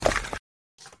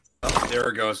There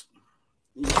it goes.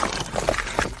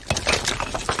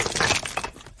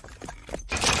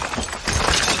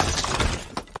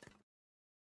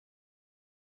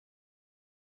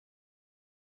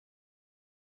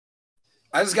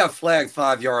 I just got flagged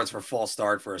 5 yards for false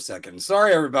start for a second.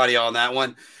 Sorry, everybody, on that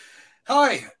one.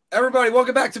 Hi, everybody.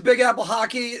 Welcome back to Big Apple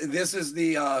Hockey. This is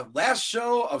the last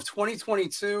show of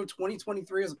 2022.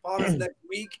 2023 is upon us next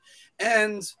week.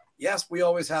 And yes, we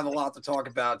always have a lot to talk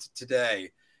about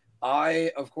today. I,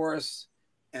 of course,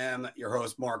 am your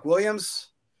host, Mark Williams.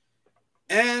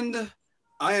 And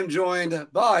I am joined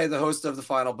by the host of the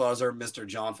Final Buzzer, Mr.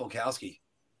 John Fulkowski.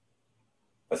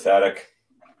 Pathetic.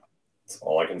 That's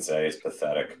all I can say is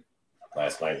pathetic.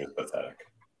 Last night was pathetic.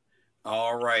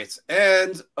 All right.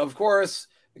 And, of course,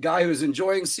 the guy who's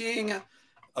enjoying seeing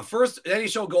a first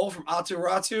NHL goal from Aatu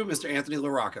Räty, Mr. Anthony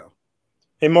LaRocco.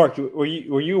 Hey, Mark, were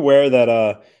you aware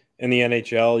that in the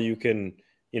NHL you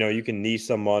can knee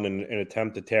someone and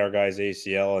attempt to tear a guy's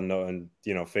ACL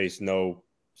and face no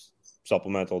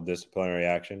supplemental disciplinary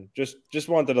action? Just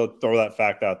wanted to throw that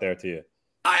fact out there to you.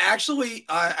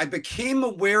 I became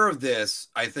aware of this,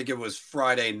 I think it was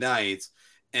Friday night.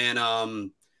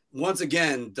 And once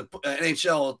again, the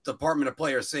NHL Department of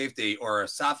Player Safety, or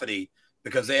SAFety,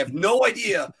 because they have no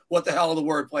idea what the hell the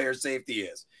word player safety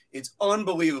is. It's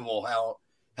unbelievable how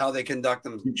they conduct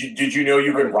them. Did you know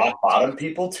you can rock bottom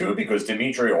people too? Because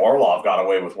Dmitry Orlov got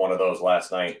away with one of those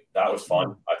last night. That was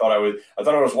fun. I thought I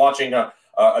was watching a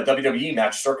WWE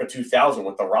match circa 2000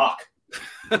 with The Rock.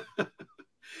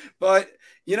 But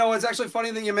it's actually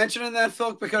funny that you mentioned that,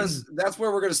 Phil, because that's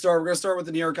where we're going to start. We're going to start with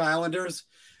the New York Islanders,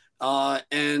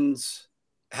 and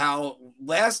how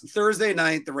last Thursday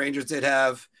night the Rangers did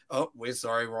have. Oh, wait,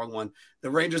 sorry, wrong one. The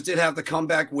Rangers did have the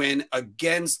comeback win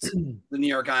against the New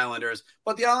York Islanders,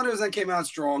 but the Islanders then came out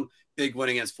strong. Big win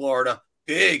against Florida.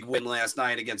 Big win last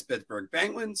night against Pittsburgh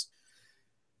Penguins.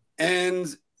 And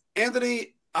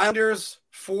Anthony, Islanders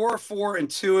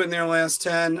 4-4-2 in their last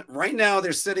 10. Right now,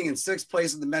 they're sitting in 6th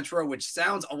place in the Metro, which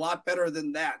sounds a lot better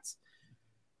than that.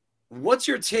 What's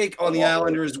your take on the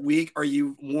Islanders week? Are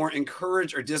you more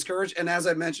encouraged or discouraged? And as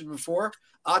I mentioned before,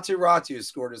 Aatu Räty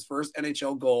scored his first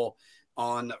NHL goal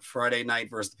on Friday night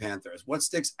versus the Panthers. What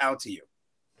sticks out to you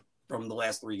from the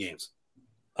last 3 games?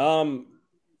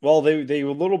 Well, they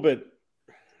were a little bit.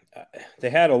 They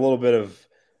had a little bit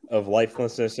of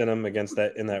lifelessness in them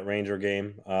in that Ranger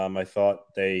game. I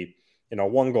thought they, a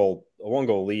one goal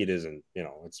lead isn't,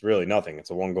 it's really nothing.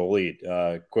 It's a 1-goal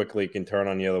lead. Quickly can turn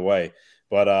on the other way.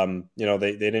 But,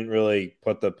 they didn't really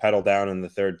put the pedal down in the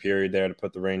third period there to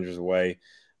put the Rangers away.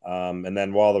 And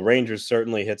then while the Rangers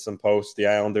certainly hit some posts, the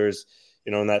Islanders,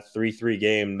 in that 3-3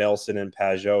 game, Nelson and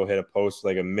Pajot hit a post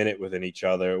like a minute within each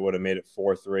other. It would have made it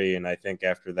 4-3. And I think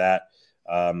after that,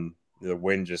 the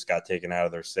wind just got taken out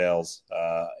of their sails.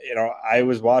 I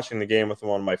was watching the game with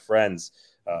one of my friends,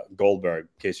 Goldberg,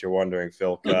 in case you're wondering,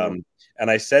 Phil. And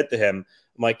I said to him,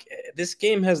 I'm like, this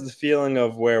game has the feeling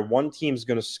of where one team's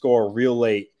going to score real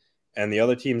late and the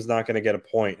other team's not going to get a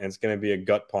point, and it's going to be a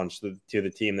gut punch to the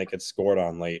team that gets scored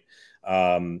on late.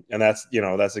 And that's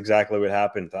exactly what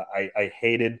happened. I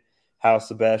hated how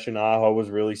Sebastian Aho was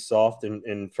really soft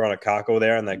in front of Kakko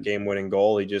there in that game-winning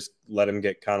goal. He just let him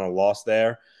get kind of lost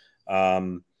there.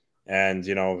 And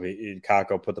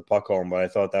Kakko put the puck home, but I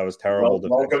thought that was terrible.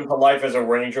 Welcome to life as a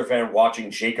Ranger fan watching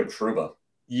Jacob Trouba.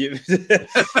 Yeah,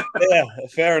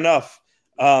 fair enough.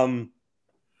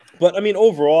 But I mean,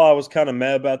 overall, I was kind of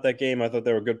mad about that game. I thought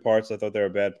there were good parts. I thought there were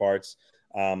bad parts.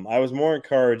 I was more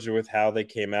encouraged with how they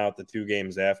came out the 2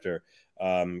 games after,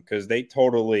 because they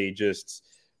totally just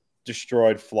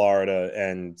destroyed Florida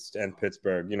and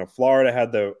Pittsburgh. Florida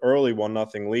had the early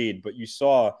 1-0 lead, but you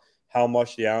saw how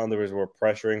much the Islanders were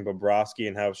pressuring Bobrovsky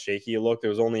and how shaky it looked. It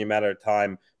was only a matter of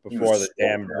time before the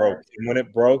dam broke. And when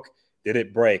it broke, did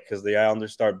it break? Because the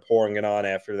Islanders started pouring it on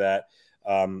after that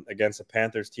against a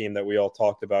Panthers team that we all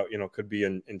talked about, could be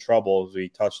in trouble, as we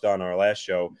touched on our last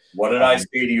show. What did I say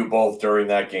to you both during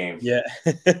that game? Yeah.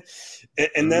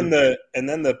 and then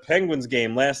the Penguins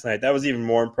game last night, that was even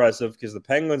more impressive because the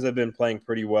Penguins have been playing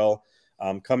pretty well.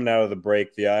 Coming out of the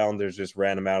break, the Islanders just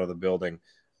ran them out of the building.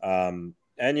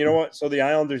 And you know what? So the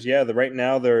Islanders, right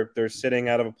now they're sitting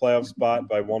out of a playoff spot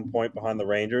by 1 point behind the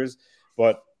Rangers.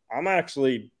 But I'm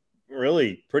actually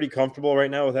really pretty comfortable right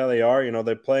now with how they are.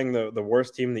 They're playing the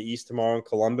worst team in the East tomorrow in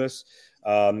Columbus.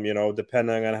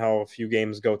 Depending on how a few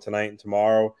games go tonight and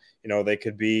tomorrow, they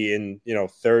could be in,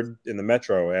 third in the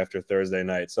Metro after Thursday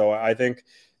night. So I think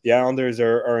the Islanders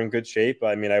are in good shape.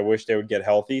 I mean, I wish they would get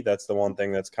healthy. That's the one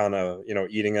thing that's kind of,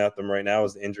 eating at them right now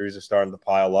is the injuries are starting to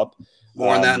pile up.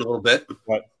 More on that in a little bit.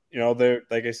 But they're,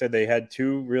 like I said, they had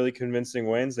 2 really convincing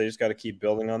wins. They just got to keep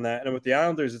building on that. And with the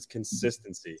Islanders, it's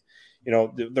consistency.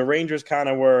 The Rangers kind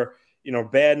of were,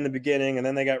 bad in the beginning, and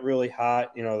then they got really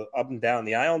hot, up and down.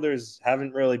 The Islanders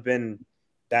haven't really been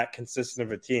that consistent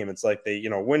of a team. It's like they,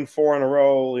 win 4 in a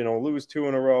row, lose 2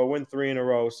 in a row, win 3 in a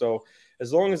row. So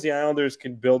as long as the Islanders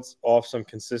can build off some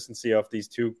consistency off these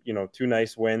 2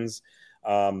 nice wins,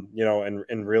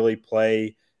 and really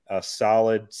play a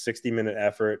solid 60-minute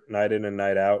effort night in and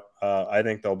night out, I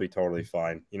think they'll be totally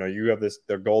fine. You have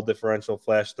their goal differential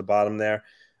flash at the bottom there.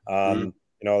 I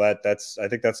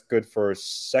think that's good for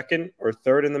 2nd or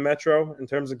 3rd in the Metro in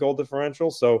terms of goal differential.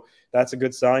 So that's a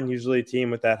good sign. Usually a team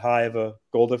with that high of a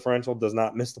goal differential does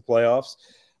not miss the playoffs.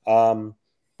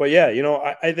 But yeah,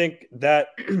 I think that,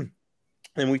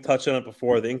 and we touched on it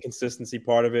before, the inconsistency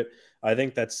part of it, I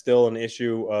think that's still an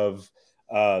issue of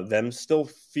them still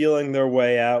feeling their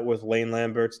way out with Lane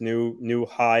Lambert's new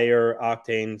higher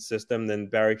octane system than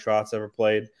Barry Trotz ever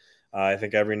played. I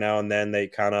think every now and then they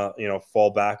kind of, fall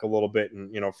back a little bit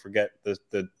and, forget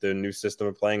the new system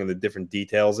of playing and the different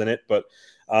details in it. But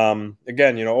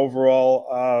again,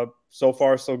 overall, so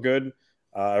far so good.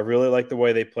 I really like the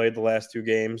way they played the last 2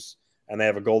 games, and they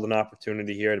have a golden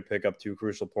opportunity here to pick up 2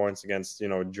 crucial points against,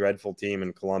 a dreadful team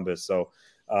in Columbus. So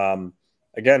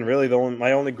again, really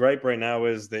my only gripe right now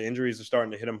is the injuries are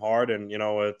starting to hit them hard, and,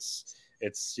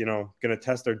 it's going to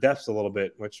test their depths a little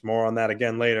bit, which more on that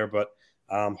again later. But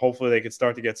hopefully they could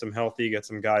start to get some healthy, get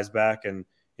some guys back, and,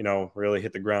 really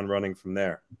hit the ground running from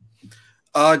there.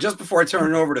 Just before I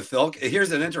turn it over to Phil,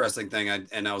 here's an interesting thing,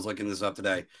 and I was looking this up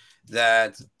today,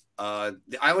 that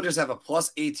the Islanders have a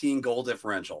plus 18 goal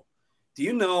differential. Do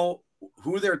you know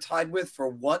who they're tied with for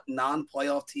what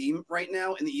non-playoff team right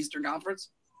now in the Eastern Conference?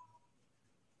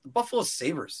 The Buffalo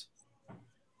Sabres.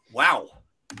 Wow.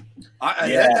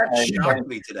 That shocked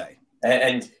me today.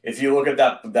 And if you look at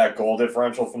that goal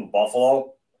differential from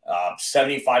Buffalo,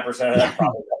 75% of that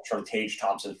probably comes from Tage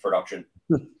Thompson's production.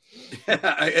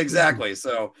 Exactly.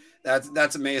 So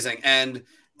that's amazing. And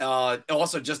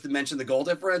also, just to mention the goal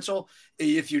differential,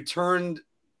 if you turned,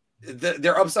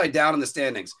 they're upside down in the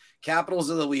standings. Capitals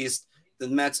are the least. The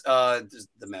Mets, because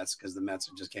the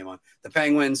Mets just came on. The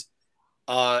Penguins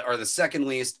are the second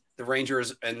least. The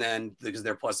Rangers, and then because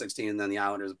they're plus 16, and then the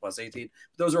Islanders are plus 18.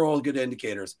 Those are all good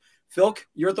indicators. Phil,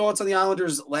 your thoughts on the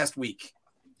Islanders last week?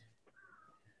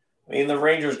 I mean, the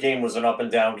Rangers game was an up and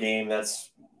down game.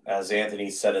 That's, as Anthony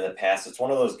said in the past, it's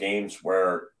one of those games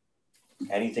where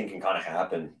anything can kind of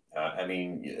happen. I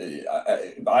mean,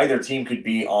 either team could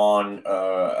be on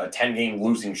a 10-game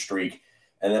losing streak,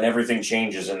 and then everything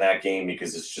changes in that game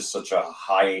because it's just such a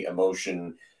high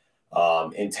emotion,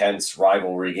 intense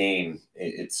rivalry game.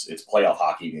 It's playoff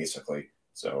hockey basically.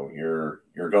 So you're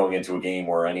going into a game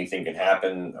where anything can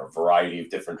happen, a variety of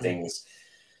different things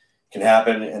can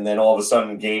happen, and then all of a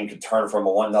sudden, game could turn from a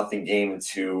 1-0 game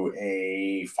into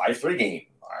a 5-3 game.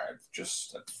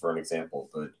 Just for an example,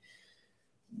 but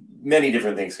many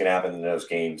different things can happen in those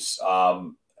games.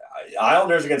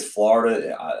 Islanders against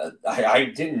Florida. I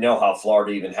didn't know how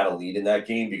Florida even had a lead in that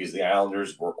game because the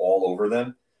Islanders were all over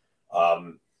them.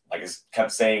 Like I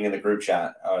kept saying in the group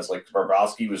chat, I was like,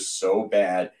 Bobrovsky was so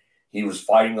bad. He was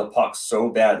fighting the puck so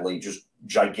badly, just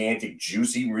gigantic,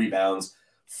 juicy rebounds,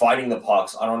 fighting the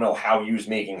pucks. I don't know how he was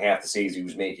making half the saves he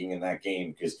was making in that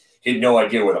game because he had no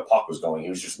idea where the puck was going. He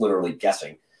was just literally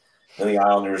guessing. And the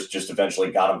Islanders just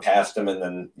eventually got him past him, and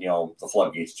then, the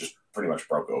floodgates just pretty much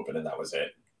broke open, and that was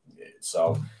it.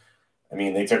 So, I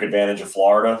mean, they took advantage of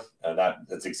Florida, and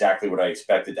that's exactly what I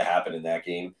expected to happen in that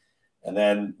game. And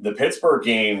then the Pittsburgh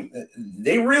game,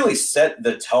 they really set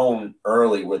the tone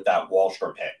early with that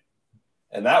Wahlstrom hit.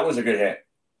 And that was a good hit.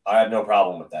 I had no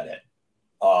problem with that hit.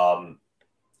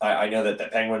 I know that the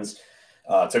Penguins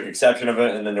took exception of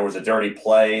it, and then there was a dirty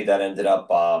play that ended up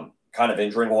kind of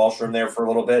injuring Wahlstrom there for a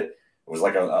little bit. It was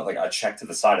like a check to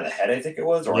the side of the head, I think it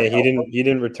was. Or yeah, he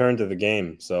didn't return to the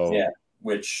game. So yeah,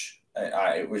 which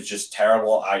it was just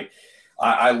terrible.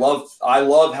 I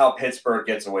love how Pittsburgh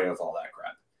gets away with all that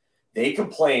crap. They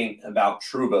complain about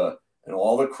Trouba and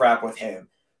all the crap with him,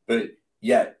 but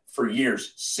yet for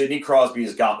years, Sidney Crosby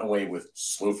has gotten away with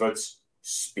slew foots,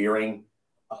 spearing,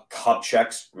 cup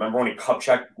checks. Remember when he cup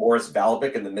checked Boris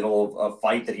Valabik in the middle of a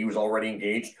fight that he was already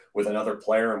engaged with another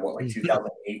player in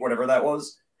 2008, whatever that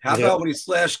was? How about when he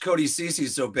slashed Cody Ceci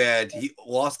so bad he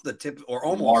lost the tip, or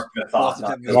almost lost the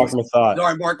tip? Mark Mathot.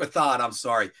 Sorry, Mark Mathot. I'm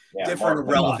sorry. Yeah, different,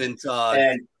 irrelevant.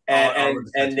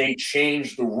 And they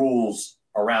changed the rules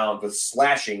around with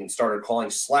slashing and started calling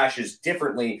slashes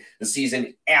differently the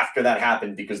season after that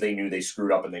happened because they knew they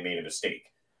screwed up and they made a mistake.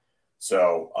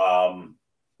 So,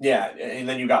 yeah. And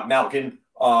then you got Malkin,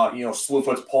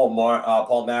 Slewfoot's Paul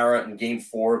Mara in Game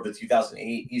 4 of the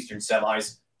 2008 Eastern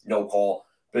Semis, no call.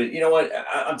 But you know what?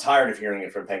 I'm tired of hearing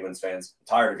it from Penguins fans. I'm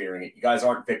tired of hearing it. You guys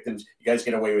aren't victims. You guys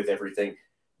get away with everything.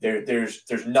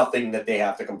 There's nothing that they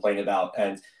have to complain about,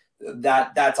 and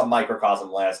that's a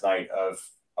microcosm last night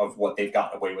of what they've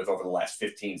gotten away with over the last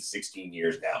 15, 16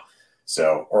 years now.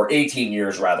 So, or 18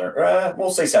 years rather.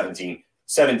 We'll say 17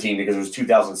 because it was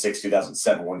 2006,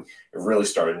 2007 when it really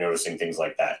started noticing things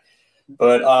like that.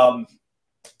 But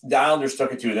the Islanders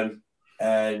took it to them,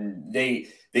 and they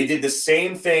did the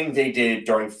same thing they did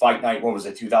during Fight Night. What was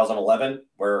it, 2011,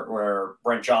 where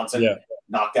Brent Johnson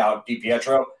knocked out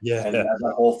DiPietro? Yeah, and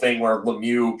that whole thing where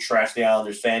Lemieux trashed the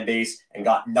Islanders fan base and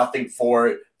got nothing for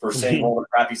it, for saying all the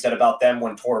crap he said about them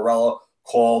when Tortorella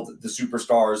called the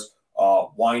superstars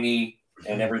whiny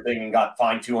and everything and got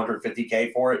fined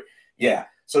 $250K for it. Yeah.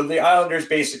 So the Islanders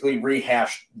basically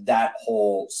rehashed that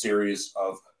whole series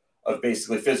of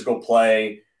basically physical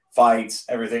play, fights,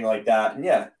 everything like that. And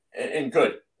yeah, and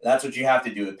good. That's what you have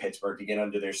to do with Pittsburgh to get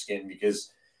under their skin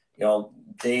because,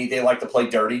 they like to play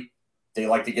dirty. They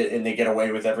like to get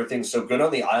away with everything. So good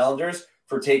on the Islanders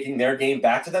for taking their game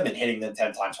back to them and hitting them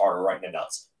 10 times harder right in the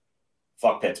nuts.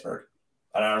 Fuck Pittsburgh.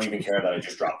 And I don't even care that I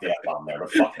just dropped the F-bomb there,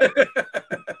 but fuck it.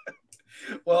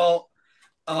 Well,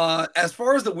 as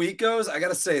far as the week goes, I got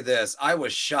to say this. I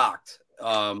was shocked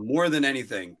more than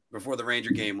anything before the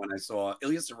Ranger game when I saw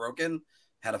Ilya Sorokin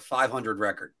had a 500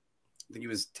 record. I think he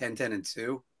was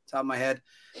 10-2, top of my head.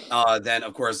 Then,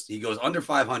 of course, he goes under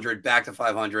 500, back to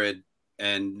 500,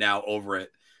 and now over it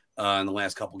in the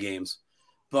last couple games.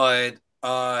 But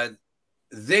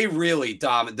they really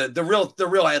dominated. The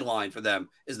real headline for them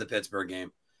is the Pittsburgh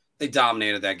game. They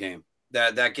dominated that game.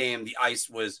 That game, the ice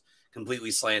was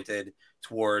completely slanted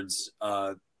towards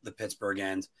the Pittsburgh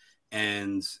end.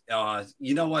 And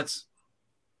you know what's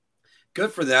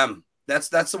good for them. That's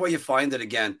the way you find it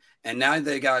again. And now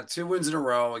they got 2 wins in a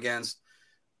row against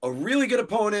a really good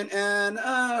opponent and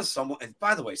someone. And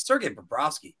by the way, Sergei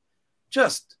Bobrovsky,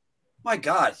 just my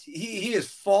God, he is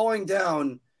falling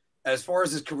down as far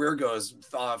as his career goes,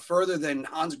 further than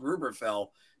Hans Gruber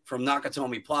fell from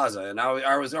Nakatomi Plaza. And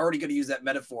I was already going to use that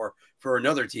metaphor for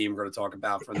another team we're going to talk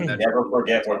about from the Metro. Never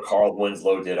forget what Carl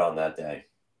Winslow did on that day.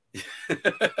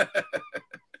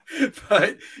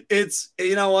 But it's,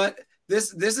 you know what?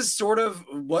 This is sort of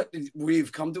what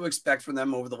we've come to expect from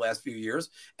them over the last few years.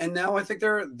 And now I think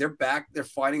they're back. They're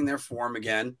finding their form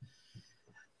again.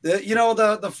 The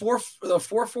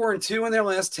 4-4-2 in their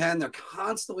last 10. They're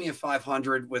constantly at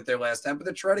 500 with their last 10, but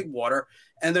they're treading water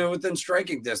and they're within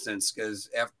striking distance because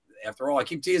after all, I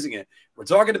keep teasing it. We're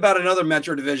talking about another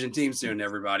Metro Division team soon,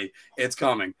 everybody. It's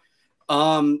coming.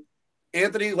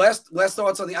 Anthony, last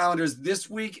thoughts on the Islanders this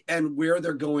week and where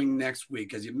they're going next week,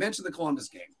 because you mentioned the Columbus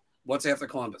game. What's after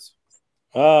Columbus?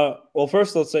 Well,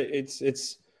 first let's say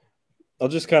it's. I'll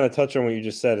just kind of touch on what you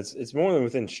just said. It's more than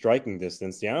within striking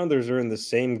distance. The Islanders are in the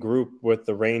same group with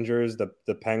the Rangers,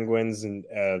 the Penguins, and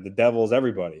the Devils.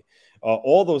 Everybody,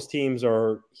 all those teams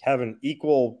have an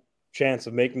equal chance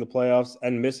of making the playoffs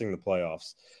and missing the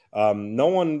playoffs. No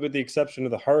one, with the exception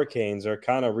of the Hurricanes, are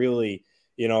kind of really,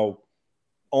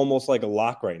 almost like a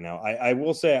lock right now. I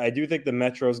will say I do think the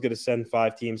Metro is going to send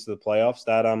 5 teams to the playoffs.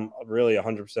 That I'm really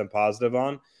 100% positive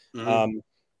on. Mm-hmm.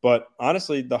 But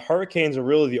honestly, the Hurricanes are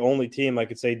really the only team I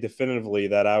could say definitively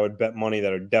that I would bet money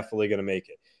that are definitely going to make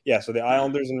it. Yeah, so the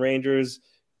Islanders and Rangers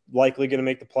likely going to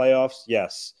make the playoffs?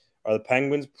 Yes. Are the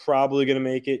Penguins probably going to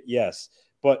make it? Yes.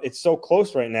 But it's so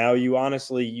close right now. You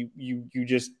honestly, you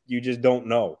just don't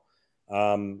know.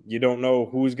 You don't know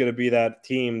who's going to be that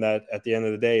team that at the end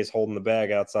of the day is holding the bag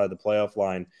outside the playoff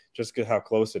line, just because how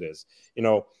close it is.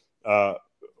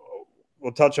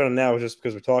 We'll touch on it now just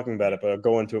because we're talking about it, but I'll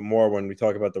go into it more when we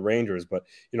talk about the Rangers. But,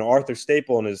 Arthur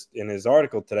Staple in his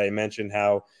article today mentioned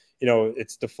how,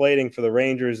 it's deflating for the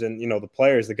Rangers and, the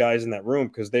players, the guys in that room,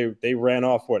 because they ran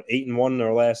off, 8-1 in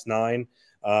their last 9.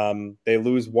 They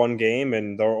lose one game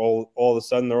and they're all of a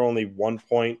sudden they're only 1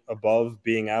 point above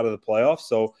being out of the playoffs.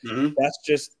 So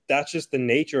that's just the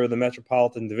nature of the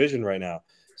Metropolitan Division right now.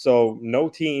 So no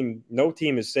team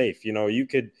is safe.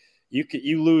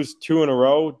 You lose 2 in a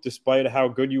row, despite how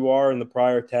good you are in the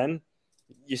prior 10,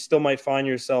 you still might find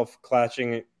yourself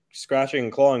scratching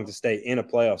and clawing to stay in a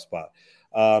playoff spot.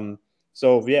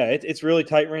 So yeah, it's really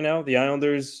tight right now. The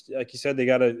Islanders, like you said, they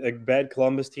got a bad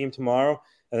Columbus team tomorrow.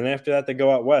 And then after that, they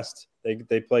go out west.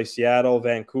 They play Seattle,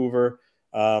 Vancouver,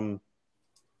 and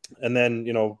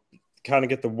then, kind of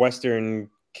get the Western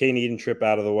Canadian trip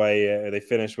out of the way. They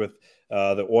finish with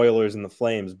the Oilers and the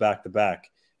Flames back to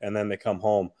back, and then they come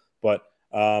home. But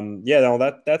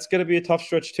That's going to be a tough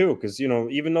stretch too, because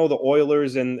even though the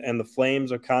Oilers and the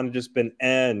Flames are kind of just been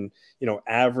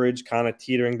average, kind of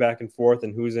teetering back and forth,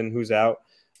 and who's in, who's out.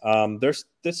 There's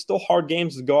still hard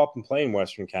games to go up and play in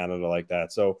Western Canada like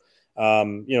that. So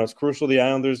it's crucial the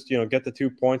Islanders get the 2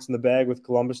 points in the bag with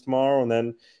Columbus tomorrow, and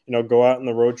then go out on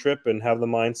the road trip and have the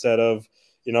mindset of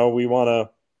we want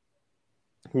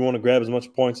to grab as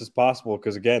much points as possible,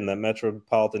 because again, that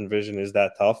Metropolitan Division is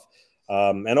that tough.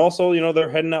 And also, they're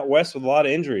heading out west with a lot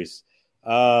of injuries.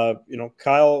 Adam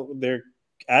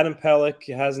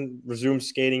Pelech hasn't resumed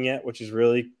skating yet, which is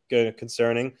really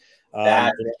concerning.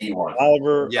 That's the key one.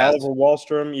 Oliver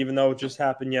Wahlstrom, even though it just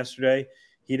happened yesterday,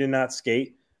 he did not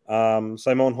skate.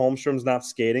 Simon Holmstrom's not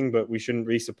skating, but we shouldn't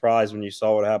be surprised when you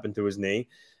saw what happened to his knee.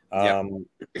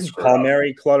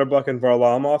 Palmieri, Clutterbuck, and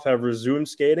Varlamov have resumed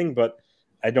skating, but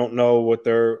I don't know what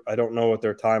their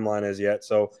timeline is yet.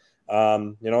 So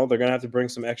they're gonna have to bring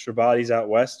some extra bodies out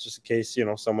west just in case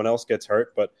someone else gets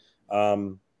hurt. But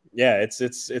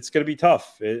it's gonna be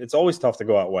tough. It's always tough to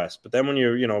go out west, but then when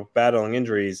you're battling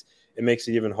injuries, it makes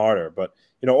it even harder. But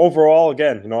overall,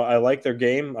 again, I like their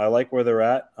game. I like where they're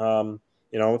at.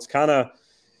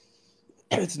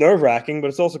 It's nerve-wracking, but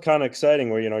it's also kind of exciting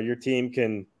where your team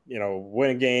can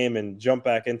win a game and jump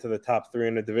back into the top 3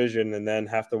 in the division, and then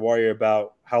have to worry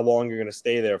about how long you're going to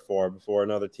stay there for before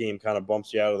another team kind of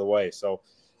bumps you out of the way. So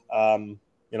that's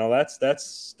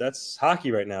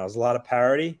hockey right now. There's a lot of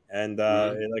parity, and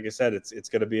like I said, it's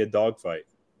going to be a dogfight.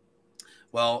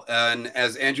 Well, and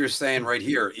as Andrew's saying right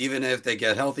here, even if they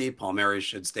get healthy, Palmieri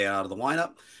should stay out of the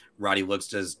lineup. Roddy looks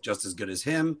just as good as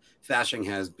him. Fasching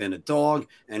has been a dog,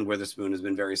 and Witherspoon has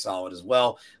been very solid as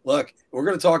well. Look, we're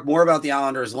going to talk more about the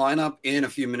Islanders lineup in a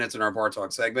few minutes in our Bar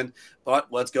Talk segment,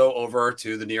 but let's go over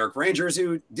to the New York Rangers,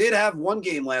 who did have one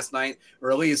game last night,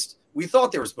 or at least we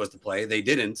thought they were supposed to play. They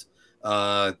didn't.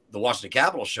 The Washington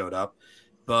Capitals showed up,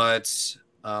 but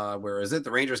where is it?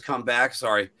 The Rangers come back.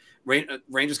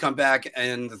 Rangers come back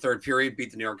in the third period, beat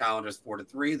the New York Islanders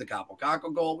 4-3. The Capo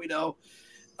goal, we know.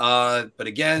 But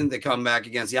again, they come back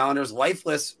against the Islanders,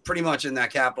 lifeless pretty much in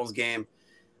that Capitals game.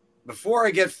 Before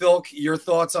I get Philk, your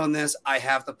thoughts on this, I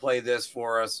have to play this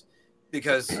for us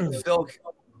because Philk,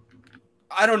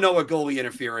 I don't know what goalie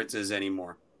interference is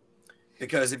anymore.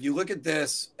 Because if you look at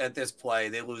this play,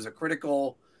 they lose a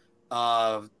critical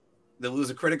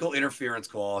interference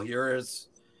call. Here's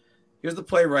the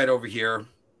play right over here.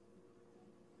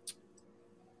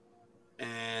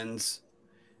 And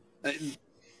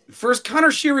first,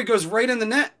 Connor Sheary goes right in the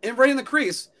net and right in the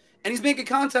crease, and he's making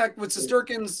contact with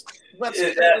Shesterkin's left.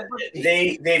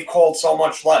 They've called so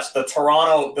much less. The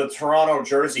Toronto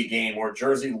Jersey game where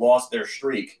Jersey lost their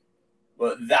streak,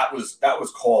 but that was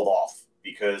called off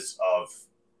because of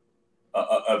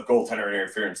goaltender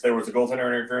interference. There was a goaltender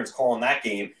interference call in that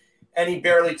game, and he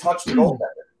barely touched the goaltender.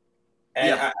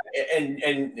 And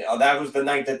that was the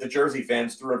night that the Jersey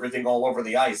fans threw everything all over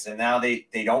the ice, and now they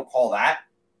don't call that.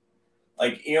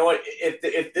 Like, you know what?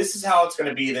 If this is how it's going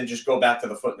to be, then just go back to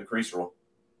the foot in the crease rule.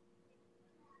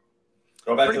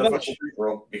 Go back to the foot in the crease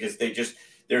rule because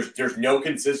there's no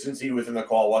consistency within the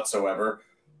call whatsoever.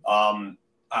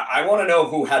 I want to know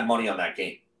who had money on that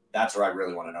game. That's what I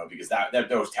really want to know because that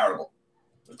was terrible.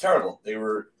 It was terrible.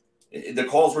 The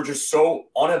calls were just so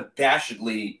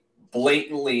unabashedly,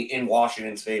 blatantly in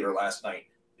Washington's favor last night.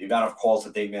 The amount of calls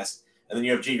that they missed, and then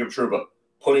you have Jacob Trouba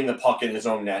putting the puck in his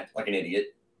own net like an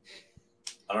idiot.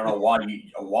 I don't know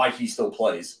why he still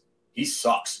plays. He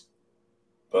sucks.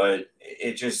 But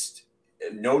it just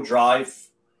no drive,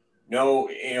 no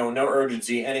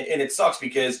urgency, and it sucks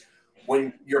because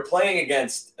when you're playing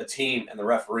against a team and the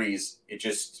referees, it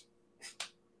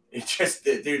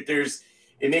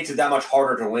makes it that much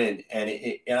harder to win, and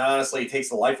honestly, it takes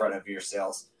the life right out of your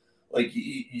sails. Like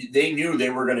they knew they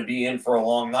were going to be in for a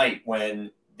long night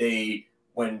when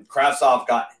Kravtsov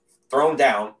got thrown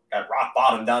down, got rock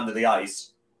bottom down to the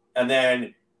ice, and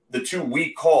then the 2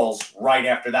 weak calls right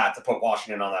after that to put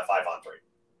Washington on that 5-on-3.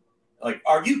 Like,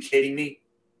 are you kidding me?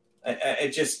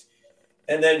 And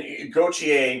then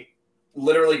Gauthier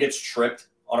literally gets tripped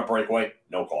on a breakaway,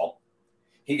 no call.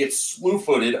 He gets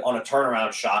slew-footed on a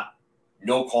turnaround shot,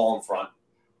 no call in front.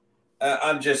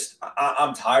 I'm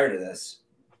tired of this.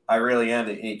 I really am.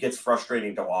 It gets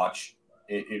frustrating to watch.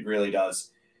 It really does.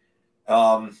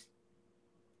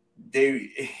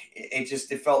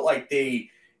 It felt like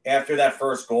after that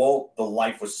first goal, the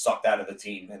life was sucked out of the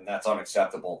team, and that's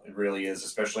unacceptable. It really is,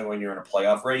 especially when you're in a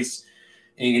playoff race.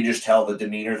 And you can just tell the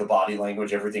demeanor, the body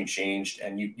language, everything changed.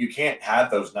 And you can't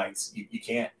have those nights. You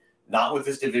can't, not with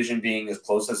this division being as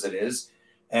close as it is,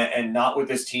 and not with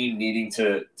this team needing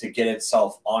to get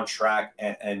itself on track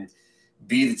and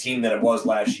be the team that it was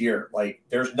last year. Like,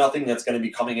 there's nothing that's going to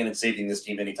be coming in and saving this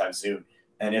team anytime soon.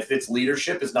 And if its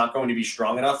leadership is not going to be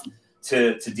strong enough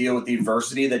to deal with the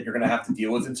adversity that you're going to have to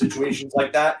deal with in situations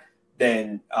like that,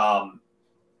 then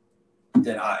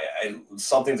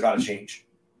something's got to change.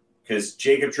 Because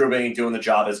Jacob Trouba ain't doing the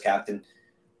job as captain.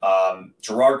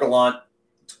 Gerard Gallant,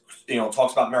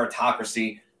 talks about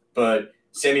meritocracy, but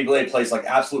Sammy Blais plays like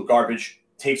absolute garbage,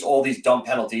 takes all these dumb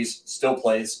penalties, still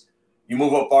plays. You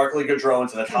move up Barclay Goodrow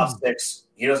into the top 6.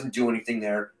 He doesn't do anything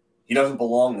there. He doesn't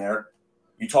belong there.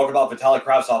 You talk about Vitaly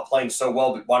Kravtsov playing so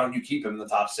well, but why don't you keep him in the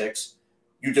top 6?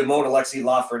 You demote Alexis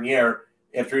Lafreniere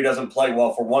after he doesn't play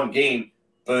well for one game,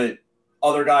 but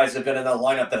other guys have been in that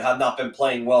lineup that have not been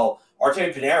playing well.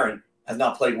 Artemi Panarin has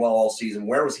not played well all season.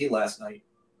 Where was he last night?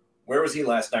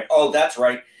 Oh, that's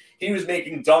right. He was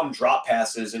making dumb drop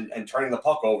passes and turning the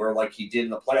puck over like he did in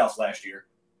the playoffs last year.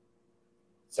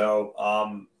 So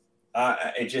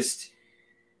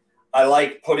I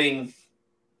like putting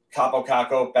Capo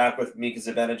Caco back with Mika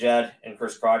Zibanejad and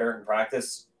Chris Kreider in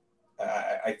practice.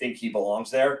 I think he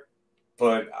belongs there.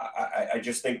 But I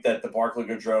just think that the Barclay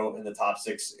Goodrow in the top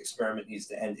 6 experiment needs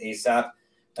to end ASAP.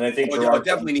 And I think it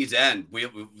definitely needs to end.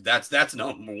 That's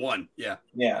number one. Yeah.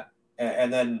 Yeah.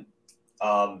 And then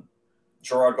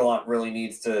Gerard Gallant really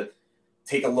needs to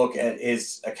take a look at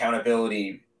his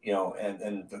accountability,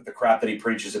 and the crap that he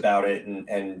preaches about it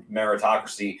and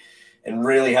meritocracy, and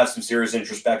really have some serious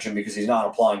introspection, because he's not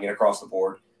applying it across the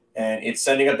board. And it's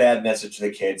sending a bad message to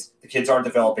the kids. The kids aren't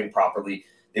developing properly.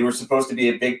 They were supposed to be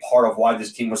a big part of why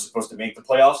this team was supposed to make the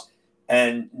playoffs,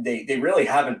 and they really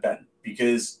haven't been,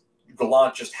 because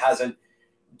Gallant just hasn't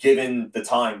given the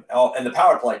time. Oh, and the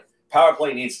power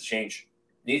play needs to change.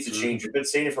 You've been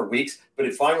saying it for weeks, but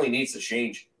it finally needs to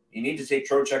change. You need to take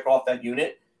Trocheck off that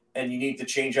unit, and you need to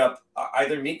change up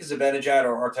either Mika Zibanejad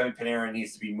or Artemi Panarin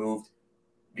needs to be moved,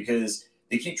 because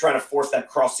they keep trying to force that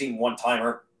cross-seam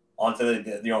one-timer onto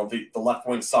the left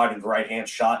wing side of the right-hand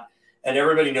shot, and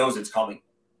everybody knows it's coming.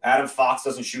 Adam Fox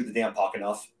doesn't shoot the damn puck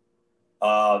enough.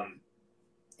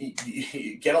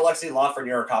 Get Alexis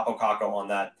Lafreniere or Capo Caco on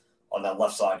that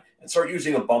left side and start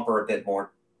using a bumper a bit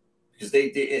more, because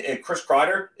Chris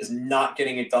Kreider is not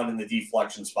getting it done in the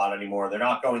deflection spot anymore. They're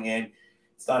not going in.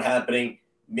 It's not happening.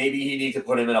 Maybe you need to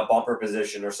put him in a bumper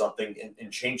position or something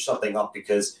and change something up,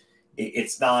 because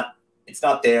it's not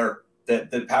there.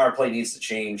 The power play needs to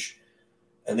change,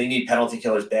 and they need penalty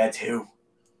killers bad too.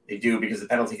 They do, because the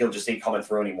penalty kill just ain't coming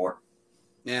through anymore.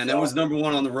 Yeah, and it was number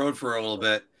one on the road for a little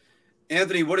bit.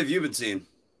 Anthony, what have you been seeing?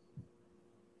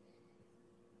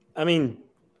 I mean,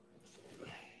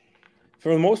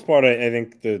 for the most part, I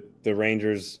think the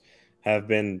Rangers have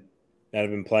been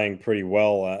playing pretty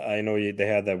well. I know they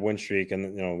had that win streak,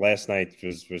 and last night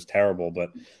was terrible.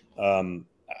 But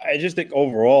I just think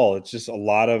overall, it's just a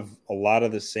lot of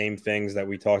the same things that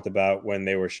we talked about when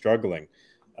they were struggling.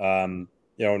 Not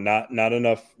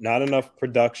enough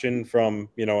production from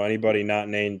anybody not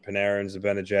named Panarin,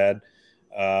 Zibanejad.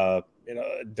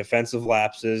 Defensive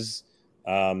lapses,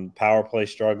 power play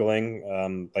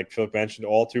struggling, like Phil mentioned,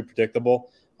 all too predictable.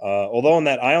 Although in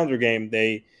that Islander game,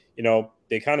 they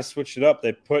kind of switched it up.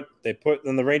 They put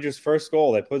in the Rangers' first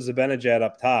goal, they put Zibanejad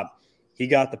up top. He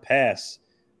got the pass,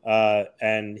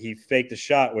 and he faked the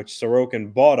shot, which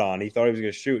Sorokin bought on. He thought he was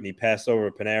going to shoot, and he passed over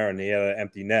Panarin, and he had an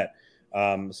empty net.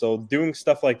 So doing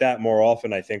stuff like that more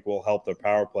often, I think, will help their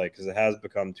power play, because it has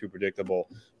become too predictable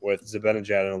with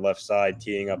Zibanejad on the left side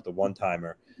teeing up the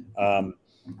one-timer. But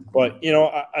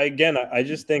I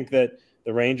just think that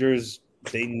the Rangers,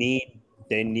 they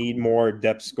need more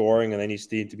depth scoring, and they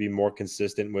need to be more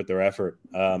consistent with their effort.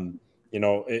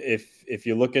 If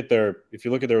you look at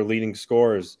their leading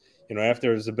scorers,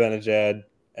 after Zibanejad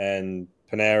and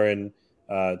Panarin,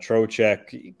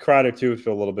 Trocheck, Kreider too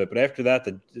for a little bit, but after that,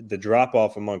 the drop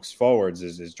off amongst forwards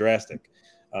is drastic.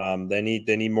 They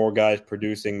need more guys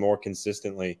producing more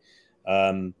consistently,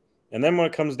 and then when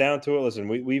it comes down to it, listen,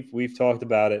 we've talked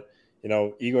about it.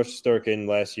 Igor Shesterkin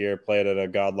last year played at a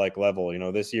godlike level.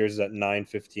 This year's at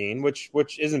 .915,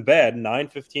 which isn't bad.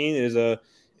 .915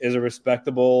 is a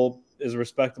respectable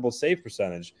save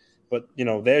percentage. But,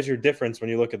 there's your difference when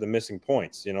you look at the missing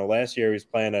points. Last year he was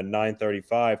playing at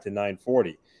 .935 to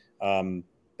 .940.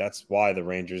 That's why the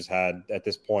Rangers had, at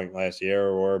this point last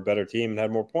year, were a better team and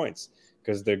had more points,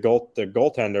 because their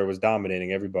goaltender was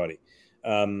dominating everybody.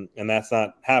 And that's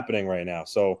not happening right now.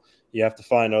 So you have to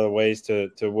find other ways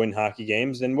to win hockey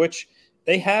games, in which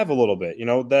they have a little bit.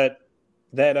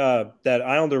 That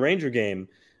Islander Ranger game,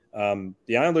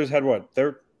 the Islanders had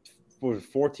what,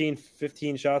 14,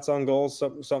 15 shots on goals,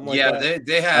 something like yeah, that.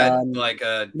 they had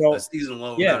No, a season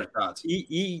low yeah, amount of shots.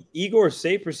 Igor's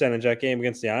save percentage that game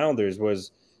against the Islanders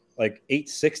was like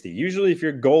 860. Usually, if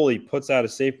your goalie puts out a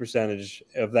save percentage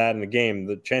of that in the game,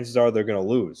 the chances are they're going to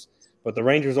lose. But the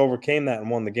Rangers overcame that and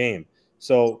won the game.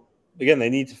 So again, they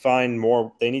need to find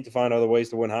more. They need to find other ways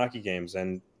to win hockey games,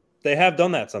 and they have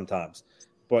done that sometimes.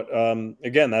 But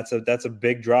again, that's a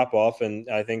big drop off, and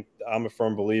I think I'm a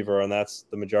firm believer, and that's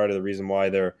the majority of the reason why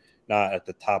they're not at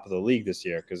the top of the league this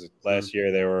year. Because last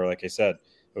year they were, like I said,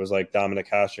 it was like Dominik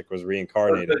Hasek was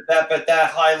reincarnated. But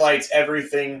that highlights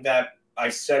everything that I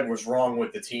said was wrong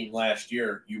with the team last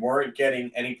year. You weren't getting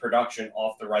any production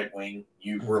off the right wing.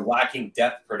 You were lacking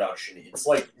depth production. It's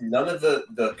like none of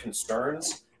the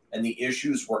concerns and the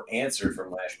issues were answered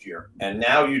from last year. And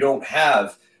now you don't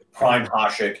have prime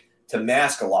Hasek to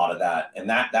mask a lot of that. And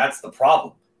that's the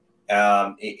problem.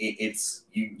 It's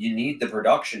you need the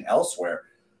production elsewhere.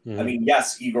 Mm-hmm. I mean,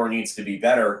 yes, Igor needs to be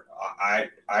better.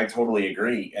 I totally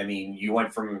agree. I mean, you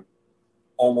went from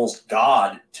almost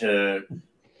God to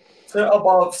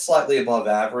above, slightly above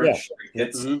average. Yeah.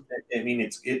 I mean,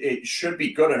 it should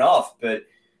be good enough, but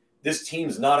this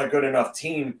team's not a good enough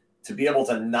team to be able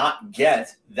to not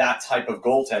get that type of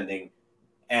goaltending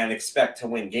and expect to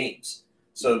win games.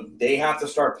 So they have to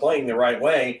start playing the right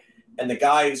way, and the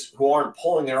guys who aren't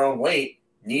pulling their own weight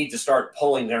need to start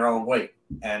pulling their own weight.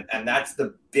 And that's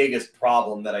the biggest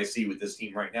problem that I see with this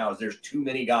team right now is there's too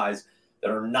many guys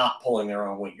that are not pulling their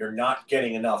own weight. You're not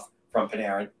getting enough from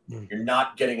Panarin. You're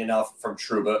not getting enough from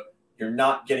Trouba. You're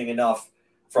not getting enough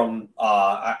from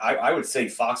I would say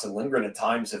Fox and Lindgren at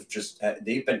times have just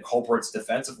they've been culprits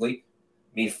defensively.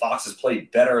 I mean, Fox has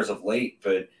played better as of late,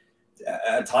 but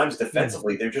at times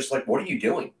defensively, they're just like, what are you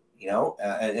doing? You know,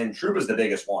 and Trouba's the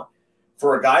biggest one.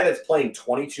 For a guy that's playing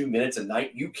 22 minutes a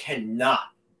night, you cannot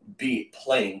be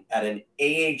playing at an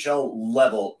AHL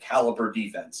level caliber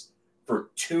defense for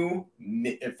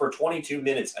 22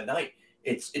 minutes a night.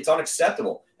 It's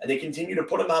unacceptable. And they continue to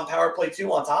put him on power play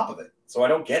 2 on top of it. So I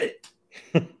don't get it.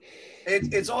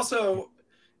 It's also,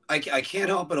 I can't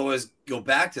help but always go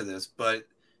back to this, but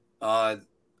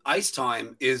ice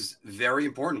time is very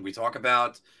important. We talk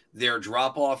about their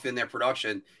drop off in their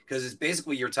production because it's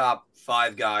basically your top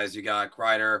 5 guys. You got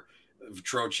Kreider,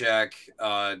 Trocheck,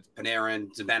 Panarin,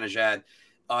 Zibanejad,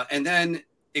 and then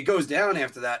it goes down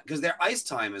after that because their ice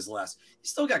time is less. You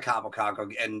still got Kaapo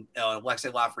Kakko and Alexei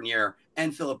Lafreniere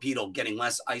and Filipino getting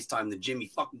less ice time than Jimmy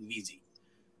fucking Vesey.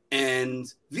 And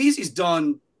Vesey's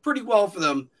done pretty well for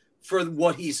them for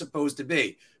what he's supposed to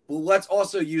be. But let's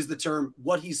also use the term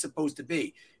what he's supposed to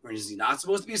be. He's not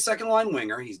supposed to be a second-line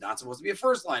winger. He's not supposed to be a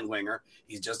first-line winger.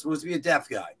 He's just supposed to be a depth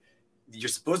guy. You're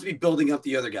supposed to be building up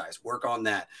the other guys. Work on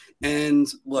that. And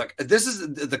look, this is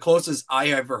the closest I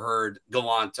ever heard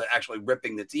Gallant to actually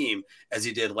ripping the team as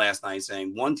he did last night,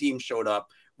 saying one team showed up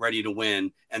ready to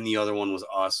win and the other one was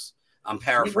us. I'm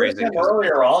paraphrasing. He ripped them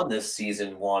earlier on this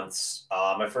season once.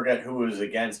 I forget who it was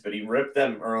against, but he ripped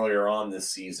them earlier on this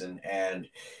season. And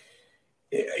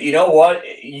you know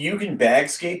what? You can bag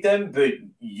skate them, but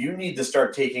you need to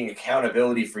start taking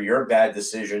accountability for your bad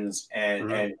decisions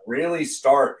and really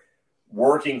start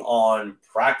working on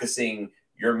practicing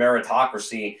your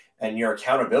meritocracy and your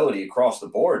accountability across the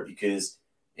board because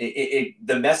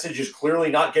the message is clearly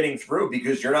not getting through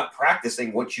because you're not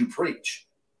practicing what you preach.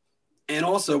 And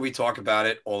also we talk about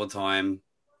it all the time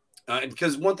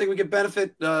because one thing we can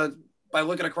benefit by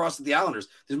looking across at the Islanders,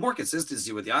 there's more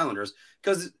consistency with the Islanders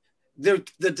because the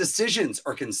decisions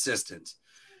are consistent.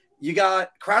 You got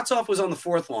Kravtsov was on the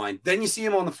 4th line. Then you see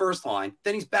him on the 1st line.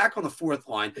 Then he's back on the 4th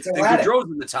line. And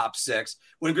Gaudreau's in the top 6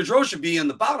 when Gaudreau should be in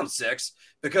the bottom 6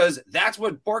 because that's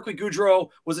what Barclay Goodrow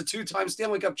was a 2-time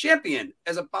Stanley Cup champion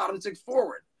as a bottom 6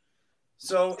 forward.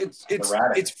 So it's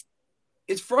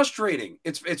frustrating.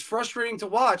 It's frustrating to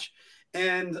watch.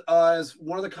 And as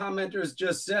one of the commenters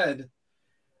just said,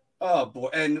 oh, boy.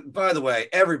 And by the way,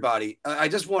 everybody, I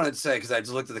just wanted to say, because I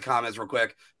just looked at the comments real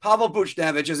quick, Pavel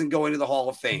Buchnevich isn't going to the Hall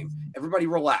of Fame. Everybody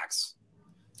relax.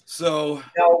 So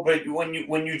no, but when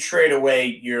you trade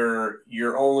away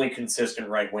your only consistent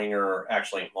right winger,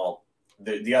 actually, well,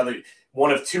 the other one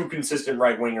of 2 consistent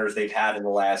right wingers they've had in the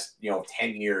last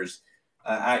 10 years,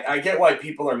 I get why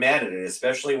people are mad at it,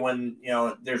 especially when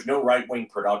there's no right wing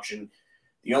production.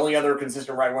 The only other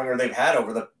consistent right winger they've had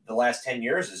over the last 10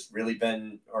 years has really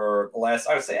been, or the last,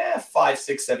 I would say, 5,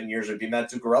 6, 7 years would be Matt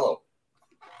Zuccarello.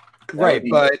 Right,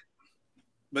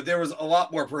 but there was a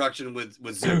lot more production with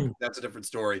Zoom. That's a different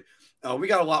story. We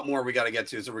got a lot more we got to get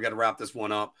to, so we got to wrap this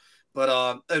one up.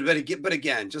 But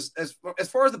again, just as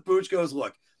far as the Booch goes,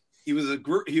 look, he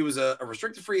was a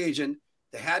restricted free agent.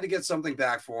 They had to get something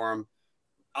back for him.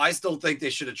 I still think they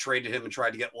should have traded him and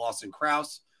tried to get Lawson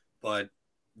Krause, but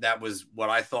that was what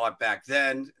I thought back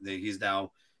then. He's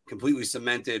now completely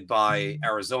cemented by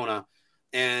Arizona.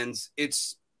 And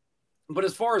but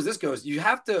as far as this goes, you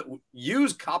have to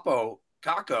use Kakko,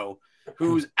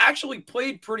 who's actually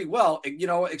played pretty well,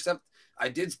 except I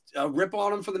did rip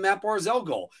on him for the Matt Barzal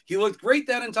goal. He looked great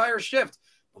that entire shift.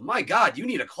 But my God, you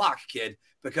need a clock, kid,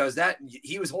 because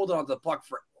he was holding on to the puck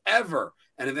forever,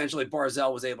 and eventually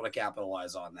Barzal was able to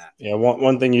capitalize on that. Yeah,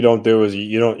 one thing you don't do is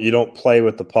you don't play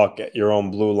with the puck at your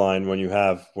own blue line when you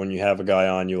have a guy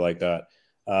on you like that.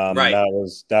 Right.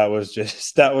 That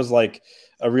was like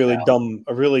a really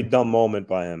dumb moment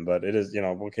by him. But it is,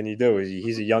 what can you do?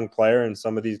 He's a young player, and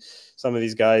some of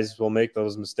these guys will make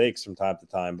those mistakes from time to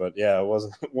time. But yeah, it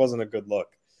wasn't a good look.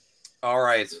 All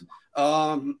right.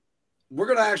 We're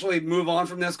going to actually move on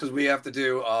from this because we have to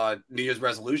do New Year's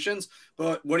resolutions.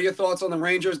 But what are your thoughts on the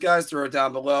Rangers, guys? Throw it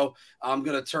down below. I'm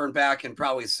going to turn back and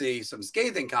probably see some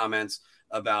scathing comments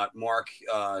about Mark,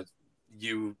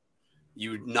 you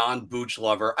non-Booch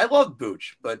lover. I love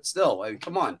Booch, but still,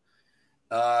 come on.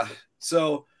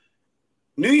 So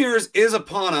New Year's is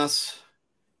upon us.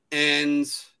 And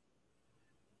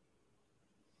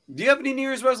do you have any New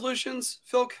Year's resolutions,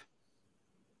 Phil?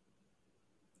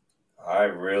 I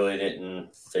really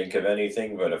didn't think of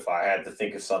anything, but if I had to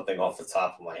think of something off the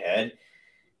top of my head,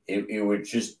 it would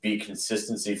just be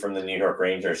consistency from the New York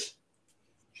Rangers.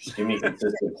 Just give me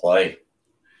consistent play.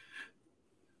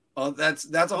 Oh, that's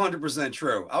 100%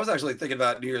 true. I was actually thinking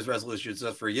about New Year's resolutions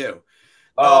just for you.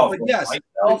 But yes.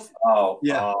 Myself?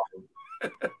 Yeah.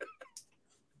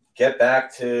 Get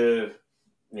back to,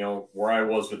 where I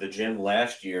was with the gym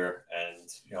last year and,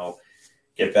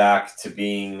 get back to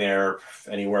being there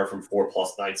anywhere from 4+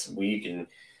 nights a week and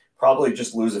probably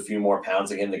just lose a few more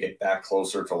pounds again to get back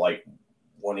closer to like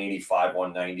 185,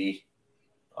 190.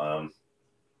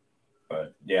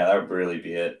 But yeah, that would really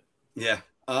be it. Yeah.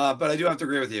 But I do have to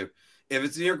agree with you. If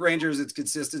it's New York Rangers, it's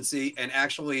consistency and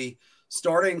actually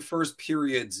starting first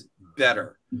periods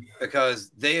better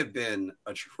because they have been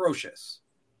atrocious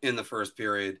in the first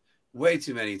period way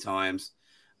too many times.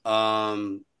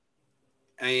 And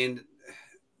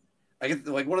I get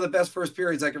like one of the best first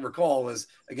periods I can recall was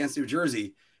against New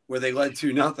Jersey where they led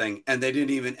 2-0 and they didn't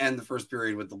even end the first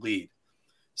period with the lead.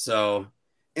 So,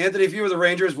 Anthony, if you were the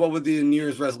Rangers, what would the New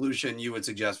Year's resolution you would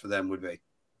suggest for them would be?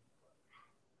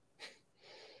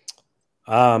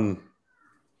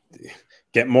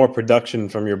 Get more production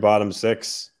from your bottom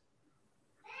six.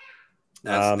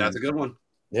 That's a good one.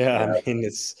 Yeah, I mean,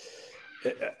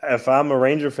 if I'm a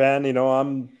Ranger fan,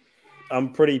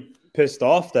 I'm pretty pissed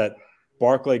off that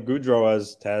Barclay Goodrow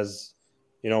has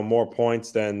more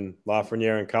points than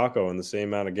Lafreniere and Kakko in the same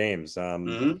amount of games.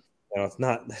 It's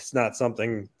not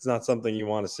something you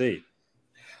want to see.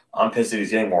 I'm pissed that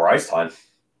he's getting more ice time.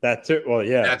 That too. Well,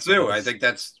 yeah, that too. I think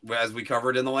that's, as we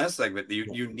covered in the last segment,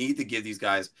 you need to give these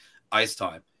guys ice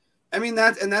time. I mean,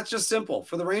 that's just simple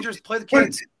for the Rangers. Play the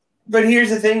kids. But here's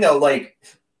the thing, though. Like,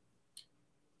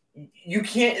 you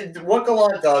can't. What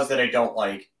Gallant does that I don't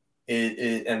like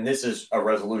is, and this is a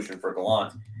resolution for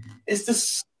Gallant, is to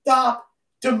stop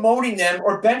demoting them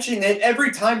or benching them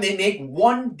every time they make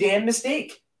one damn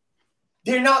mistake.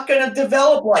 They're not going to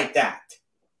develop like that.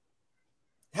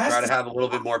 Try to have a little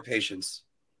bit more patience.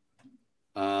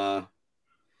 I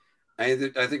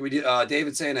think we did.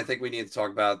 David's saying I think we need to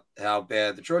talk about how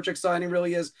bad the Trocheck signing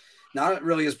really is. Not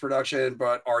really his production,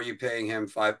 but are you paying him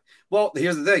 $5? Well,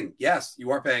 here's the thing. Yes,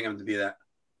 you are paying him to be that.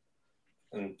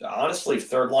 And honestly,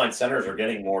 third line centers are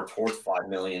getting more towards $5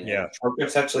 million. Yeah,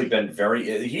 Trocheck's actually been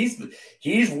very.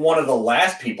 He's one of the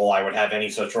last people I would have any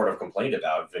such sort of complaint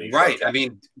about. Right. Trocheck. I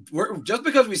mean, just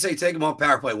because we say take him off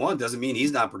power play one doesn't mean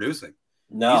he's not producing.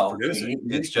 No, he's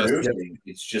producing.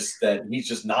 It's just that he's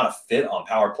just not a fit on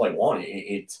power play one.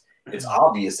 It's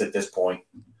obvious at this point.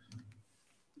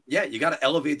 Yeah, you got to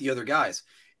elevate the other guys.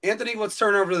 Anthony, let's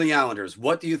turn over to the Islanders.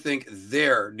 What do you think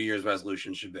their New Year's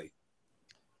resolution should be?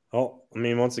 Well, I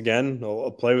mean, once again,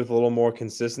 I'll play with a little more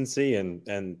consistency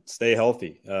and stay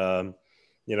healthy.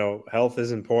 Health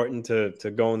is important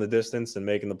to go in the distance and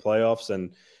making the playoffs.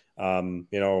 And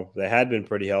they had been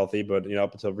pretty healthy, but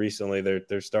up until recently,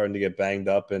 they're starting to get banged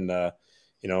up, and that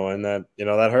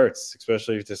hurts,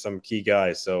 especially to some key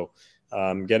guys. So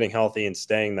getting healthy and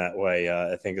staying that way,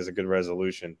 I think, is a good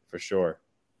resolution for sure.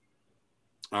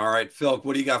 All right, Phil,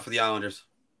 what do you got for the Islanders?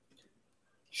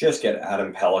 Just get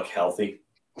Adam Pelech healthy.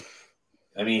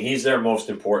 I mean, he's their most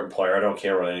important player. I don't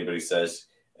care what anybody says.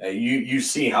 You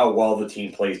see how well the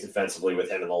team plays defensively with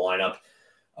him in the lineup.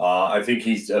 I think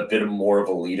he's a bit more of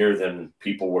a leader than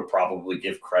people would probably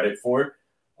give credit for.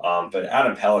 But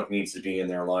Adam Pelech needs to be in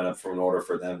their lineup in order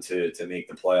for them to make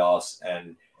the playoffs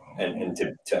and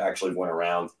to actually win a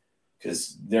round,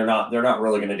 because they're not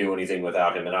really going to do anything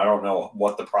without him. And I don't know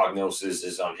what the prognosis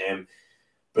is on him,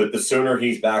 but the sooner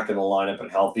he's back in the lineup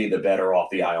and healthy, the better off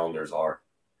the Islanders are.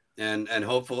 And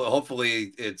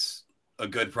hopefully it's a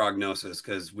good prognosis,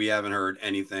 because we haven't heard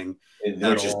anything,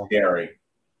 which is scary.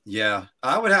 Yeah,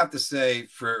 I would have to say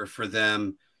for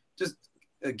them, just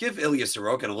give Ilya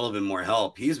Sorokin a little bit more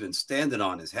help. He's been standing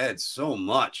on his head so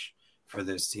much for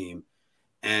this team,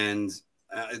 and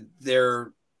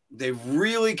they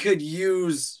really could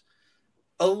use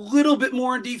a little bit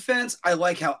more in defense. I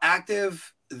like how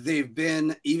active they've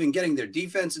been, even getting their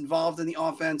defense involved in the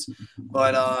offense,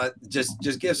 but just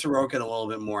give Sorokin a little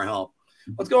bit more help.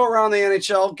 Let's go around the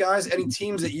NHL, guys. Any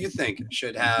teams that you think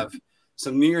should have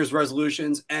some New Year's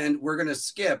resolutions? And we're going to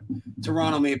skip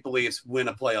Toronto Maple Leafs win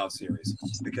a playoff series,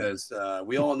 because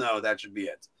we all know that should be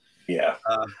it. Yeah.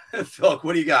 Phil,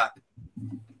 what do you got?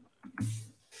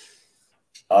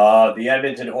 The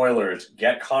Edmonton Oilers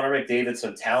get Connor McDavid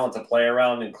some talent to play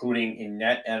around, including in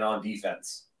net and on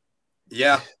defense.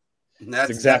 Yeah,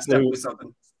 that's definitely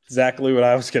something. Exactly what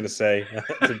I was going to say,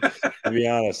 to be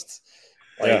honest.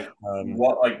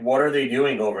 What are they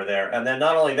doing over there? And then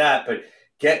not only that, but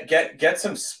get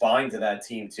some spine to that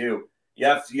team too. You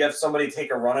have somebody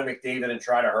take a run at McDavid and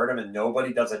try to hurt him, and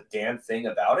nobody does a damn thing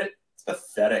about it. It's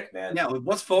pathetic, man. Yeah,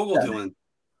 what's Fogle doing?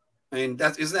 I mean,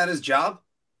 isn't that his job?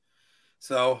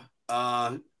 So,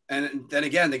 and then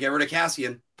again, they get rid of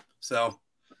Cassian. So,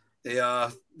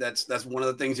 that's one of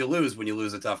the things you lose when you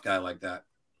lose a tough guy like that.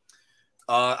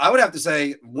 I would have to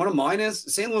say one of mine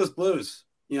is St. Louis Blues.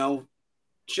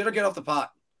 Should or get off the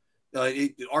pot. Are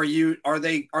they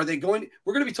going?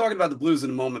 We're going to be talking about the Blues in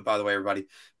a moment, by the way, everybody.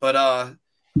 But are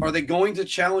they going to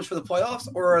challenge for the playoffs,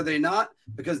 or are they not?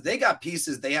 Because they got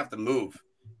pieces they have to move.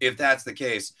 If that's the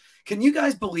case, can you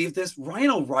guys believe this?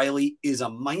 Ryan O'Reilly is a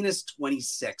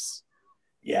 -26.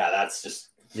 Yeah, that's just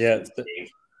that's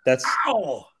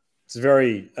it's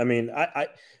very. I mean, I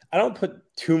don't put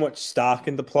too much stock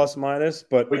into plus minus,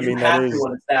 but I mean that is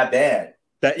when it's that bad.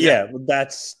 That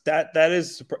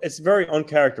is it's very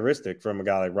uncharacteristic from a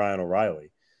guy like Ryan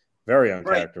O'Reilly. Very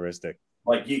uncharacteristic.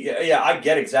 Right. I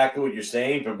get exactly what you're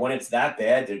saying, but when it's that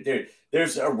bad, dude,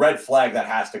 there's a red flag that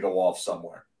has to go off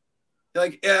somewhere.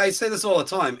 Like I say this all the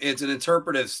time, it's an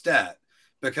interpretive stat,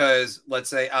 because let's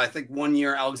say I think 1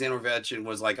 year Alexander Ovechkin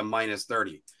was like a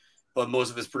 -30, but most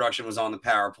of his production was on the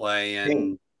power play.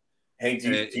 And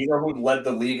do you know who led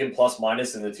the league in plus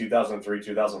minus in the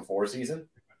 2003-2004 season?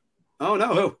 Oh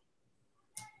no, who?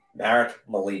 Marek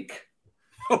Malik.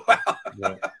 Wow.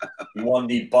 Yeah. He won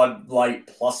the Bud Light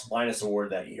plus minus award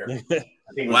that year. I think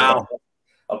it was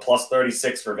a plus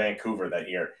 36 for Vancouver that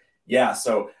year. Yeah,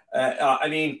 so I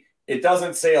mean, it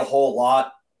doesn't say a whole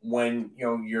lot when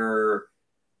you're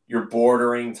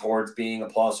bordering towards being a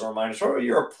plus or a minus, or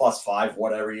you're a +5,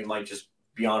 whatever. You might just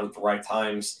be on at the right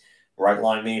times, right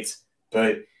line mates.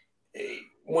 But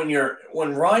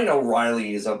when Ryan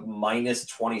O'Reilly is a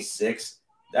 -26,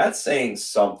 that's saying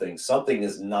something. Something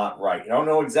is not right. I don't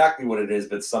know exactly what it is,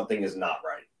 but something is not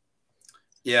right.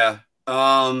 Yeah.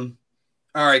 All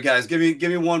right, guys, give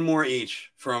me one more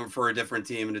each for a different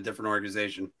team and a different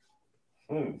organization.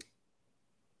 How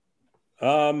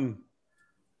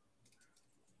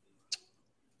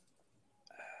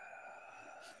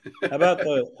about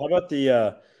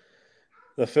the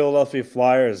Philadelphia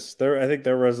Flyers? I think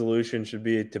their resolution should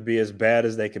be to be as bad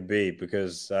as they could be,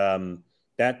 because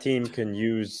that team can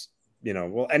use,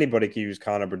 anybody can use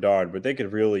Connor Bedard, but they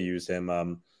could really use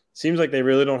him. Seems like they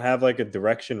really don't have like a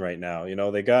direction right now.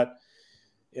 They got,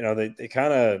 they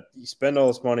kind of spend all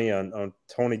this money on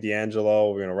Tony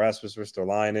DeAngelo, Rasmus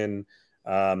Ristolainen.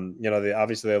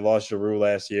 They lost Giroux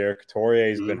last year.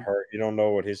 Couturier's been hurt. You don't know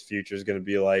what his future is going to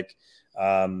be like.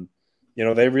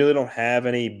 They really don't have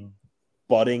any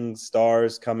budding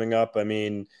stars coming up. I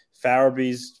mean,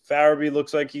 Farabee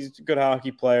looks like he's a good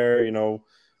hockey player.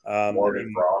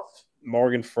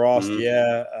 Morgan Frost.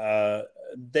 Yeah.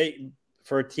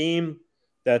 For a team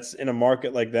that's in a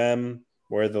market like them,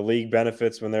 where the league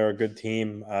benefits when they're a good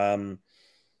team,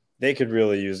 they could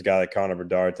really use a guy like Connor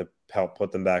Bedard to help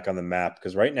put them back on the map.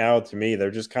 Because right now, to me,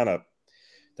 they're just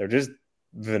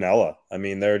vanilla. I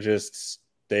mean, they're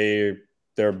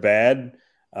bad,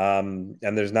 and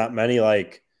there's not many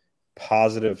like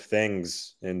positive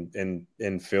things in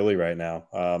Philly right now.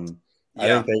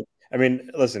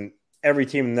 Listen, every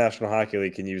team in the National Hockey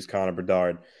League can use Connor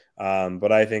Bedard,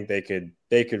 but I think they could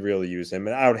really use him.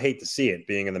 And I would hate to see it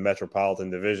being in the Metropolitan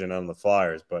Division on the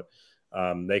Flyers, but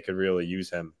they could really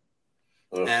use him.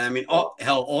 Ugh. And I mean,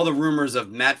 all the rumors of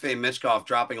Matvei Michkov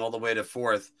dropping all the way to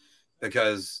 4th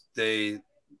because you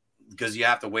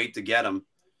have to wait to get him.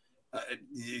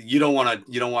 You don't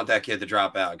want that kid to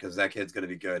drop out because that kid's going to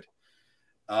be good.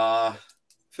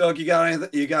 Phil, you got anything?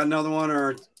 You got another one,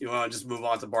 or you want to just move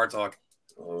on to bar talk?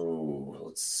 Oh,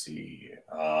 let's see.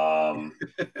 I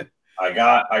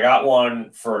got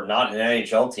one for not an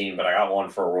NHL team, but I got one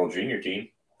for a World Junior team.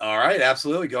 All right,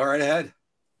 absolutely. Go right ahead.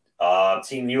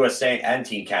 Team USA and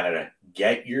Team Canada,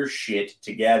 get your shit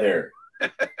together.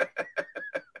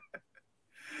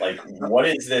 Like, what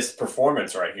is this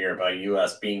performance right here by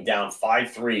US being down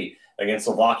 5-3 against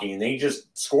Slovakia, and they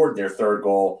just scored their third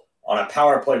goal on a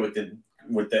power play with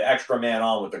the extra man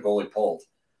on with the goalie pulled.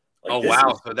 Like,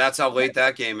 wow! So that's how late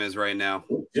that game is right now.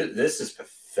 This is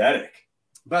pathetic.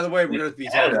 By the way, we're going to be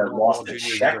talking about lost the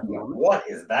check. What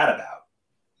is that about?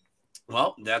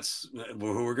 Well, that's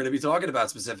who we're going to be talking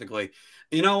about specifically.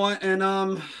 You know what?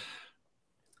 And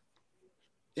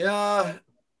yeah,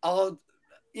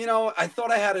 I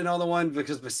thought I had another one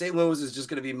because St. Louis is just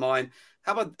going to be mine.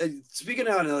 How about speaking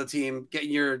of another team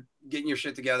getting your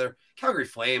shit together? Calgary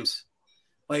Flames.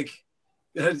 Like,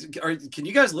 can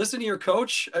you guys listen to your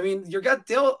coach? I mean, you got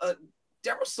Daryl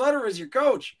Sutter as your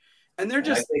coach, and they're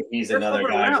just. I think he's another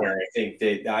guy where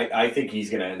I think he's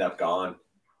going to end up gone.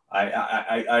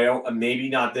 I don't, maybe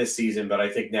not this season, but I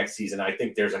think next season. I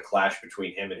think there's a clash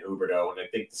between him and Huberdeau, and I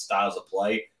think the styles of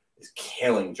play is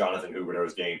killing Jonathan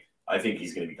Huberdeau's game. I think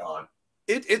he's going to be gone.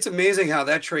 It's amazing how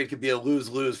that trade could be a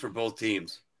lose-lose for both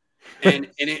teams, and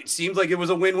it seems like it was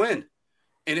a win-win.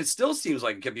 And it still seems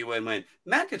like it could be a win-win.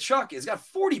 Matt Tkachuk has got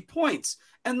 40 points,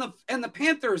 and the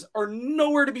Panthers are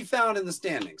nowhere to be found in the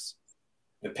standings.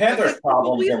 The Panthers'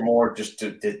 problems are more just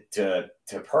to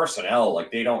personnel.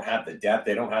 Like, they don't have the depth,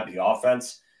 they don't have the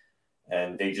offense,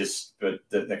 and they just. But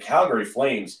the Calgary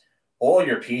Flames, all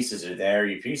your pieces are there.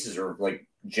 Your pieces are like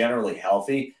generally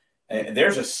healthy. And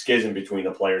there's a schism between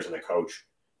the players and the coach.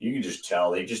 You can just tell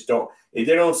they just don't. They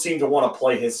don't seem to want to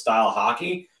play his style of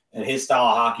hockey. And his style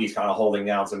of hockey is kind of holding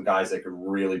down some guys that could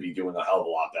really be doing a hell of a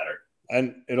lot better.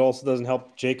 And it also doesn't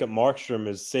help Jacob Markstrom.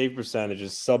 His save percentage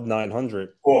is sub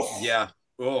 900. Oh, yeah.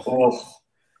 Oh,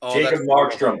 Jacob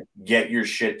Markstrom, get your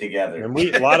shit together. And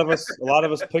a lot of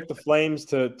us picked the Flames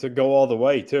to go all the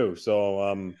way too.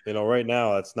 So right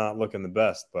now that's not looking the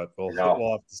best, but we'll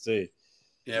have to see.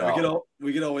 Yeah,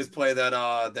 we could always play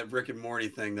that Rick and Morty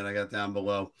thing that I got down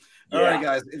below. All right,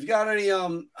 guys. If you got any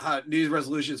news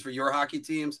resolutions for your hockey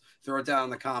teams, throw it down in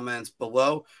the comments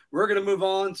below. We're going to move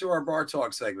on to our bar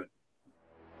talk segment.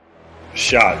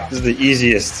 Shot. This is the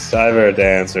easiest I've ever to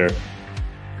answer.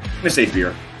 Let me say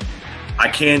beer. I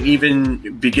can't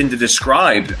even begin to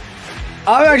describe.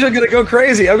 I'm actually going to go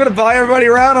crazy. I'm going to buy everybody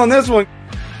around on this one.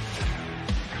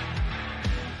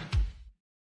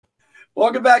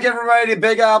 Welcome back, everybody, to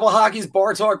Big Apple Hockey's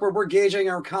Bar Talk, where we're gauging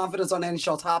our confidence on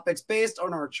NHL topics based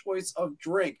on our choice of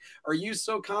drink. Are you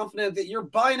so confident that you're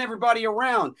buying everybody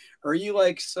around? Or are you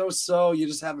like so you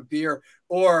just have a beer?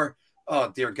 Or,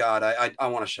 oh dear God, I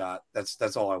want a shot.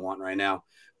 That's all I want right now.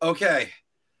 Okay.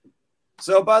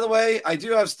 So, by the way, I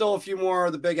do have still a few more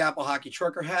of the Big Apple Hockey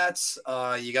trucker hats.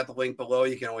 You got the link below.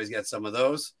 You can always get some of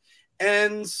those.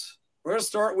 And we're going to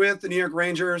start with the New York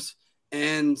Rangers,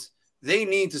 and they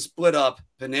need to split up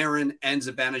Panarin and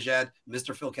Zibanejad,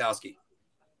 Mr. Filkowski.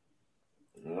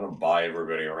 I'm gonna buy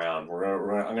everybody around.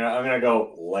 I'm gonna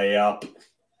go layup.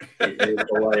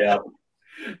 Layup.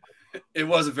 It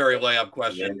was a very layup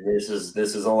question. Yeah, this is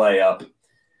a layup.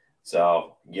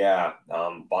 So yeah,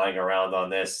 buying around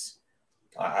on this.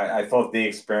 I thought the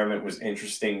experiment was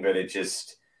interesting, but it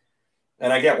just,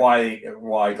 and I get why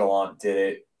Gallant did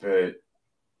it, but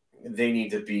they need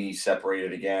to be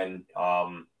separated again.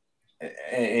 And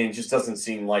it just doesn't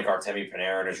seem like Artemi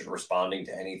Panarin is responding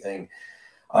to anything.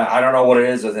 I don't know what it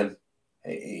is with him.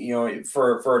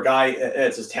 For a guy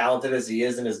that's as talented as he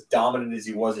is and as dominant as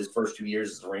he was his first 2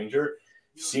 years as a Ranger,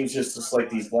 seems just like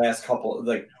these last couple,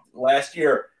 like last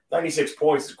year, 96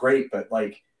 points is great, but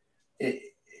like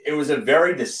it was a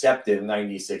very deceptive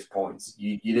 96 points.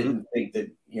 You didn't think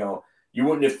that, you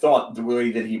wouldn't have thought the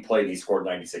way that he played, he scored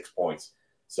 96 points.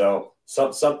 So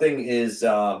something needs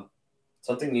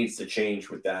to change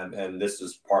with them, and this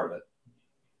is part of it.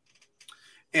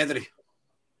 Anthony.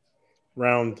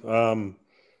 Round.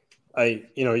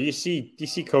 You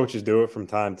see coaches do it from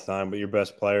time to time, but your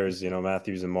best players,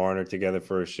 Matthews and Marner together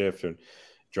for a shift, and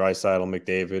Draisaitl,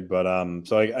 McDavid. But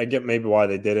so I get maybe why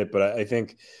they did it, but I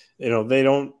think they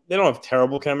don't have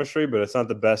terrible chemistry, but it's not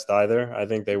the best either. I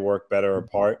think they work better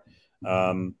apart.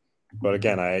 But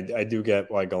again, I do get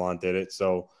why Gallant did it.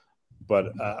 So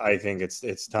but I think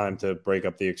it's time to break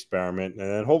up the experiment, and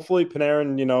then hopefully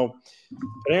Panarin.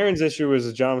 Panarin's issue is,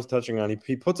 as John was touching on,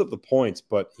 he puts up the points,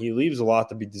 but he leaves a lot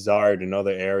to be desired in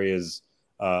other areas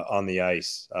on the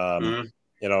ice.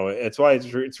 It's why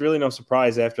it's really no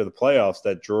surprise after the playoffs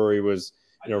that Drury was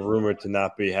rumored to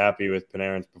not be happy with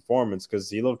Panarin's performance, because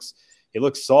he looks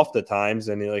soft at times,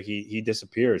 and he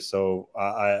disappears. So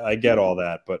I get all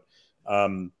that, but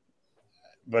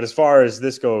as far as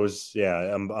this goes,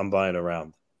 yeah, I'm buying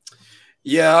around.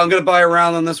 Yeah, I'm going to buy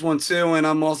around on this one too, and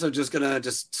I'm also just going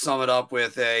to sum it up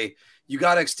with you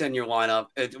got to extend your lineup.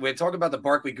 We're talking about the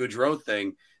Barclay Goodrow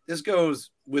thing. This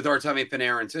goes with Artemi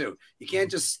Panarin too. You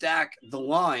can't just stack the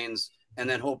lines and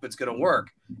then hope it's going to work.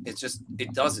 It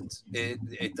doesn't.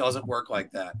 It doesn't work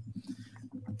like that.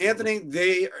 Anthony,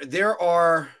 there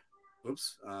are.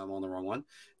 Oops, I'm on the wrong one.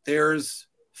 There's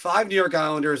 5 New York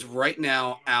Islanders right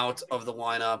now out of the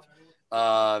lineup.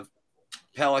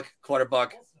 Pelech,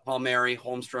 Clutterbuck, Palmieri,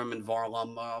 Holmstrom, and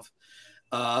Varlamov.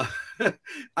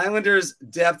 Islanders'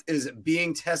 depth is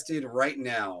being tested right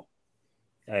now.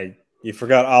 You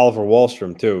forgot Oliver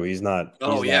Wahlstrom too. He's not.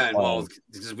 Because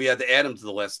we had to add him to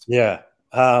the list. Yeah.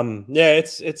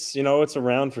 It's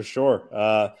around for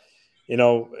sure.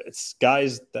 It's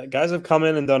guys have come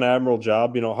in and done an admirable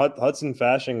job. Hudson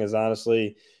Fasching is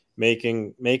honestly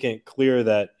making it clear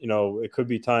that it could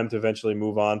be time to eventually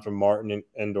move on from Martin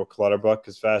and or Clutterbuck,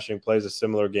 because Fasching plays a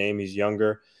similar game. He's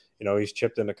younger. He's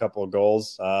chipped in a couple of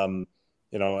goals.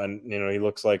 He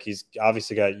looks like he's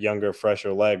obviously got younger,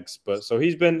 fresher legs. But so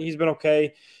he's been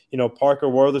okay. Parker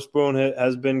Wotherspoon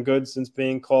has been good since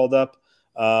being called up.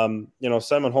 Simon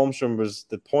Holmstrom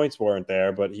the points weren't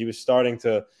there, but he was starting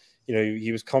to,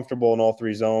 he was comfortable in all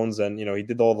 3 zones, and he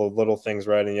did all the little things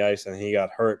right in the ice, and he got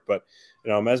hurt. But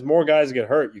as more guys get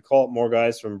hurt, you call up more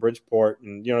guys from Bridgeport,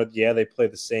 and they play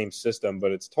the same system,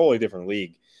 but it's a totally different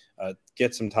league.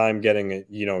 Get some time getting it,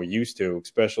 used to,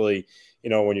 especially,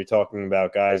 when you're talking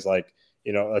about guys like,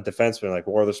 a defenseman like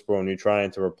Wotherspoon, you're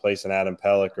trying to replace an Adam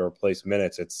Pelech or replace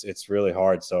minutes. It's really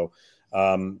hard. So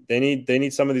they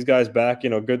need some of these guys back.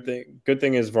 Good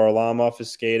thing is Varlamov is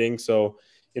skating, so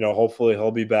hopefully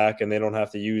he'll be back and they don't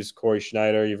have to use Corey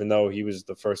Schneider, even though he was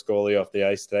the first goalie off the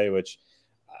ice today, which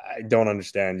I don't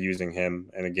understand using him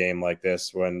in a game like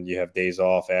this when you have days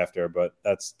off after, but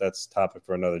that's topic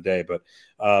for another day. But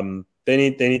they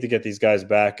need to get these guys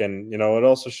back. And, it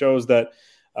also shows that,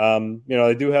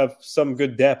 they do have some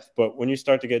good depth, but when you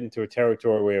start to get into a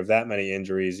territory where you have that many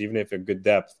injuries, even if you're good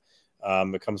depth,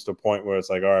 it comes to a point where it's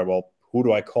like, all right, well, who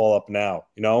do I call up now?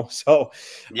 So,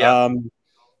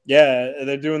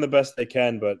 they're doing the best they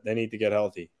can, but they need to get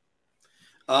healthy.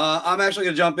 I'm actually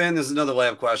going to jump in. This is another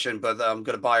layup question, but I'm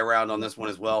going to buy around on this one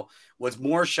as well. What's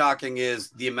more shocking is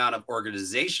the amount of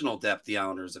organizational depth the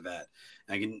Islanders have had.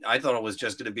 I thought it was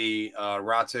just going to be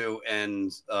Ratu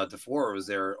and DeFore was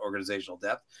their organizational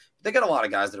depth. They got a lot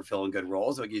of guys that are filling good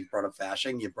roles. Like you brought up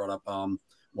Fasching, you brought up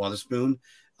Wotherspoon.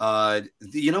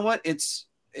 You know what? That's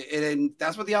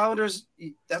what the Islanders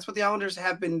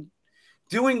have been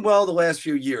doing well the last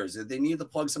few years. If they needed to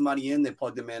plug somebody in, they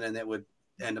plugged them in, and it would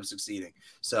end up succeeding.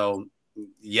 So,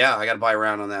 yeah, I got to buy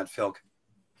around on that, Phil.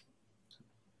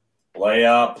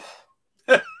 Layup.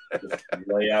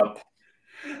 Layup.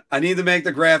 I need to make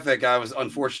the graphic. I was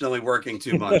unfortunately working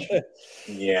too much.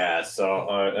 Yeah, so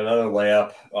another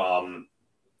layup.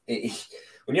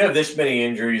 When you have this many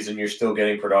injuries and you're still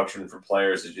getting production for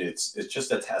players, it's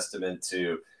just a testament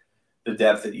to the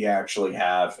depth that you actually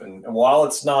have. And while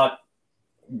it's not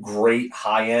great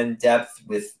high-end depth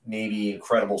with maybe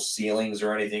incredible ceilings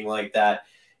or anything like that,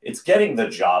 it's getting the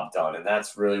job done. And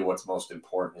that's really what's most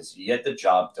important is you get the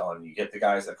job done. You get the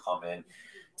guys that come in.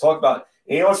 Talk about,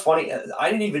 what's funny? I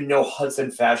didn't even know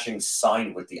Hudson Fasching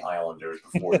signed with the Islanders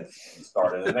before the season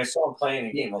started. And I saw him playing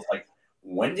a game. I was like,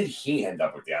 when did he end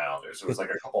up with the Islanders? It was like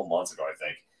a couple of months ago, I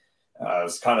think. I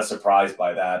was kind of surprised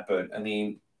by that. But,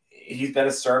 he's been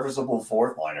a serviceable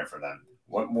fourth liner for them.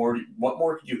 What more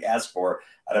could you ask for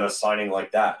out of a signing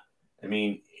like that?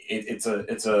 It's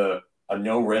a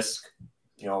no risk,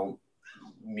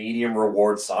 medium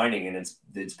reward signing, and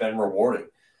it's been rewarding.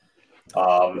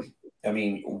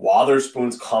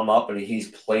 Wotherspoon's come up and he's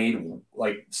played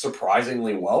like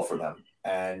surprisingly well for them.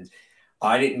 And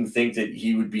I didn't think that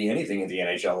he would be anything at the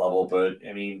NHL level, but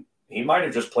he might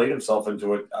have just played himself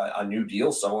into a new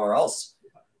deal somewhere else.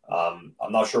 I'm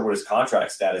not sure what his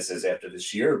contract status is after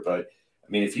this year, but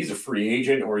if he's a free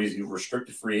agent or he's a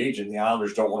restricted free agent, the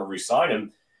Islanders don't want to re-sign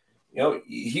him.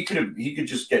 He could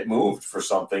just get moved for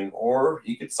something, or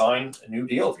he could sign a new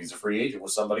deal if he's a free agent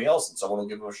with somebody else, and someone will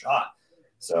give him a shot.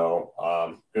 So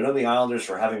good on the Islanders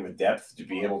for having the depth to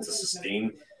be able to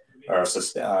sustain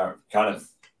or kind of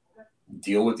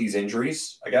deal with these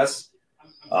injuries, I guess.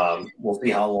 We'll see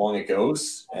how long it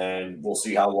goes, and we'll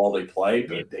see how well they play,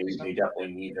 but they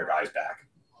definitely need their guys back.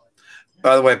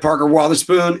 By the way, Parker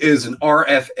Wotherspoon is an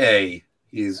RFA.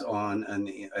 He's on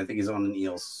I think he's on an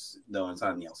Eels. No, it's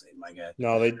not an Eels. My guy.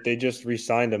 No, they just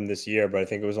re-signed him this year, but I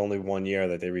think it was only 1 year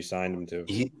that they re-signed him to.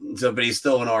 But he's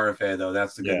still an RFA, though.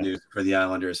 That's the good news for the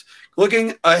Islanders.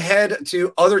 Looking ahead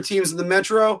to other teams in the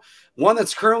Metro, one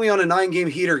that's currently on a 9-game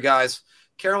heater, guys.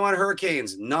 Carolina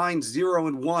Hurricanes,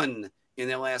 9-0-1 in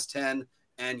their last 10.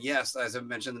 And yes, as I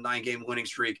mentioned, the 9-game winning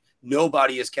streak.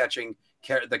 Nobody is catching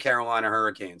the Carolina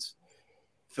Hurricanes.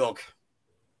 Phil.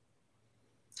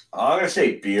 I'm going to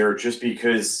say beer just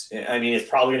because, I mean, it's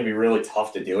probably going to be really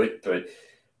tough to do it, but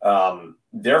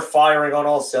they're firing on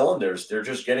all cylinders. They're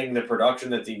just getting the production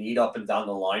that they need up and down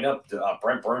the lineup.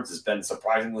 Brent Burns has been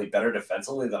surprisingly better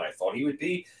defensively than I thought he would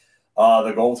be.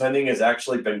 The goaltending has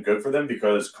actually been good for them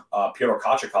because Pyotr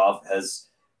Kochetkov has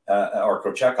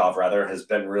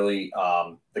been really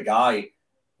the guy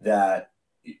that,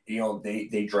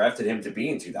 they drafted him to be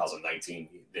in 2019.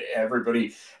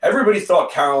 Everybody thought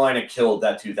Carolina killed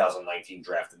that 2019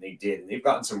 draft, and they did. And they've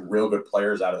gotten some real good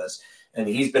players out of this. And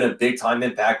he's been a big-time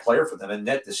impact player for them in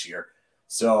net this year.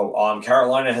 So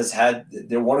Carolina has had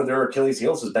one of their Achilles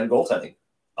heels has been goaltending.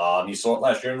 You saw it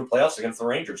last year in the playoffs against the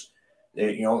Rangers.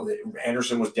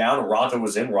 Anderson was down, and Raanta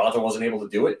was in. Raanta wasn't able to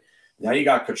do it. Now you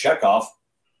got Kochetkov.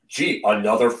 Gee,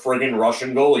 another friggin'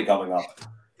 Russian goalie coming up.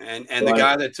 And the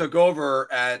guy that took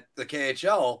over at the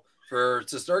KHL for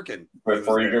Shesterkin.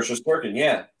 For Igor Shesterkin,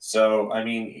 yeah. So, I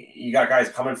mean, you got guys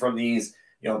coming from these,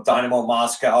 Dynamo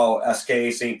Moscow,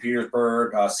 SK, St.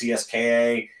 Petersburg,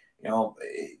 CSKA,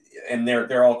 and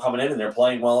they're all coming in and they're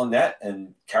playing well in net.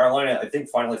 And Carolina, I think,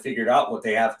 finally figured out what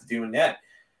they have to do in net.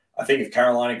 I think if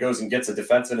Carolina goes and gets a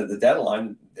defenseman at the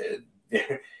deadline,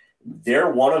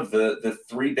 they're one of the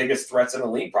 3 biggest threats in the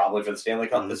league probably for the Stanley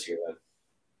Cup this year.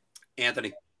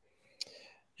 Anthony.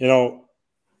 I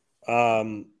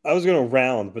was going to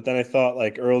round, but then I thought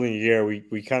early in the year,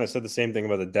 we kind of said the same thing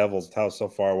about the Devils, how so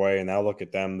far away. And now look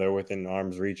at them. They're within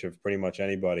arm's reach of pretty much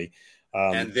anybody.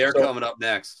 And they're coming up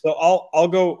next. So I'll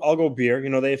go beer.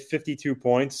 They have 52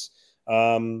 points.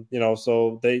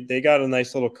 So they got a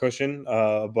nice little cushion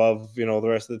above, the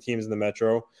rest of the teams in the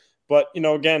Metro. But,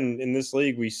 again, in this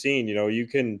league, we've seen, you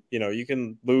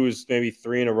can lose maybe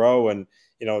 3 in a row and,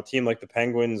 a team like the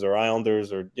Penguins or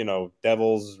Islanders or,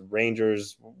 Devils,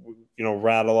 Rangers,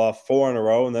 rattle off 4 in a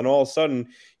row. And then all of a sudden,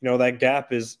 that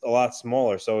gap is a lot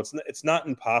smaller. So it's not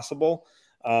impossible.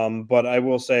 But I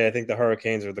will say, I think the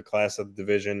Hurricanes are the class of the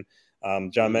division.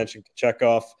 John mentioned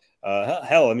Kochetkov.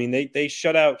 Hell, I mean, they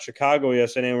shut out Chicago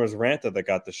yesterday, and it was Raanta that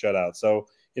got the shutout. So,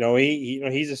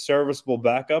 he's a serviceable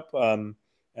backup.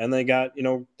 And they got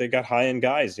high-end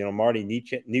guys. Marty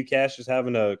Newcash is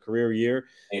having a career year.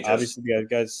 Obviously, you got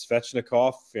guys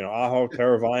Svechnikov, Aho,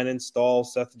 Teravainen, Stahl,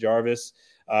 Seth Jarvis.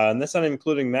 And that's not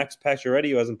including Max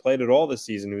Pacioretty, who hasn't played at all this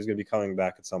season, who's going to be coming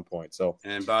back at some point. So,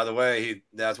 and by the way,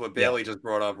 that's what Bailey just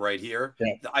brought up right here.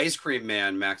 Yeah. The Ice Cream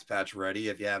Man, Max Pacioretty.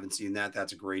 If you haven't seen that,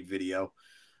 that's a great video.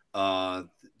 You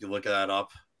look that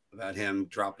up about him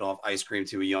dropping off ice cream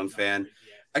to a young fan.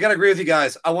 I gotta agree with you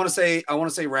guys. I want to say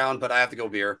round, but I have to go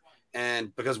beer.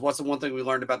 And because what's the one thing we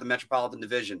learned about the Metropolitan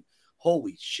Division?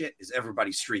 Holy shit, is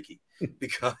everybody streaky?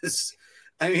 Because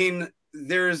I mean,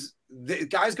 there's the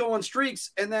guys go on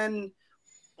streaks, and then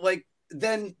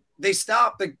they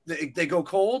stop. They go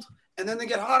cold, and then they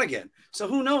get hot again. So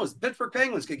who knows? Pittsburgh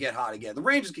Penguins could get hot again. The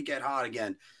Rangers could get hot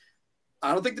again.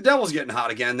 I don't think the Devils getting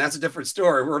hot again. That's a different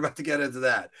story. We're about to get into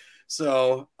that.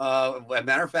 So, as a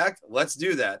matter of fact, let's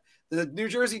do that. The New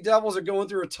Jersey Devils are going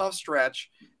through a tough stretch,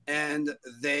 and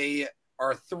they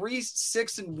are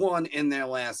 3-6-1 in their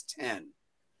last 10.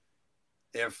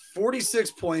 They have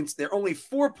 46 points. They're only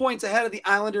 4 points ahead of the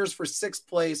Islanders for 6th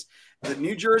place. The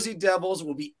New Jersey Devils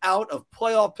will be out of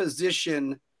playoff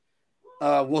position.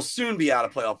 Will soon be out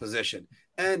of playoff position.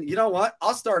 And you know what?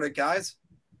 I'll start it, guys.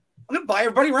 I'm going to buy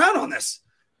everybody around on this.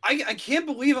 I can't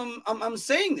believe I'm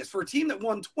saying this for a team that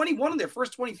won 21 of their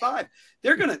first 25.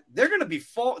 They're gonna be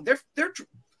full.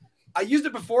 I used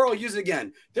it before. I'll use it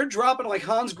again. They're dropping like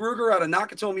Hans Gruger out of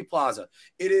Nakatomi Plaza.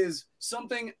 It is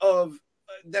something of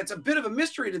that's a bit of a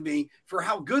mystery to me for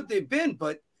how good they've been.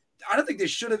 But I don't think they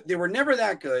should have. They were never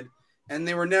that good, and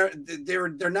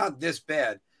they're not this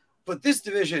bad. But this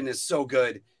division is so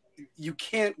good. You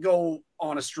can't go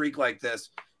on a streak like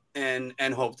this and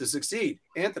hope to succeed.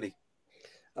 Anthony.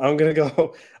 I'm gonna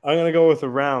go with a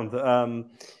round.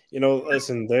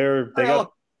 Listen,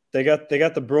 they got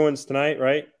the Bruins tonight,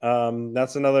 right?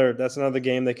 That's another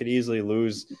game they could easily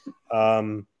lose.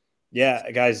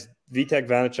 Yeah, guys, Vitek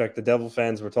Vanacek, the Devil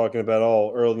fans were talking about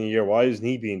all early in the year. Why isn't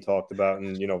he being talked about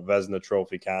and, Vezina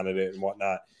Trophy candidate and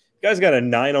whatnot? The guy's got a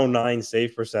 909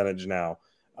 save percentage now.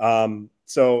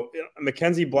 So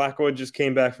Mackenzie Blackwood just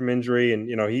came back from injury, and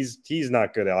he's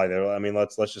not good either. I mean,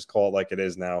 let's just call it like it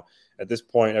is now. At this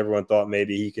point, everyone thought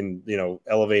maybe he can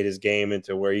elevate his game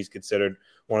into where he's considered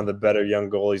one of the better young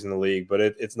goalies in the league, but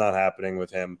it's not happening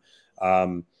with him.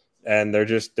 And they're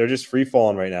just free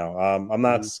falling right now. I'm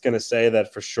not going to say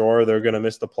that for sure they're going to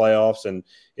miss the playoffs and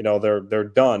they're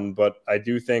done, but I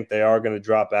do think they are going to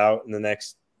drop out in the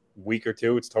next week or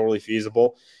two. It's totally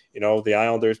feasible. The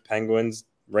Islanders, Penguins,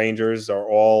 Rangers are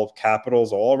all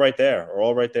Capitals, all right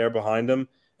there behind them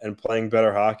and playing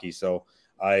better hockey. So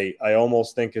I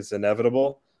almost think it's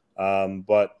inevitable.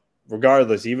 But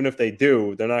regardless, even if they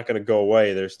do, they're not going to go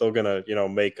away. They're still going to,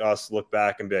 make us look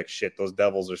back and be like, shit, those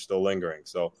Devils are still lingering.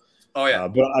 So, oh yeah.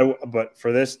 But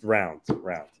for this round,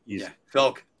 easy. Yeah.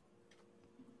 Phil.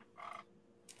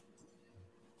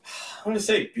 I'm going to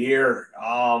say Beer.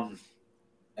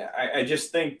 I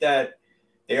just think that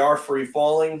they are free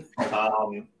falling.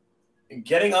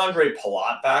 Getting Andre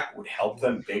Palat back would help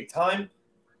them big time.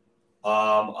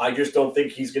 I just don't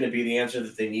think he's going to be the answer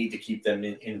that they need to keep them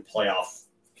in playoff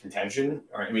contention,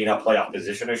 or a playoff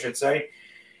position, I should say.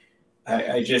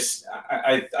 I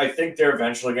think they're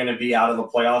eventually going to be out of the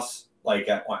playoffs, like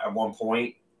at one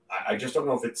point. I just don't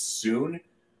know if it's soon.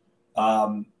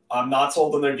 I'm not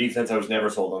sold on their defense. I was never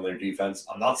sold on their defense.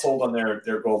 I'm not sold on their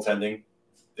goaltending.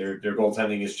 Their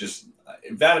goaltending is just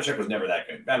Vanacek was never that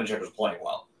good. Vanacek was playing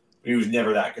well, but he was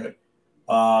never that good.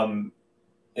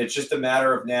 It's just a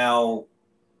matter of now,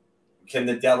 can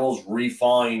the Devils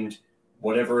re-find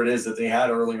whatever it is that they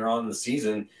had earlier on in the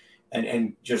season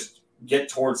and just get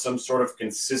towards some sort of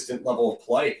consistent level of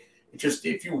play. It just,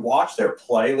 if you watch their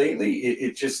play lately,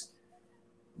 it just,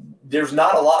 there's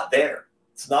not a lot there.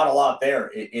 It's not a lot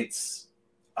there.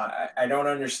 I don't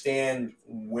understand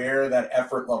where that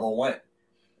effort level went.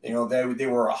 They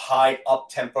were a high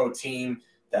up-tempo team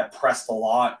that pressed a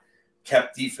lot,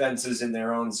 kept defenses in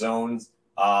their own zones.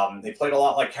 They played a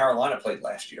lot like Carolina played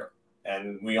last year.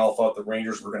 And we all thought the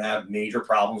Rangers were going to have major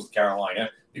problems with Carolina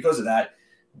because of that.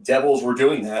 Devils were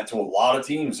doing that to a lot of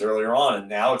teams earlier on, and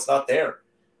now it's not there.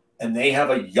 And they have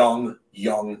a young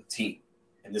team.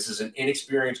 And this is an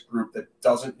inexperienced group that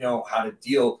doesn't know how to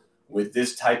deal with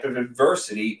this type of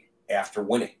adversity after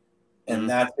winning. And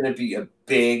that's going to be a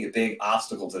big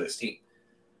obstacle to this team.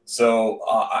 So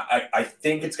I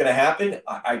think it's going to happen.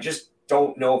 I just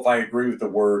don't know if I agree with the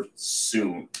word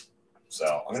soon. So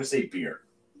I'm going to say Beer.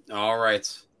 All right.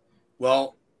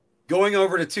 Well, going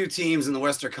over to two teams in the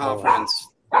Western Conference,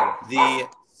 the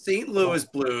St. Louis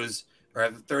Blues are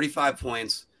at 35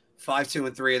 points,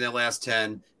 5-2-3 in their last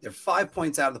 10. They're 5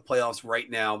 points out of the playoffs right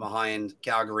now behind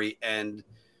Calgary and,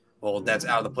 well, that's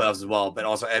out of the playoffs as well, but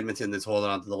also Edmonton that's holding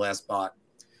on to the last spot.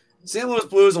 St. Louis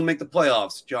Blues will make the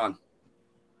playoffs. John.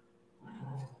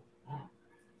 I'm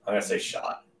going to say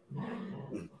Shot.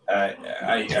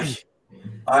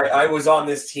 I was on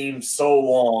this team so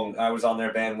long. I was on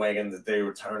their bandwagon that they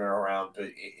were turning around. But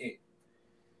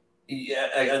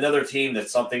another team that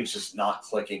something's just not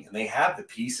clicking. And they have the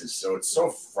pieces, so it's so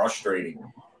frustrating.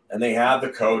 And they have the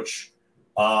coach.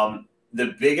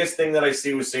 The biggest thing that I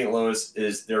see with St. Louis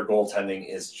is their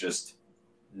goaltending is just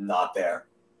not there.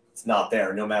 It's not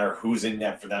there, no matter who's in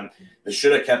net for them. They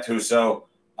should have kept Husso.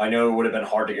 I know it would have been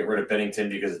hard to get rid of Binnington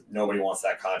because nobody wants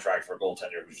that contract for a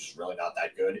goaltender who's just really not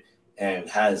that good and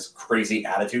has crazy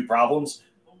attitude problems.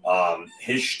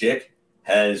 His shtick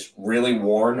has really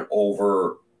worn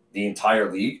over the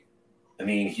entire league. I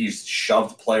mean, he's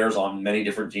shoved players on many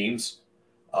different teams.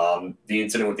 The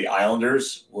incident with the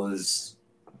Islanders was,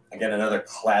 again, another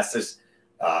classist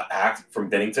act from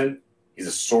Binnington. He's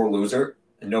a sore loser,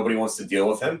 and nobody wants to deal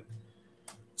with him.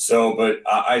 So, but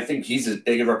I think he's as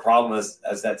big of a problem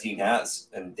as that team has,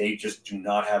 and they just do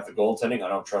not have the goaltending. I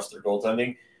don't trust their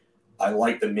goaltending. I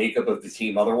like the makeup of the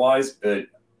team otherwise, but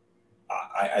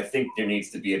I think there needs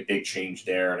to be a big change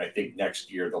there, and I think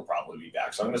next year they'll probably be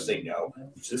back. So I'm going to say no.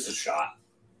 This is a Shot.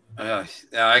 Yeah,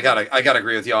 I gotta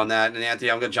agree with you on that. And Anthony,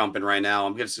 I'm gonna jump in right now.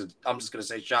 I'm just gonna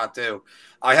say Shot too.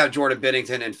 I have Jordan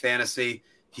Binnington in fantasy.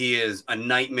 He is a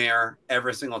nightmare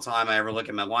every single time I ever look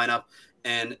at my lineup.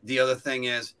 And the other thing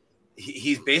is,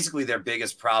 he's basically their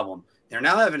biggest problem. They're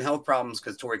now having health problems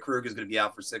because Torrey Krug is going to be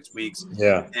out for 6 weeks.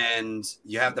 Yeah. And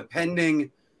you have the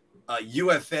pending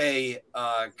UFA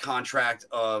contract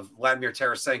of Vladimir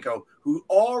Tarasenko, who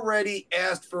already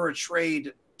asked for a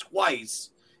trade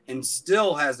twice and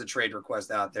still has the trade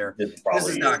request out there. This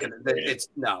is not going to – it's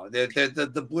 – no.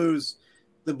 The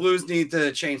Blues need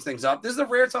to change things up. This is a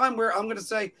rare time where I'm going to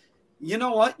say you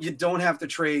know what? You don't have to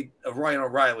trade Ryan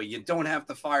O'Reilly. You don't have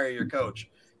to fire your coach.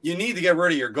 You need to get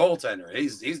rid of your goaltender.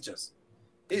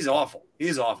 He's awful.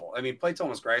 He's awful. I mean, play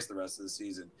Thomas Greiss the rest of the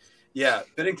season. Yeah,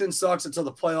 Binnington sucks until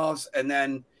the playoffs, and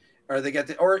then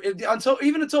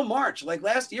until March. Like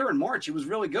last year in March, he was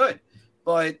really good,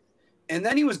 and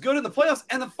then he was good in the playoffs.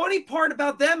 And the funny part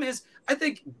about them is, I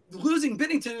think losing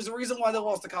Binnington is the reason why they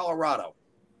lost to Colorado.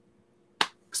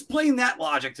 Explain that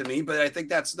logic to me, but I think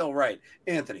that's still right,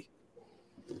 Anthony.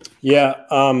 Yeah,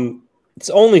 it's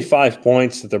only 5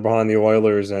 points that they're behind the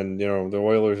Oilers, and the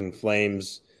Oilers and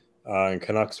Flames and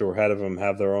Canucks who are ahead of them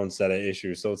have their own set of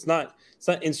issues. So it's not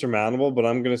insurmountable, but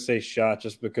I'm going to say shot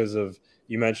just because of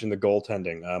you mentioned the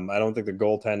goaltending. I don't think the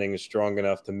goaltending is strong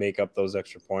enough to make up those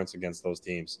extra points against those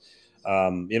teams.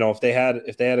 If they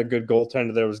had a good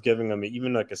goaltender that was giving them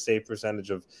even like a save percentage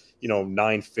of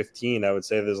 .915, I would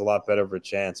say there's a lot better of a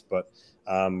chance. But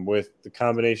with the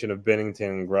combination of Binnington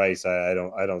and Greiss,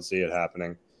 I don't see it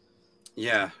happening.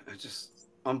 Yeah, just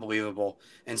unbelievable.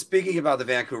 And speaking about the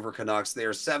Vancouver Canucks, they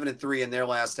are 7-3 in their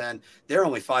last 10. They're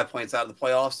only 5 points out of the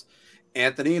playoffs.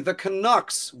 Anthony, the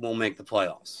Canucks will make the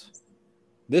playoffs.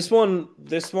 This one,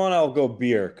 I'll go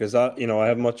beer because I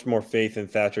have much more faith in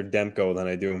Thatcher Demko than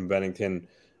I do in Binnington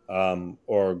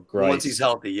or Greiss. Once he's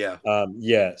healthy, yeah.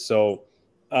 Yeah. So,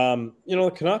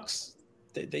 the Canucks,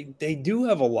 they do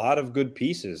have a lot of good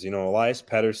pieces. Elias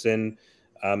Pettersson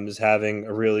is having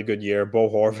a really good year. Bo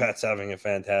Horvat's having a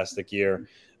fantastic year.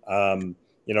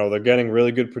 They're getting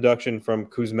really good production from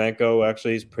Kuzmenko.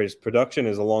 Actually, his production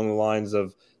is along the lines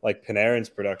of like Panarin's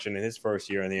production in his first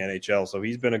year in the NHL. So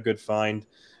he's been a good find.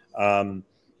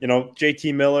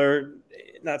 JT Miller,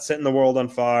 not setting the world on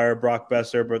fire, Brock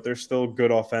Besser, but they're still good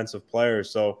offensive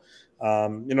players. So,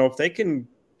 if they can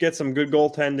get some good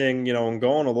goaltending, and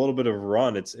go on a little bit of a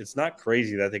run, it's not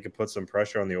crazy that they could put some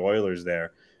pressure on the Oilers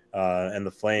there and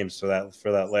the Flames for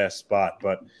that last spot.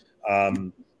 But,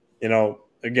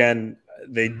 again,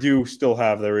 they do still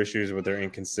have their issues with their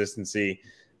inconsistency.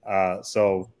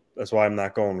 So that's why I'm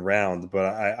not going round, but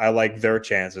I like their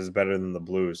chances better than the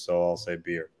Blues. So I'll say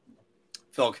beer.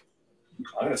 Phil.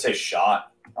 I'm going to say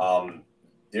shot.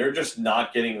 They're just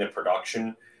not getting the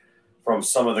production from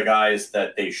some of the guys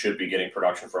that they should be getting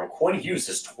production from. Quinn Hughes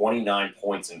has 29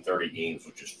 points in 30 games,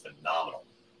 which is phenomenal.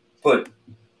 But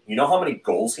you know how many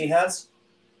goals he has?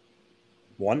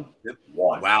 One. Yep.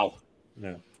 One. Wow.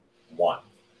 Yeah. One.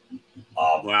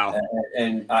 Wow.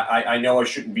 And I know I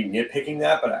shouldn't be nitpicking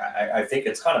that, but I think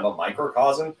it's kind of a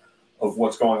microcosm of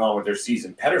what's going on with their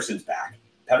season. Pettersson's back.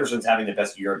 Pettersson's having the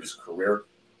best year of his career.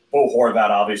 Bo Horvat,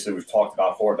 obviously, we've talked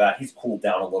about Horvat. He's cooled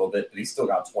down a little bit, but he's still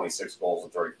got 26 goals in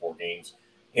 34 games.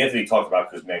 Anthony talked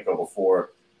about Kuzmenko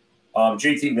before.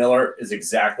 JT Miller is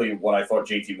exactly what I thought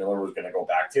JT Miller was going to go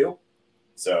back to.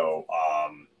 So,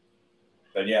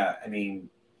 but yeah, I mean,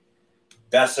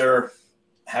 Besser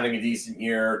having a decent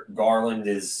year. Garland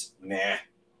is meh.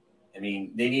 I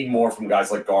mean, they need more from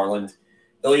guys like Garland.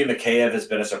 Ilya Mikheyev has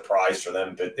been a surprise for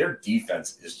them, but their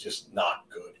defense is just not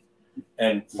good.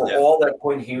 And for all that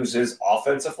Quinn Hughes is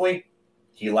offensively,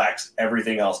 he lacks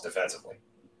everything else defensively.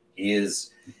 He is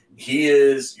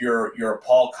your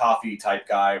Paul Coffey type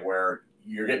guy where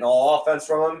you're getting all offense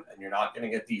from him and you're not going to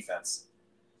get defense.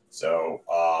 So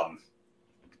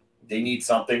they need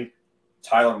something.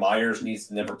 Tyler Myers needs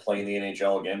to never play in the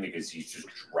NHL again because he's just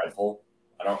dreadful.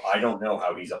 I don't know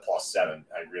how he's a +7.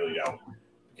 I really don't,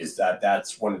 because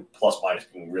that's when plus minus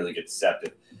can really get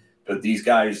deceptive. But these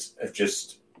guys have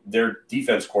just, their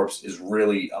defense corps is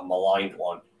really a maligned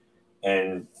one.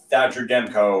 And Thatcher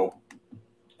Demko,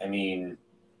 I mean,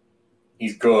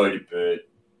 he's good, but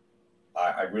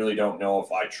I really don't know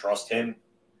if I trust him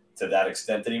to that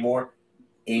extent anymore.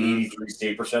 83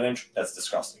 save percentage, that's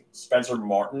disgusting. Spencer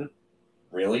Martin,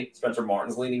 really? Spencer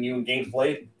Martin's leading you in games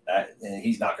played?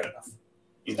 He's not good enough.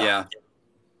 He's not good.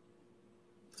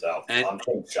 So I'm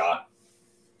taking shot.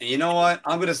 And you know what?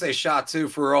 I'm going to say shot too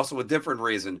for also a different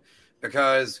reason,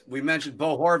 because we mentioned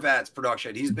Bo Horvat's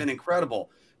production. He's been incredible.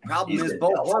 Problem is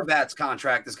Bo Horvat's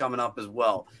contract is coming up as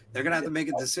well. They're going to have to make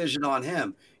a decision on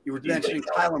him. You were mentioning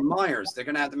Tyler Myers. They're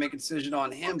going to have to make a decision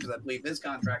on him because I believe his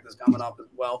contract is coming up as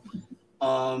well.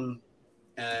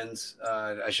 And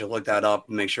I should look that up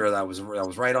and make sure that I was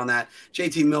right on that.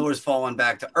 JT Miller's fallen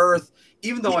back to earth,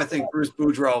 even though I think Bruce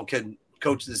Boudreau could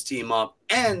coach this team up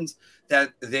and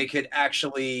that they could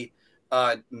actually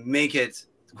make it.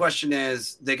 The question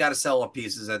is, they got to sell up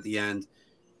pieces at the end.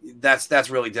 That's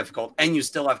really difficult. And you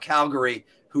still have Calgary,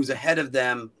 who's ahead of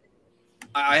them.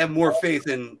 I have more faith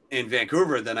in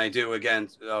Vancouver than I do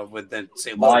against with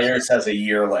St. Louis. Myers has a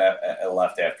year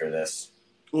left after this.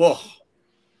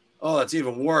 Oh, that's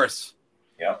even worse.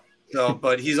 Yep. So,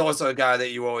 but he's also a guy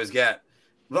that you always get.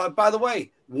 But by the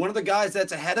way, one of the guys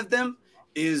that's ahead of them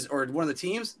or one of the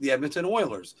teams, the Edmonton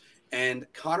Oilers. And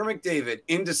Connor McDavid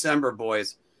in December,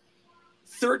 boys,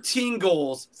 13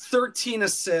 goals, 13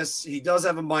 assists. He does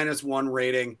have a -1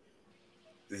 rating.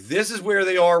 This is where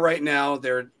they are right now.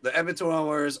 The Edmonton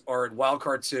Oilers are at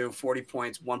wildcard 2, 40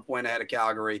 points, 1 point ahead of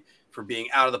Calgary for being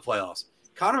out of the playoffs.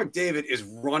 Connor McDavid is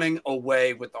running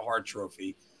away with the Hart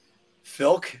Trophy.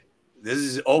 Philk, this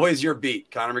is always your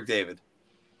beat, Connor McDavid.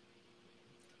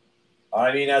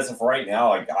 I mean, as of right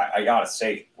now, I gotta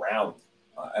say, round.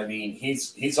 I mean,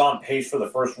 he's on pace for the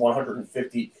first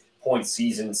 150-point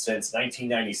season since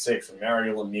 1996 when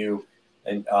Mario Lemieux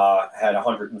and had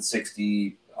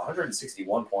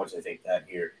 161 points, I think, that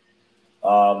year.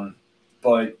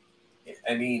 But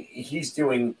I mean, he's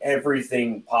doing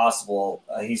everything possible.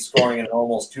 He's scoring at an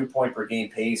almost 2-point per game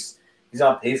pace. He's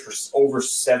on pace for over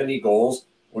 70 goals,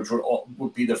 which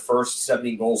would be the first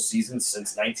 70 goal season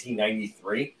since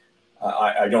 1993.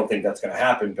 I don't think that's going to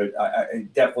happen, but I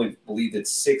definitely believe that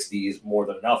 60 is more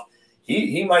than enough.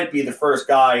 He might be the first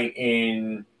guy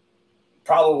in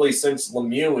probably since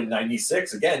Lemieux in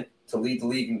 96, again, to lead the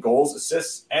league in goals,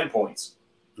 assists, and points,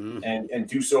 and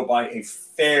do so by a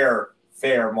fair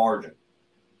margin.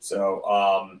 So,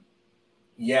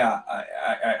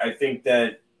 I think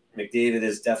that McDavid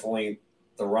is definitely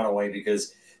the runaway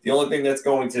because the only thing that's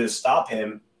going to stop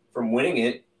him from winning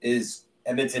it is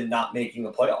Edmonton not making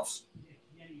the playoffs.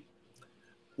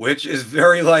 Which is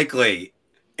very likely.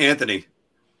 Anthony.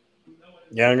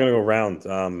 Yeah, I'm going to go round.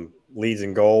 Leads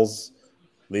in goals,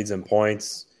 leads in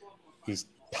points. He's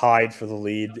tied for the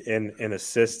lead in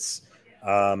assists.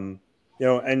 And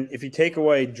if you take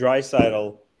away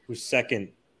Draisaitl, who's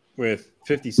second with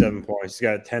 57 points, he's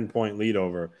got a 10-point lead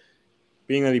over.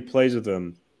 Being that he plays with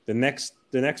them, the next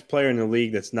player in the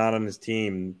league that's not on his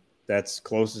team that's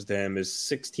closest to him is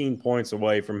 16 points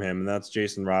away from him, and that's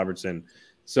Jason Robertson.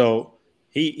 So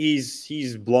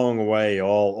he's blowing away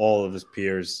all of his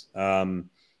peers.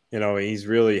 He's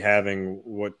really having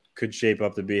what could shape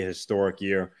up to be a historic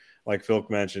year. Like Phil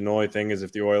mentioned, the only thing is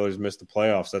if the Oilers miss the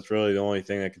playoffs, that's really the only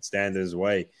thing that could stand in his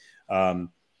way.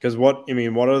 Because what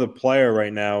other player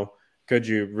right now could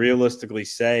you realistically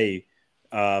say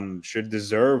should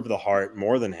deserve the Hart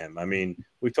more than him? I mean,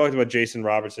 we've talked about Jason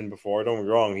Robertson before. Don't get me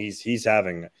wrong; he's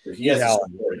having a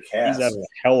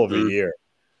hell of a year.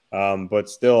 But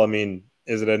still, I mean,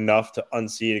 is it enough to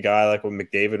unseat a guy like with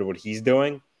McDavid, what he's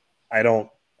doing? I don't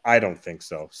think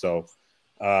so. So,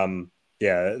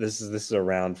 this is a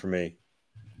round for me.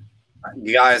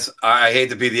 You guys, I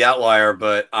hate to be the outlier,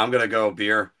 but I'm going to go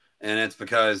beer. And it's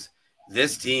because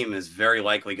this team is very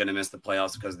likely going to miss the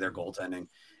playoffs because of their goaltending.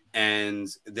 And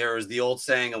there was the old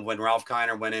saying of when Ralph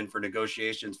Kiner went in for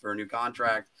negotiations for a new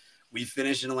contract, we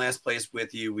finished in the last place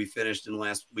with you. We can finish in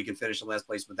last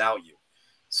place without you.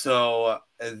 So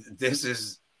this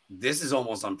is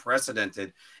almost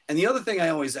unprecedented. And the other thing I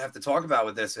always have to talk about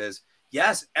with this is,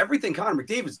 yes, everything Connor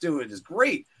McDavid's doing is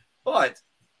great, but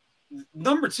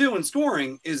number 2 in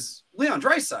scoring is Leon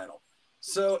Draisaitl.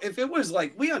 So if it was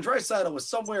like Leon Draisaitl was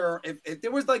somewhere, if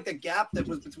there was like the gap that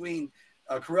was between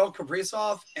Kirill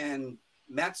Kaprizov and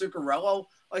Matt Zuccarello,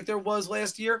 like there was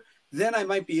last year, then I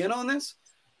might be in on this.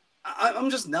 I'm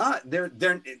just not.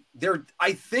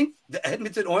 I think the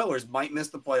Edmonton Oilers might miss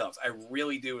the playoffs. I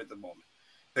really do at the moment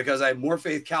because I have more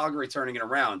faith Calgary turning it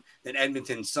around than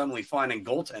Edmonton suddenly finding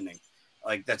goaltending.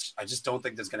 Like I just don't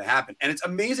think that's going to happen. And it's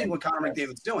amazing what Connor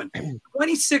McDavid's doing.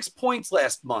 26 points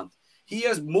last month. He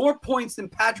has more points than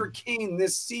Patrick Kane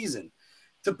this season.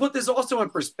 To put this also in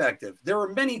perspective, there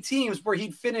are many teams where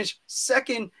he'd finish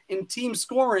second in team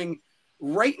scoring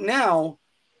right now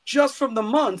just from the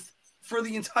month for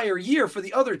the entire year for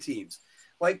the other teams.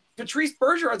 Like Patrice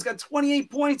Bergeron's got 28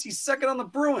 points. He's second on the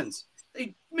Bruins.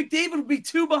 McDavid would be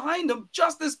 2 behind him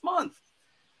just this month.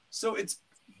 So it's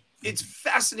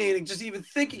fascinating just even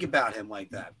thinking about him like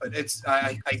that. But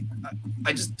I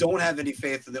just don't have any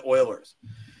faith in the Oilers.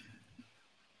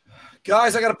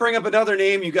 Guys, I got to bring up another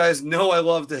name you guys know I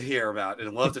love to hear about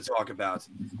and love to talk about.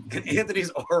 And Anthony's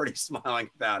already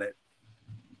smiling about it.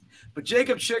 But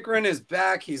Jacob Chychrun is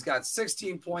back. He's got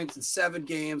 16 points in 7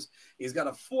 games. He's got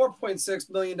a $4.6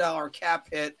 million cap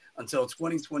hit until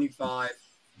 2025.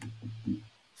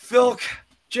 Phil,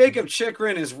 Jacob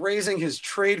Chychrun is raising his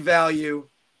trade value.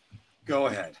 Go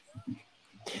ahead.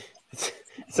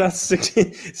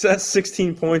 It's not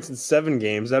 16 points in 7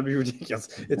 games. That'd be ridiculous.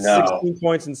 It's 16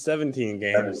 points in 17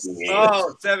 games.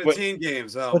 17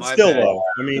 games. Oh, but my still, bad. though,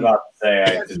 I mean,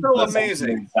 it's still amazing.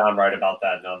 Didn't sound right about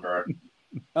that number.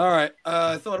 All right.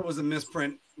 I thought it was a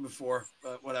misprint before,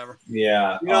 but whatever.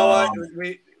 Yeah. You know what?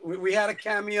 we had a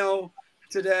cameo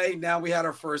today. Now we had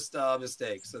our first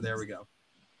mistake. So there we go.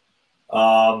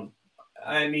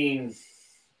 I mean,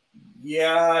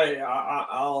 yeah,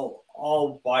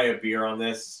 I'll buy a beer on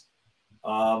this.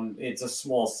 It's a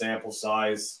small sample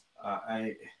size.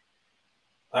 I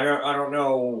don't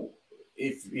know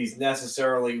if he's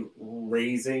necessarily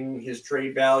raising his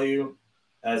trade value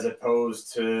as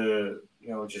opposed to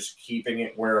just keeping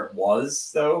it where it was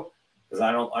though, because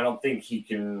I don't think he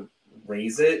can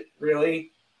raise it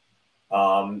really.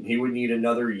 He would need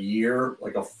another year,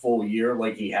 like a full year,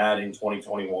 like he had in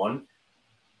 2021.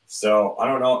 So I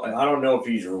don't know. I don't know if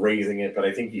he's raising it, but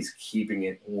I think he's keeping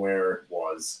it where it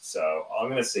was. So I'm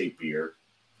gonna say beer.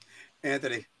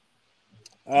 Anthony.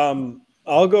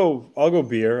 I'll go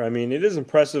beer. I mean, it is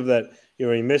impressive that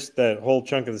he missed that whole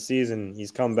chunk of the season.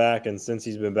 He's come back, and since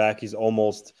he's been back, he's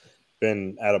almost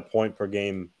been at a point per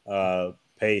game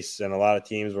pace. And a lot of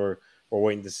teams were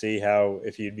waiting to see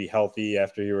if he'd be healthy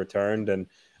after he returned. And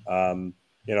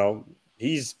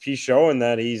he's showing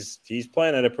that he's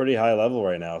playing at a pretty high level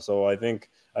right now. So I think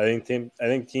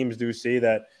teams do see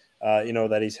that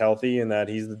that he's healthy and that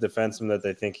he's the defenseman that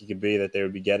they think he could be, that they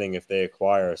would be getting if they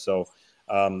acquire. So.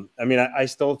 I mean, I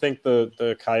still think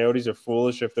the Coyotes are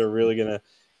foolish if they're really going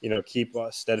to, keep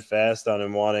steadfast on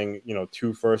him wanting,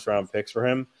 2 first-round picks for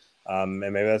him. And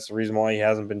maybe that's the reason why he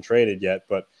hasn't been traded yet.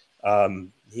 But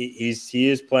he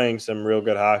is playing some real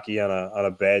good hockey on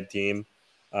a bad team.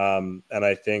 And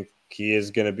I think he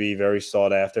is going to be very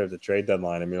sought after at the trade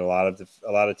deadline. I mean, a lot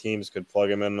of teams could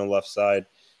plug him in on the left side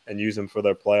and use him for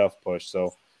their playoff push.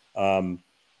 So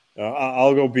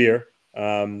I'll go beer.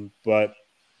 But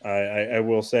I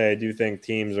will say I do think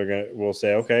teams will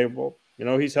say, okay, well,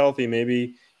 he's healthy.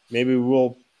 Maybe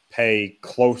we'll pay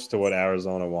close to what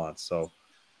Arizona wants. So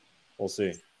we'll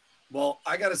see. Well,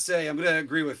 I got to say, I'm going to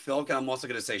agree with Phil, and I'm also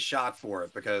going to say shot for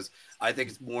it because I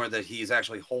think it's more that he's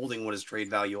actually holding what his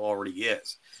trade value already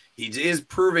is. He is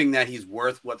proving that he's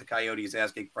worth what the Coyotes'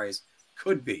 asking price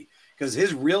could be, because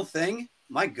his real thing,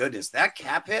 my goodness, that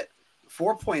cap hit,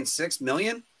 $4.6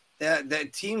 million.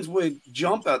 That teams would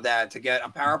jump at that to get a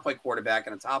power play quarterback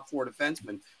and a top 4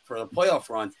 defenseman for the playoff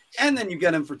run, and then you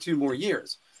get him for 2 more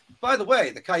years. By the way,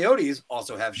 the Coyotes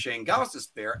also have Shane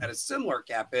Gostisbehere at a similar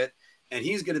cap hit, and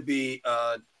he's going to be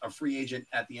a free agent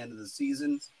at the end of the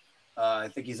season. I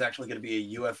think he's actually going to be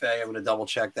a UFA. I'm going to double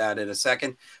check that in a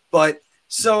second. But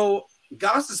so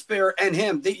Gostisbehere and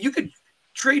him, you could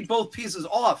trade both pieces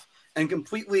off and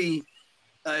completely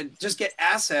just get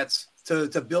assets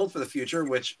to build for the future,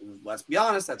 which, let's be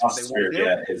honest, that's what they want to do.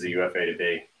 Yeah, is a UFA to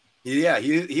be. Yeah,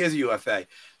 he is a UFA.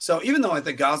 So even though I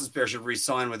think Gostisbehere should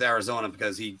re-sign with Arizona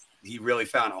because he really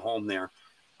found a home there,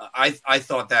 I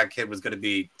thought that kid was going to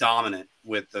be dominant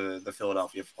with the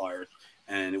Philadelphia Flyers,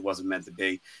 and it wasn't meant to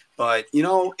be. But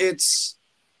it's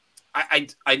I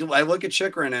look at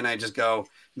Chychrun and I just go,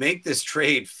 make this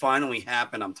trade finally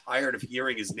happen. I'm tired of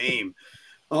hearing his name.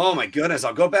 Oh, my goodness.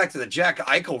 I'll go back to the Jack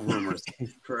Eichel rumors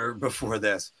before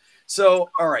this. So,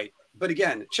 all right. But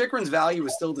again, Chychrun's value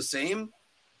is still the same,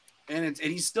 and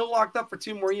he's still locked up for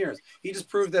 2 more years. He just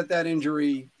proved that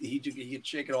injury, he could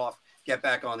shake it off, get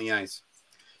back on the ice.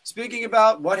 Speaking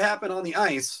about what happened on the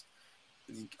ice,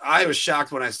 I was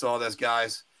shocked when I saw this,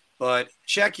 guys. But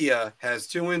Czechia has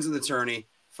 2 wins in the tourney,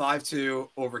 5-2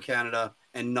 over Canada,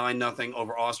 and 9-0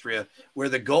 over Austria, where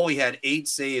the goalie had 8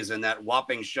 saves in that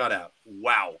whopping shutout.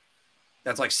 Wow.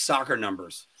 That's like soccer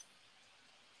numbers.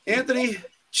 Anthony,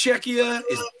 Czechia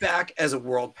is back as a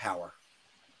world power.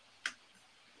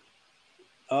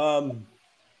 I'll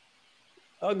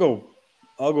go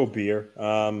beer.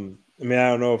 I mean, I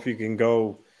don't know if you can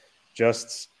go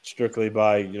just strictly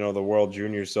by, the World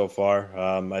Juniors so far.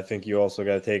 I think you also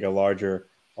got to take a larger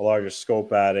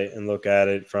scope at it and look at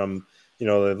it from, the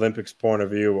Olympics point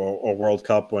of view or World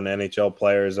Cup when NHL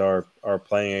players are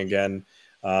playing again.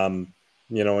 And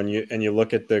you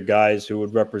look at the guys who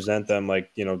would represent them,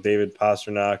 like, David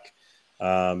Pastrnak,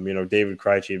 David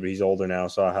Krejci, but he's older now,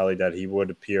 so highly that he would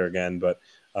appear again. But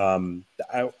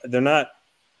they're not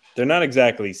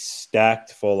exactly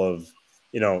stacked full of,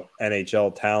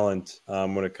 NHL talent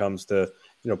when it comes to,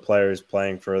 players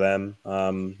playing for them,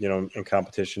 in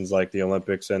competitions like the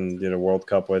Olympics and, World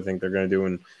Cup, I think they're going to do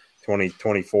in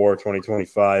 2024,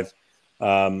 2025.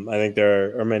 I think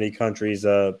there are many countries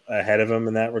ahead of them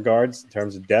in that regards in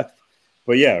terms of depth.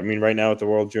 But yeah, I mean, right now at the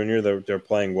World Junior, they're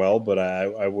playing well, but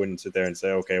I wouldn't sit there and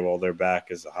say, okay, well, they're back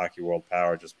as a hockey world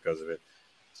power just because of it.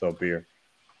 So beer.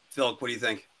 Phil, what do you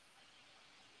think?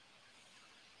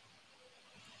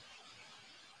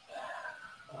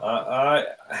 I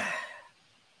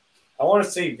want to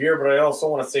say beer, but I also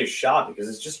want to say shot because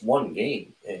it's just one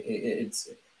game. It's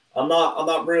I'm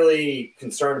not really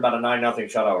concerned about a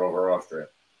 9-0 shutout over Austria.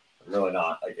 I'm really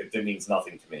not. Like it means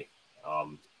nothing to me.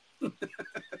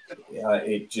 Yeah,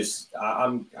 it just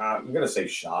I'm gonna say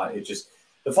shot. It just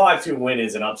the 5-2 win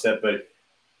is an upset, but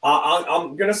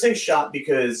I'm gonna say shot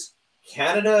because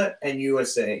Canada and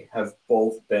USA have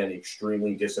both been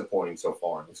extremely disappointing so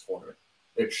far in this tournament.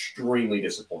 Extremely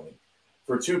disappointing.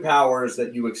 For two powers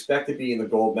that you expect to be in the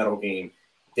gold medal game,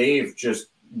 they've just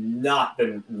not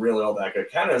been really all that good.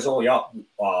 Canada's only up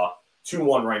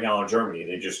 2-1 right now on Germany.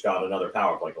 They just got another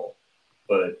power play goal.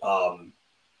 But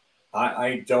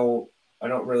I don't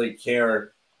really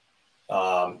care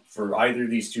for either of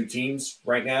these two teams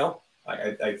right now.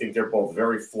 I think they're both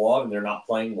very flawed and they're not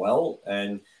playing well,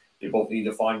 and they both need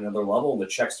to find another level. And the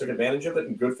Czechs took advantage of it,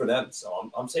 and good for them.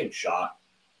 So I'm saying shot.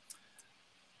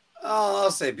 I'll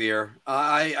say beer.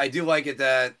 I do like it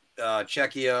that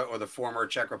Czechia, or the former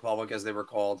Czech Republic as they were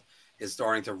called, is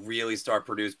starting to really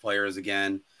produce players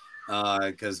again.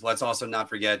 Because let's also not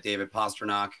forget David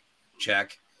Pastrnak,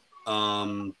 Czech,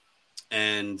 and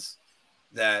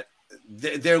that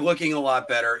they're looking a lot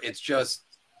better. It's just,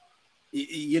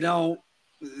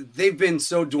 they've been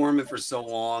so dormant for so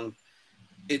long.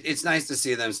 It's nice to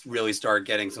see them really start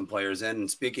getting some players in. And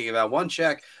speaking about one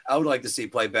Czech, I would like to see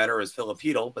play better as Filip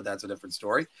Chytil, but that's a different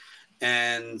story.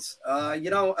 And I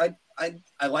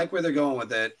like where they're going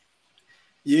with it.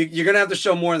 You're gonna have to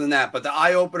show more than that. But the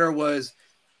eye opener was,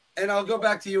 and I'll go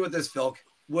back to you with this, Phil.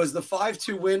 Was the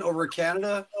 5-2 win over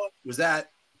Canada? Was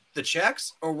that the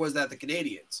Czechs or was that the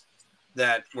Canadians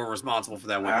that were responsible for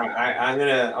that win? I'm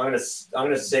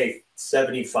gonna say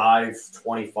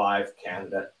 75-25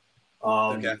 Canada.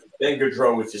 Okay. Ben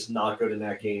Gaudreau was just not good in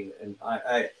that game, and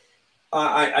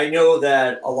I know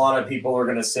that a lot of people are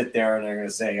going to sit there and they're going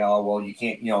to say, "Oh, well, you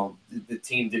can't." The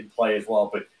team didn't play as well,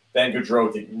 but Ben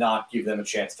Gaudreau did not give them a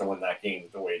chance to win that game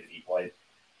the way that he played.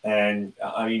 And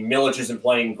I mean, Milic isn't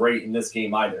playing great in this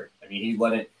game either. I mean, he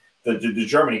let it. The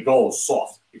Germany goal is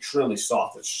soft, extremely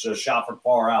soft. It's a shot from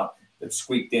far out that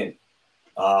squeaked in.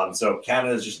 So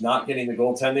Canada's just not getting the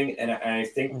goaltending, and I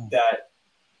think that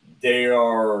they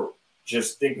are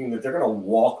just thinking that they're going to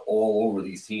walk all over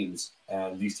these teams,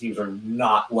 and these teams are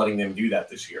not letting them do that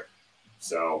this year.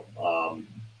 So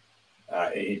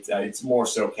it's more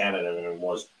so Canada than it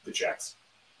was the Czechs.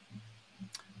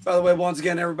 By the way, once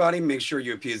again, everybody, make sure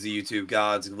you appease the YouTube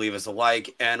gods, leave us a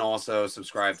like, and also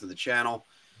subscribe to the channel.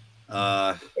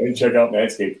 And check out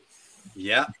Manscaped.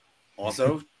 Yeah.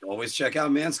 Also, always check out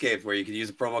Manscaped, where you can use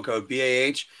the promo code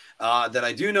BAH. That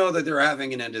I do know that they're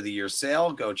having an end of the year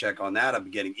sale. Go check on that. I've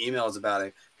been getting emails about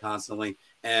it constantly.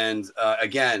 And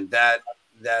again, that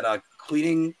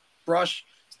cleaning brush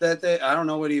that I don't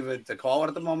know what even to call it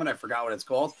at the moment. I forgot what it's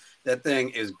called. That thing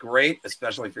is great,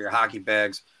 especially for your hockey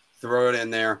bags. Throw it in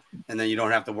there, and then you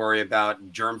don't have to worry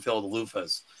about germ-filled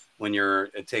loofahs when you're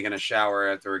taking a shower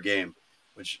after a game.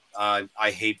 Which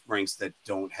I hate rinks that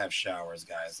don't have showers,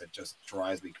 guys. That just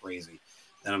drives me crazy.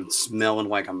 And I'm smelling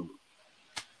like I'm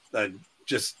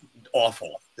just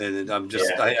awful. And I'm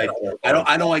just I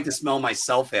don't like to smell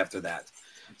myself after that.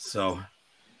 So,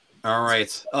 all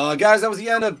right, guys, that was the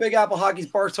end of Big Apple Hockey's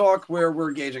Bar Talk, where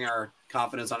we're gauging our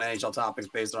confidence on NHL topics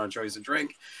based on our choice of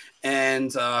drink.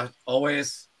 And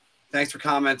always, thanks for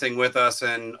commenting with us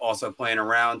and also playing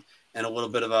around, and a little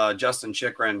bit of Justin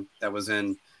Chikrin that was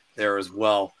in there as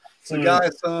well. So,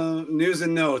 guys, news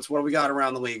and notes. What do we got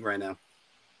around the league right now?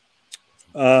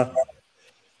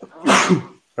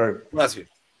 Sorry. Bless you.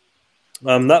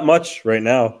 Not much right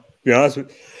now, to be honest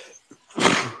with you.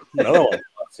 Another one.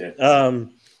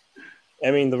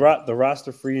 I mean, the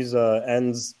roster freeze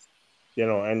ends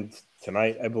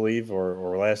tonight, I believe,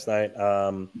 or last night.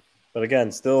 But again,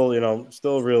 still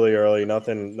really early.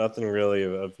 Nothing really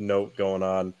of note going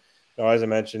on. As I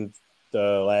mentioned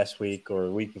last week or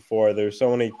a week before, there's so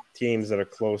many teams that are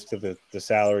close to the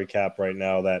salary cap right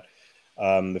now that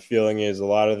the feeling is a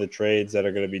lot of the trades that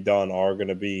are going to be done are going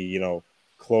to be,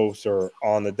 close or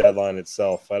on the deadline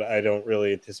itself. I don't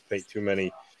really anticipate too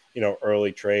many,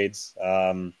 early trades.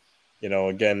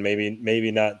 Again,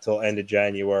 maybe not till end of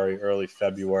January, early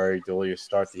February till you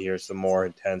start to hear some more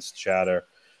intense chatter.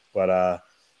 But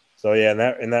so yeah,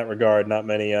 in that regard, not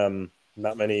many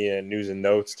news and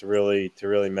notes to really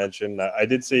mention. I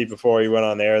did see before you went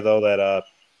on there though that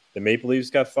the Maple Leafs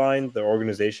got fined. The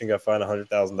organization got fined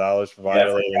 $100,000 for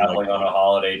violating traveling on a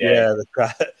holiday day. Yeah,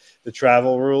 the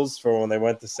travel rules for when they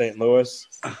went to St. Louis.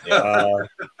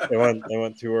 They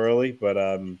went too early, but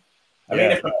I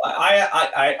mean,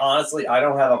 I honestly I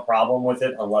don't have a problem with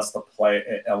it unless the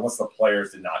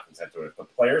players did not consent to it. If the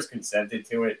players consented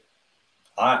to it,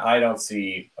 I don't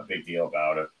see a big deal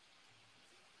about it.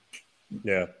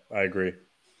 Yeah, I agree.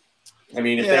 I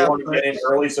mean, if they want to get in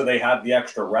early so they have the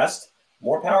extra rest,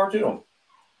 more power to them.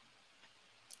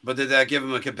 But did that give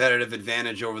them a competitive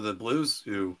advantage over the Blues,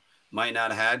 who might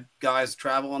not have had guys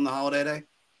travel on the holiday day?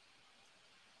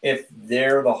 If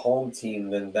they're the home team,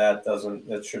 then that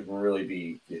shouldn't really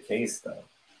be the case, though.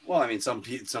 Well, I mean, some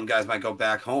guys might go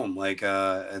back home. Like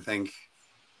I think,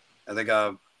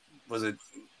 was it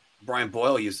Brian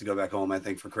Boyle used to go back home? I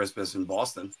think for Christmas in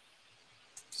Boston.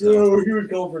 So he would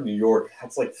go for New York.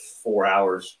 That's like 4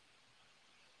 hours.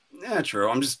 Yeah, true.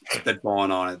 I'm just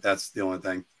spitballing on it. That's the only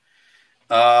thing.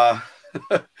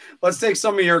 Let's take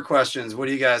some of your questions. What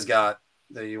do you guys got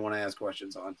that you want to ask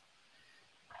questions on?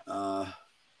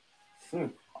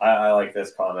 I like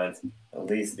this comment. At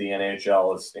least the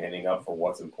NHL is standing up for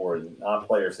what's important, not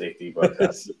player safety, but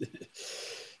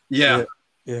yeah.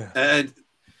 And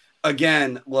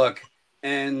again, look,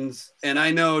 and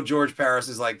I know George Paris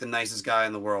is like the nicest guy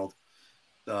in the world.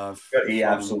 He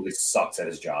absolutely sucks at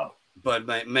his job.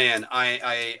 But man,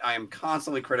 I am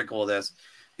constantly critical of this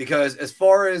because as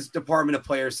far as Department of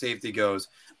Player Safety goes,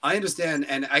 I understand,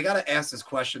 and I got to ask this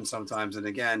question sometimes. And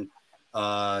again,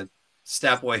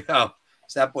 Statboy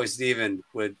Steven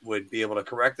would be able to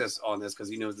correct us on this because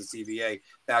he knows the CBA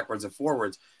backwards and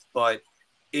forwards. But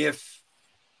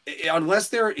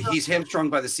unless he's hamstrung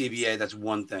by the CBA, that's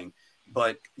one thing.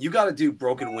 But you got to do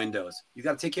broken windows. You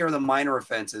got to take care of the minor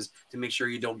offenses to make sure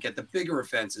you don't get the bigger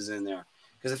offenses in there.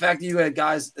 Because the fact that you had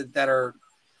guys that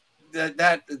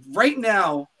right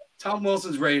now, Tom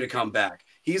Wilson's ready to come back.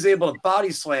 He's able to body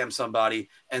slam somebody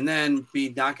and then be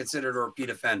not considered a repeat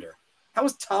offender. How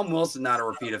is Tom Wilson not a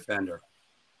repeat offender?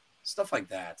 Stuff like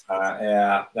that.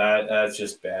 Yeah, that's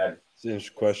just bad. It's an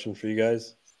interesting question for you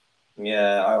guys.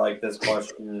 Yeah, I like this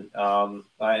question.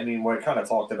 I mean, we kind of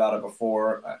talked about it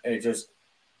before. It just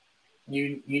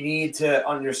you need to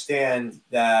understand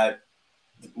that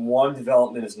one,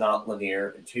 development is not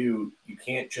linear, and two, you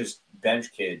can't just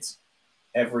bench kids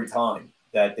every time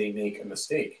that they make a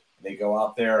mistake. They go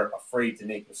out there afraid to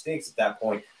make mistakes at that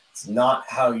point. It's not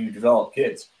how you develop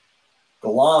kids.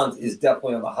 Gallant is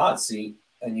definitely on the hot seat,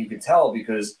 and you can tell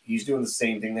because he's doing the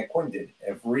same thing that Quinn did.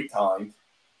 Every time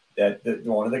that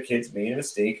one of the kids made a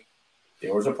mistake,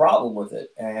 there was a problem with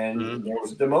it, and there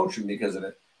was a demotion because of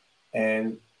it.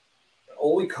 And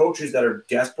only coaches that are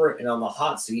desperate and on the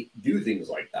hot seat do things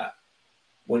like that.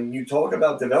 When you talk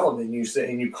about development,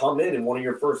 and you come in, and one of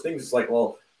your first things is like,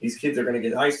 well, these kids are going to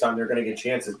get ice time. They're going to get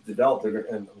chances to develop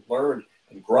and learn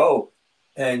and grow.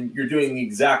 And you're doing the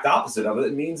exact opposite of it.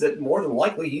 It means that more than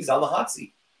likely he's on the hot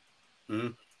seat. Mm-hmm.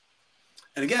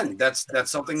 And again, that's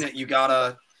something that you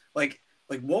gotta like.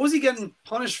 What was he getting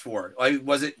punished for? Like,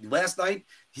 was it last night?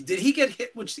 Did he get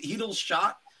hit with Heedle's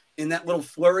shot in that little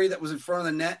flurry that was in front of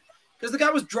the net? Because the guy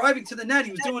was driving to the net.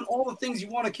 He was doing all the things you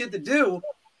want a kid to do,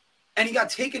 and he got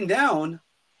taken down,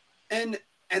 and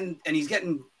he's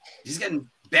getting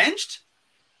benched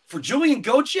for Julian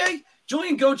Gauthier.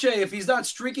 Julian Gauthier, if he's not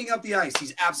streaking up the ice,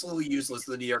 he's absolutely useless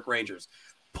to the New York Rangers.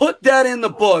 Put that in the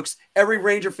books, every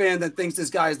Ranger fan that thinks this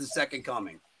guy is the second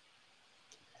coming.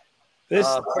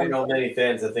 I know many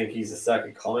fans that think he's the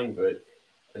second coming, but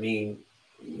I mean,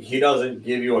 he doesn't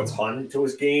give you a ton to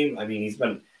his game. I mean, he's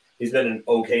been an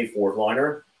okay fourth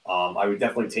liner. I would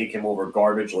definitely take him over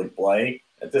garbage like Blay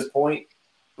at this point.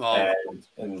 Well,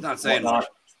 and not saying much.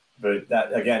 But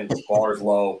that again, bar is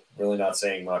low. Really not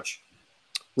saying much.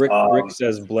 Rick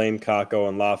says blame Kakko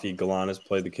and Laffy. Galanis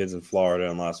played the kids in Florida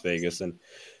and Las Vegas, and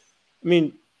I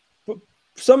mean,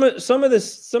 some of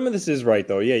this is right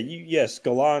though. Yeah, yes,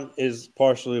 Gallant is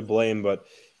partially to blame, but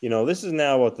this is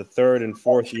now the third and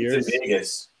fourth years in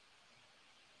Vegas.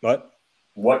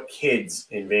 What kids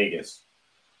in Vegas?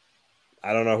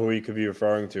 I don't know who you could be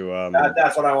referring to.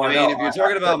 That's what I want to know. If you're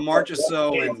talking about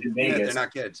Marchessault and Vegas, they're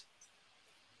not kids.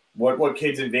 What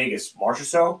kids in Vegas?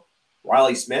 Marchessault,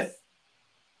 Riley Smith.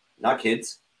 Not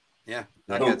kids. Yeah,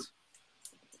 not kids.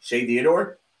 Shea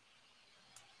Theodore?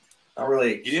 Not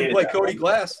really. He didn't play Cody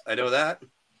Glass. I know that.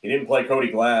 He didn't play Cody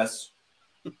Glass.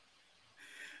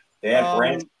 They had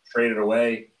Brent traded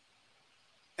away.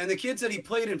 And the kids that he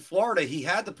played in Florida, he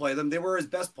had to play them. They were his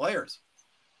best players.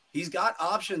 He's got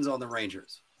options on the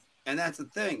Rangers. And that's the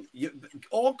thing.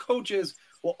 All coaches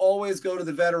will always go to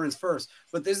the veterans first.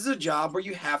 But this is a job where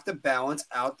you have to balance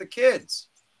out the kids.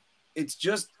 It's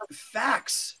just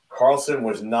facts. Carlson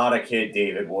was not a kid,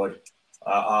 David Wood.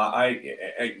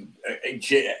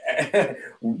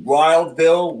 Wild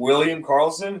Bill, William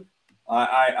Carlson.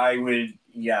 I would,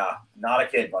 not a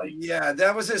kid, buddy. Yeah,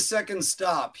 that was his second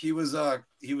stop. He was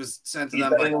sent to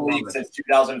them by the league since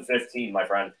 2015, my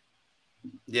friend.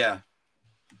 Yeah,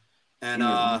 and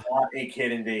not a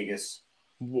kid in Vegas.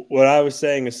 what I was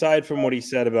saying, aside from what he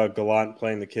said about Gallant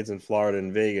playing the kids in Florida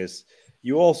and Vegas,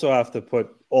 you also have to put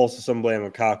some blame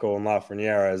on Kako and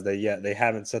Lafreniere as they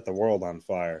haven't set the world on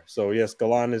fire. So yes,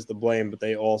 Gallant is to blame, but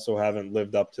they also haven't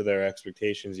lived up to their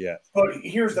expectations yet. But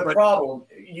here's the problem: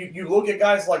 you look at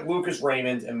guys like Lucas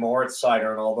Raymond and Moritz Seider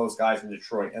and all those guys in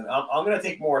Detroit, and I'm going to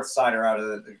take Moritz Seider out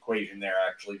of the equation there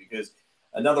actually, because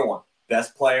another one,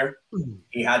 best player,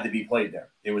 he had to be played there.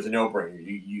 It was a no-brainer.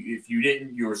 If you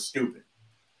didn't, you were stupid.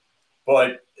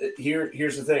 But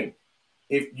here's the thing: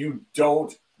 if you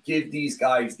don't give these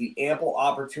guys the ample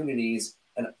opportunities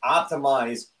and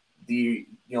optimize the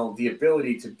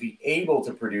ability to be able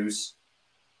to produce,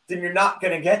 then you're not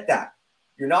going to get that.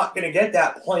 You're not going to get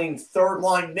that playing third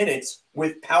line minutes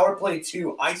with power play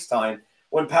 2 ice time,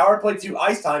 when power play 2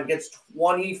 ice time gets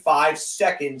 25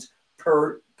 seconds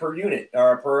per unit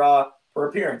or per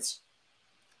appearance.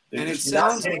 And it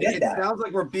sounds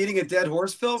like we're beating a dead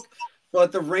horse, Phil,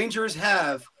 but the Rangers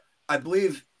have, I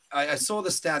believe, I saw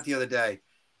the stat the other day.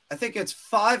 I think it's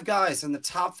 5 guys in the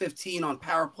top 15 on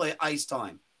power play ice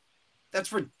time.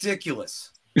 That's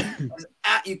ridiculous.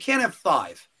 You can't have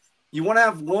 5. You want to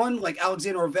have one like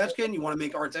Alexander Ovechkin? You want to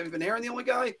make Artemi Panarin the only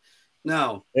guy?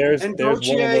 No. There's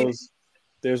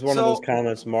one of those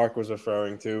comments Mark was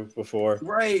referring to before.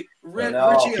 Right.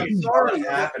 Richie, I'm sorry. What's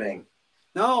happening?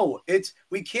 No,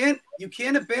 you can't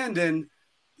abandon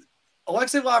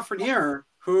Alexei Lafreniere,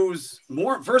 who's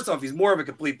first off, he's more of a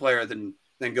complete player than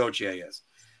Gauthier is.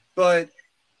 But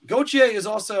Gauthier is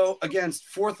also against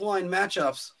fourth line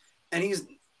matchups, and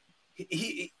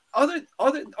he other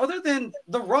than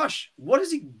the rush, what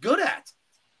is he good at?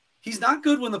 He's not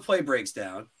good when the play breaks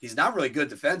down. He's not really good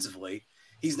defensively.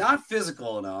 He's not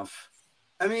physical enough.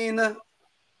 I mean,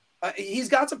 he's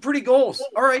got some pretty goals.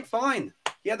 All right, fine.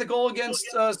 He had the goal against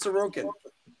Sorokin,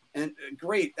 and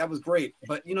great, that was great.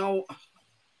 But no,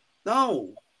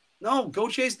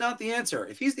 Gauthier's not the answer.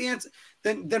 If he's the answer,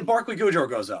 then Barclay Goodrow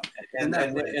goes up. And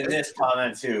this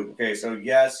comment too. Okay, so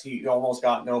yes, he almost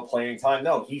got no playing time.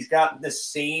 No, he's got the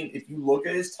same. If you look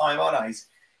at his time on ice,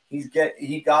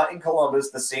 he got in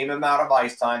Columbus the same amount of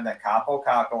ice time that Capo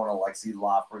Kakko and Alexei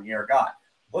Lafreniere got.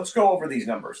 Let's go over these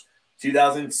numbers.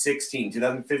 2016,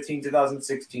 2015,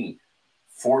 2016,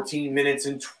 14 minutes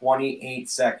and 28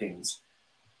 seconds.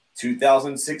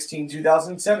 2016,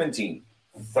 2017.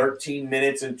 13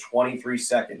 minutes and 23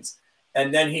 seconds.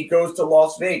 And then he goes to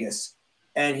Las Vegas,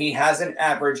 and he hasn't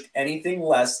averaged anything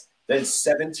less than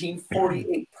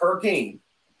 17.48 per game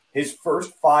his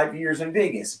first 5 years in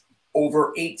Vegas,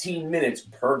 over 18 minutes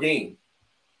per game.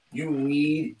 You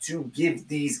need to give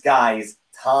these guys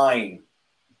time.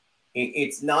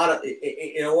 It's not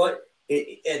you know what?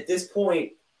 At this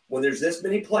point, when there's this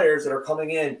many players that are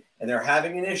coming in and they're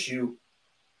having an issue,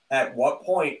 at what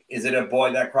point is it a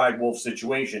boy that cried wolf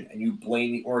situation and you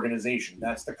blame the organization?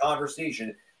 That's the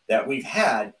conversation that we've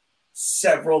had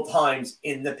several times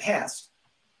in the past.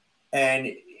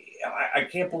 And I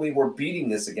can't believe we're beating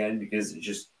this again, because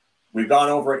we've gone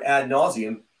over it ad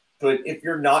nauseum. But if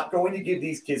you're not going to give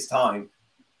these kids time,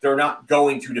 they're not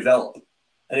going to develop.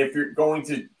 And if you're going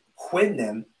to quin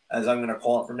them, as I'm going to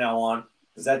call it from now on,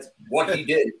 because that's what he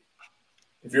did.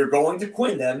 If you're going to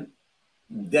quin them,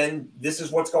 then this is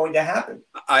what's going to happen.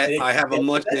 I have a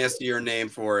much nastier name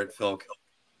for it, Phil.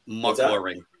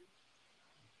 Mucklering.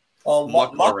 Well,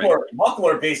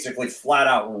 Muckler basically flat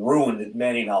out ruined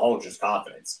Manny Malhotra's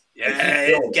confidence. Yeah,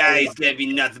 this guy's going to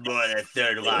be nothing more than a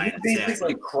third line. He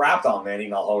basically crapped on Manny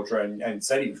Malhotra and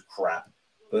said he was crap.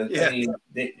 But yeah. I mean,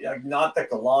 not that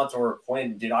Gallant or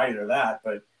Quinn did either that,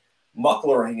 but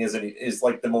Mucklering is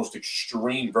like the most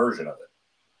extreme version of it.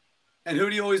 And who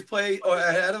do you always play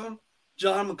ahead of him?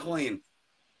 John McLean.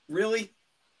 Really?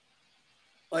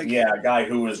 A guy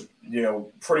who was,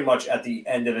 pretty much at the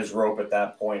end of his rope at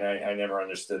that point. I never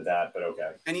understood that, but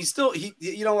okay. And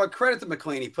credit to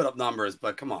McLean. He put up numbers,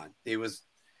 but come on. He was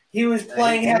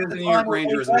playing half the New York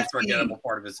Rangers in the forgettable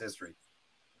part of his history.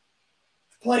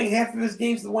 Playing half of his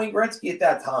games with Wayne Gretzky at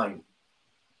that time.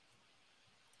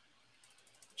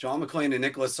 John McLean and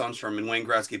Nicholas Sundstrom and Wayne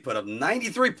Gretzky put up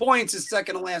 93 points his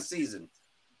second to last season.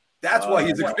 That's why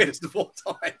he's the greatest of all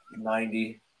time.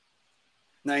 90,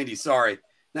 sorry.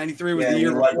 93 was the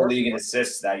year led the league in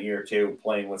assists that year, too,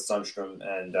 playing with Sundstrom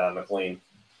and McLean.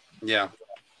 Yeah.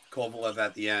 Kovalev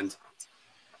at the end.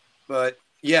 But,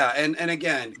 yeah, and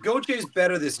again, Gauthier's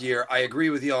better this year. I agree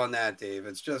with you on that, Dave.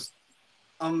 It's just,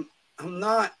 I'm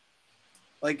not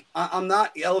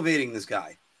elevating this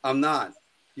guy. I'm not.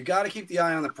 You got to keep the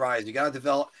eye on the prize. You got to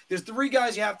develop. There's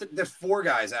 4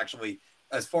 guys, actually,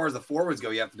 as far as the forwards go,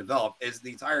 you have to develop, is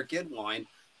the entire kid line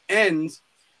and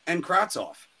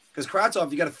Kravtsov. Because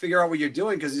Kravtsov, you got to figure out what you're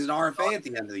doing because he's an RFA at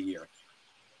the end of the year.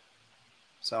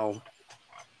 So,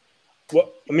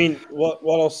 what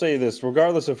I'll say this,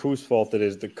 regardless of whose fault it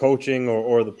is, the coaching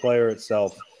or the player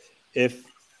itself, if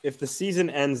the season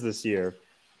ends this year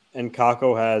and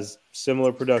Kakko has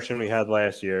similar production we had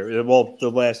last year, well, the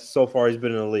last so far he's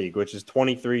been in the league, which is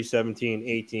 23, 17,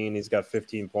 18. He's got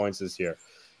 15 points this year.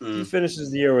 He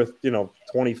finishes the year with,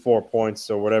 24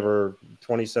 points or whatever,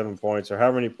 27 points or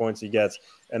however many points he gets.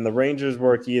 And the Rangers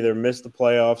were to either miss the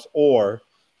playoffs or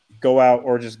go out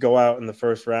in the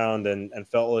first round and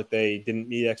felt like they didn't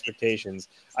meet expectations.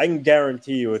 I can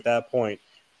guarantee you at that point,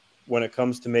 when it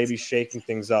comes to maybe shaking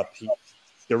things up,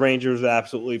 the Rangers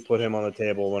absolutely put him on the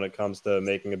table when it comes to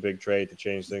making a big trade to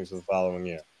change things for the following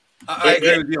year. I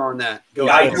agree with you on that.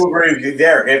 I do agree with you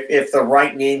there. If the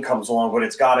right name comes along, but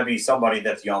it's got to be somebody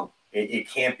that's young. It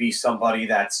can't be somebody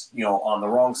that's on the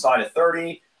wrong side of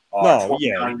 30, 29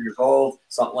 years old,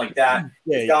 something like that.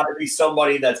 It's got to be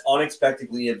somebody that's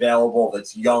unexpectedly available,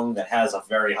 that's young, that has a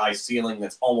very high ceiling,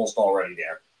 that's almost already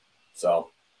there.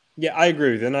 So, yeah, I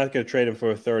agree. They're not going to trade him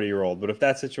for a 30-year-old, but if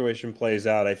that situation plays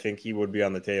out, I think he would be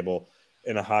on the table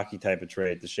in a hockey type of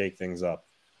trade to shake things up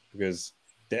because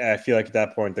I feel like at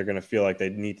that point they're going to feel like they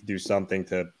need to do something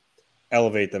to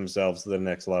elevate themselves to the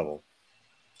next level.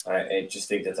 I just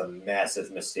think that's a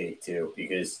massive mistake too,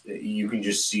 because you can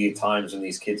just see at times when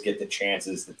these kids get the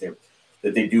chances that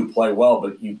they do play well,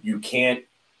 but you can't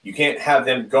have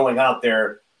them going out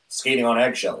there skating on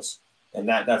eggshells, and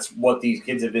that's what these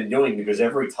kids have been doing, because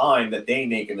every time that they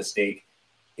make a mistake,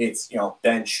 it's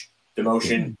bench,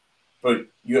 demotion, but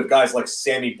you have guys like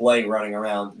Sammy Blais running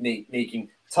around making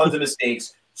tons of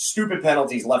mistakes, stupid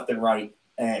penalties left and right,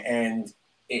 and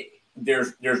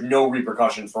there's no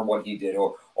repercussions for what he did.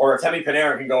 Or Artemi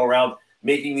Panarin can go around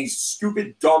making these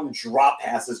stupid, dumb drop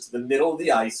passes to the middle of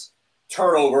the ice,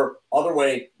 turnover, other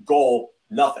way, goal,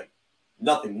 nothing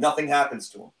happens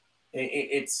to him.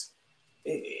 It's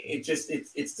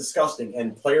disgusting,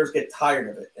 and players get tired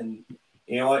of it. And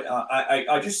you know what?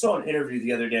 I just saw an interview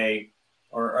the other day,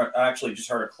 or I actually just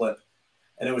heard a clip,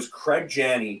 and it was Craig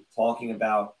Janney talking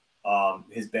about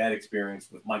his bad experience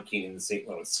with Mike Keenan in St.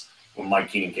 Louis when Mike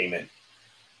Keenan came in.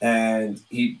 And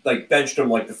he benched him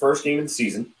the first game of the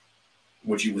season,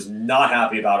 which he was not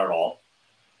happy about at all.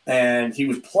 And he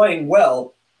was playing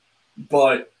well,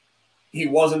 but he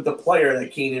wasn't the player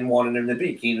that Keenan wanted him to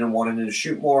be. Keenan wanted him to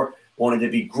shoot more, wanted to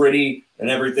be gritty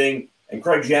and everything. And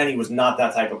Craig Janney was not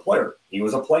that type of player. He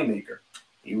was a playmaker.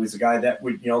 He was a guy that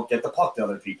would, get the puck to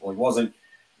other people. He wasn't,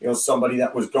 somebody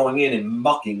that was going in and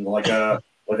mucking like a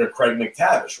Craig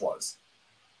McTavish was.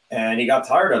 And he got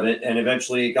tired of it, and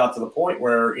eventually it got to the point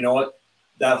where,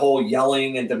 that whole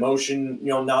yelling and demotion,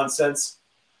 nonsense,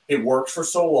 it works for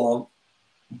so long,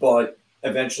 but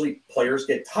eventually players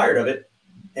get tired of it,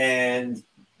 and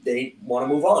they want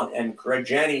to move on. And Craig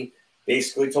Janney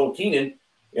basically told Keenan,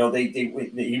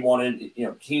 he wanted,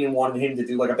 Keenan wanted him to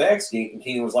do a bag skate, and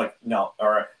Keenan was like, no.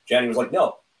 Or Janney was like,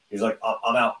 no. He was like,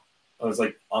 I'm out. I was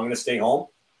like, I'm going to stay home.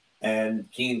 And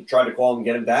Keenan tried to call him and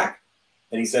get him back.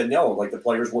 And he said, no, the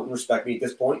players wouldn't respect me at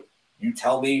this point. You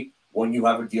tell me when you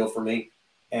have a deal for me,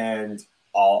 and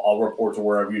I'll report to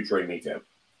wherever you trade me to.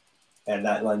 And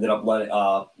that ended up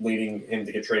leading him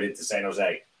to get traded to San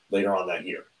Jose later on that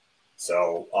year.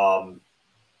 So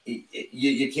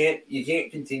you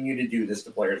can't continue to do this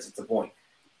to players at the point.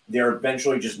 They're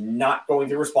eventually just not going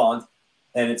to respond,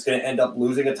 and it's going to end up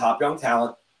losing a top young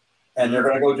talent, and they're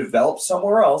going to go develop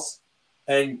somewhere else,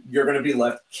 and you're going to be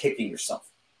left kicking yourself.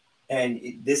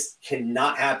 And this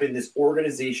cannot happen. This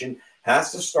organization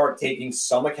has to start taking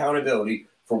some accountability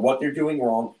for what they're doing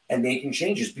wrong and making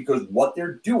changes, because what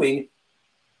they're doing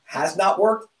has not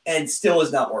worked and still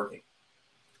is not working.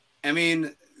 I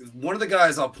mean, one of the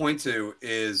guys I'll point to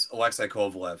is Alexei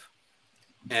Kovalev.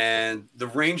 And the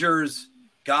Rangers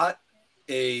got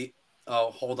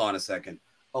hold on a second.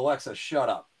 Alexa, shut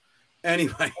up.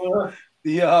 Anyway, but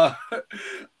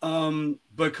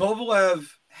Kovalev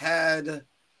had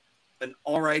an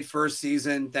all right first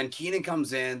season. Then Keenan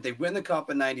comes in. They win the cup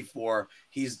in 94.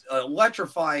 He's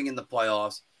electrifying in the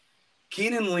playoffs.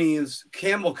 Keenan leaves.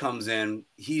 Campbell comes in.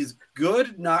 He's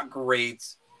good, not great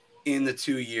in the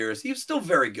 2 years. He's still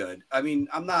very good. I mean,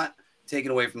 I'm not taking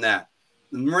away from that.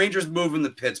 The Rangers move him to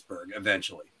Pittsburgh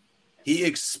eventually. He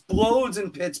explodes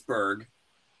in Pittsburgh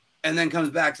and then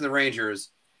comes back to the Rangers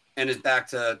and is back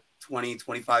to 20,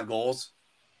 25 goals.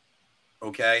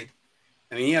 Okay.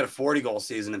 I mean, he had a 40-goal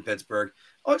season in Pittsburgh.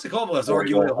 Alexei Kovalev is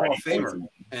arguably a Hall of Famer,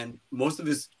 and most of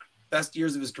his best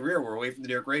years of his career were away from the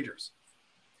New York Rangers.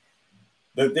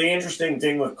 The interesting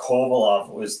thing with Kovalov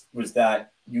was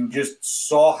that you just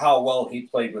saw how well he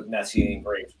played with Messier and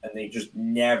Graves, and they just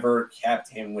never kept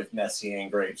him with Messier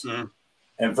and Graves. Mm-hmm.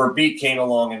 And Verbeek came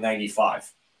along in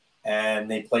 95, and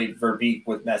they played Verbeek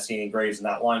with Messier and Graves, and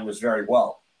that line was very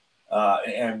well.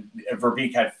 And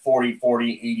Verbeek had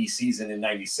 40-40-80 season in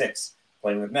 96,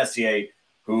 playing with Messier,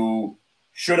 who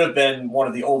should have been one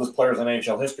of the oldest players in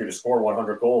NHL history to score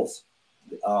 100 goals.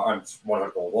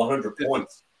 100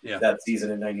 points that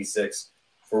season in 96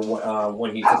 for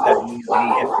when he took that knee hit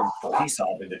from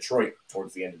Kaprizov in Detroit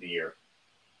towards the end of the year.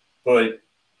 But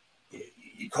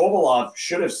Kovalov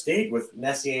should have stayed with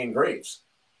Messier and Graves,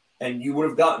 and you would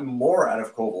have gotten more out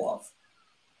of Kovalov.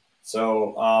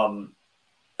 So,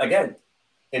 again,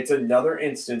 it's another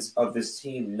instance of this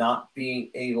team not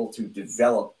being able to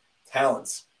develop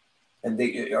talents, and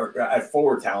they are at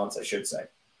forward talents, I should say.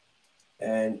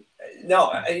 And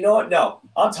no, you know what? No,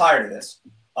 I'm tired of this.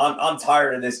 I'm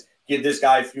tired of this. Give this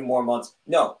guy a few more months.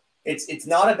 No, it's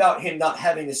not about him not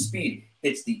having the speed.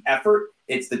 It's the effort.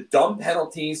 It's the dumb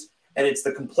penalties, and it's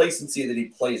the complacency that he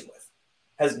plays with.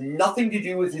 Has nothing to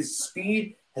do with his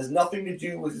speed. Has nothing to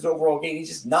do with his overall game. He's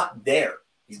just not there.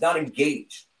 He's not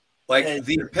engaged. Like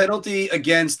the penalty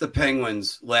against the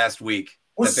Penguins last week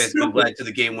that basically led to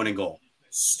the game-winning goal.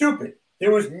 Stupid.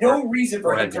 There was no reason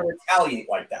for him to retaliate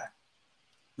like that.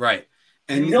 Right.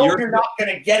 And you're not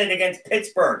going to get it against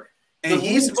Pittsburgh. And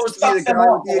he's supposed to be the guy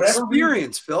with the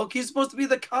experience, Phil. He's supposed to be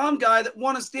the calm guy that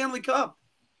won a Stanley Cup.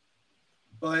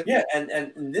 But yeah,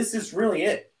 and this is really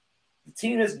it. The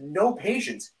team has no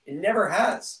patience. It never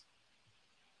has.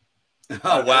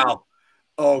 Oh, wow.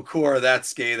 Oh, Cora, that's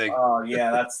scathing. Oh,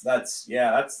 yeah, that's a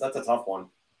tough one.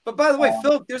 But by the way,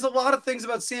 Phil, there's a lot of things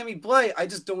about Sammy Blais I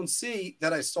just don't see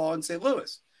that I saw in St.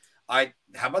 Louis. How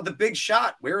about the big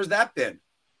shot? Where has that been?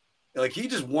 Like he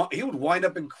would wind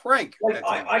up and crank. Like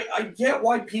I get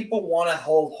why people want to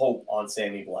hold hope on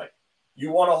Sammy Blais.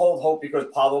 You want to hold hope because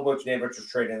Pavel Buchnevich was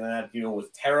traded and that deal was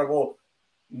terrible.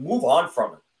 Move on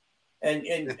from it.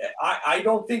 And I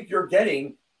don't think you're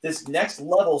getting this next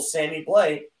level Sammy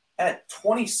Blais at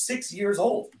 26 years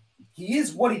old. He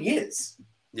is what he is.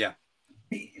 Yeah.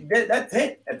 That's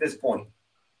it at this point.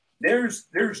 There's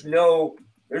no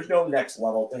next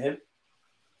level to him.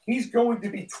 He's going to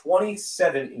be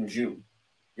 27 in June.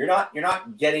 You're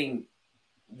not getting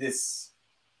this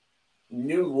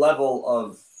new level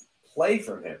of play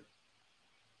from him.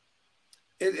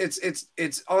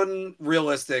 It's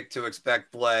unrealistic to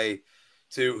expect Blais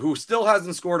who still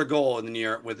hasn't scored a goal with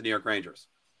the New York Rangers.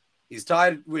 He's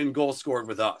tied in goals scored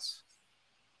with us.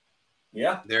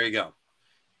 Yeah, there you go.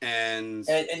 And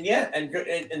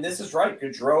this is right.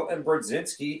 Gaudreau and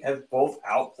Brodzinski have both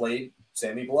outplayed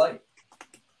Sammy Blais.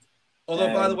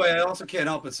 Although, by the way, I also can't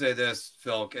help but say this,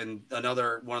 Phil, and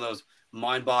another one of those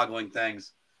mind-boggling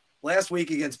things. Last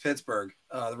week against Pittsburgh,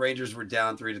 the Rangers were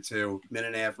down 3-2, minute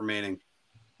and a half remaining.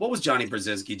 What was Johnny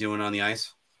Brodzinski doing on the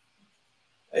ice?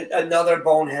 Another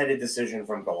boneheaded decision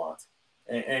from Gallant.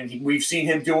 And we've seen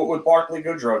him do it with Barclay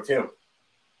Goodrow, too.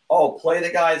 Oh, play the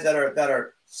guys that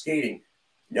are skating.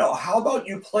 No, how about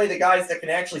you play the guys that can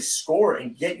actually score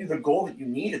and get you the goal that you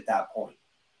need at that point?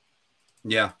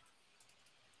 Yeah.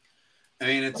 I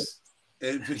mean,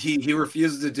 he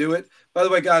refuses to do it. By the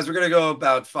way, guys, we're going to go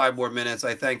about 5 more minutes.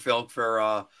 I thank Phil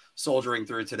for soldiering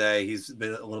through today. He's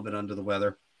been a little bit under the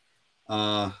weather.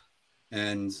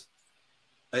 And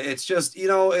it's just,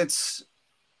 it's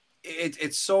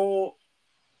so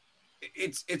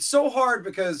hard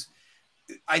because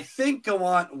I think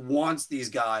Gallant wants these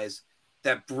guys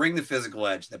that bring the physical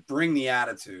edge, that bring the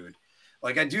attitude.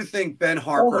 Like, I do think Ben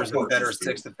Harper is a better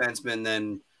sixth defenseman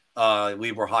than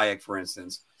Libor Hayek, for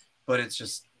instance. But it's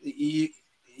just,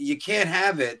 you can't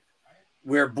have it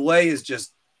where Blais is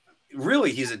just,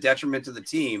 really, he's a detriment to the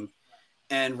team.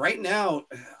 And right now,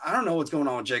 I don't know what's going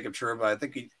on with Jacob Trouba. I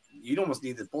think you'd almost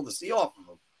need to pull the C off of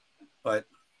him. But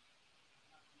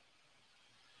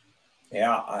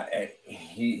yeah,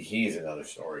 he's another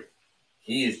story.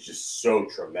 He is just so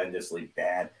tremendously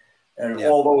bad. And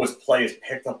although his play has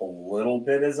picked up a little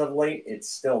bit as of late, it's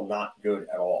still not good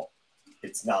at all.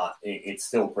 It's not. It's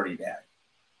still pretty bad.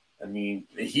 I mean,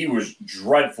 he was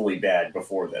dreadfully bad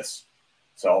before this.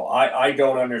 So I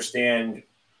don't understand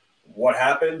what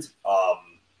happened.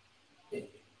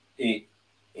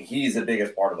 He's the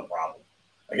biggest part of the problem.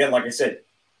 Again, like I said,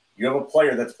 you have a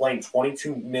player that's playing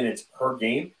 22 minutes per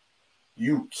game.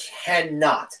 You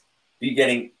cannot be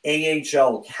getting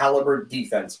AHL caliber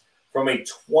defense from a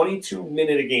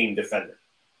 22-minute-a-game defender.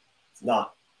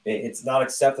 It's not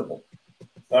acceptable.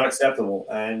 It's not acceptable.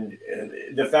 And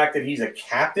the fact that he's a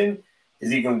captain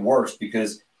is even worse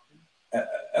because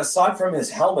aside from his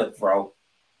helmet throw,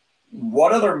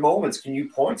 what other moments can you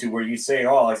point to where you say,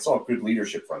 "Oh, I saw good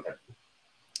leadership from him"?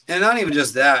 And not even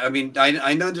just that. I mean,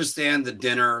 I understand the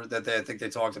dinner that I think they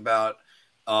talked about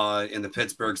in the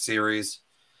Pittsburgh series,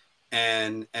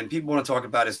 and people want to talk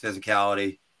about his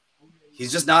physicality.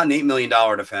 He's just not an $8 million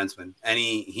defenseman, and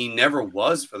he never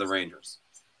was for the Rangers.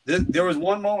 There was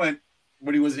one moment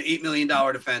when he was an $8 million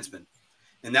defenseman,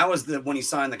 and that was when he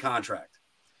signed the contract.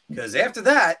 Because after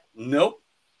that, nope,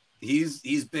 he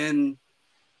doesn't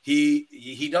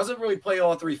really play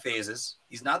all three phases.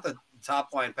 He's not the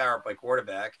top line power play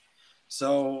quarterback,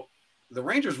 so the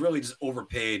Rangers really just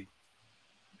overpaid.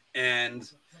 And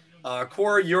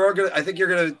Corey, I think you're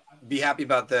gonna be happy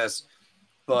about this.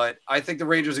 But I think the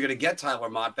Rangers are going to get Tyler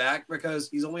Mott back because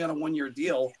he's only on a 1-year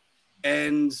deal,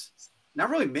 and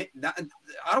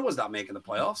Ottawa's not making the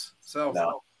playoffs. So,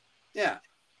 no. Yeah,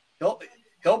 he'll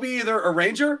be either a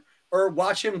Ranger or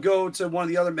watch him go to one of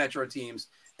the other Metro teams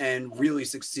and really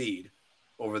succeed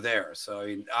over there. So I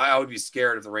mean, I would be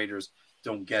scared if the Rangers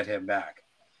don't get him back.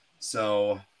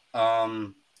 So, yeah,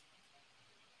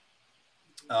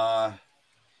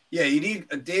 you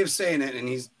need Dave's saying it, and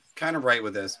he's kind of right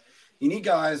with this. You need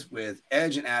guys with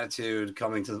edge and attitude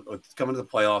coming to the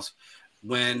playoffs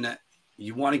when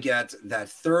you want to get that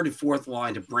third and fourth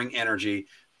line to bring energy.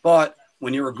 But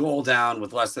when you're a goal down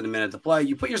with less than a minute to play,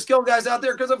 you put your skill guys out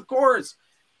there because, of course,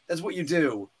 that's what you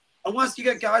do. Unless you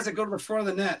get guys that go to the front of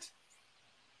the net.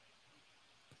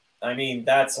 I mean,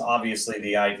 that's obviously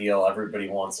the ideal. Everybody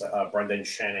wants a Brendan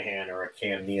Shanahan or a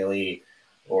Cam Neely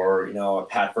or, a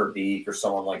Pat Verbeek or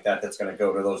someone like that that's going to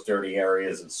go to those dirty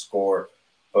areas and score.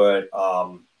 But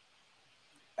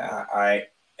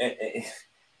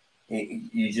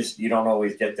you don't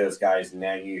always get those guys, and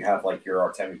now you have like your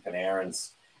Artemi Panarins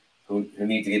who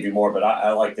need to give you more. But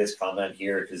I like this comment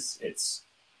here because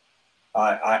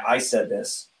I said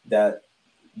this, that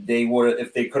they would,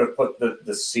 if they could have put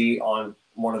the C on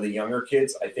one of the younger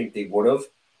kids, I think they would have,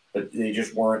 but they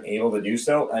just weren't able to do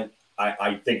so. And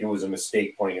I think it was a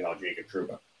mistake putting it on Jacob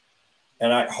Trouba.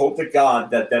 And I hope to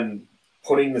God that them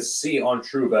putting the C on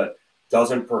Trouba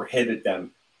doesn't prohibit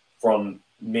them from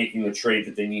making the trade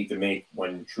that they need to make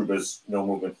when Trouba's no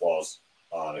movement clause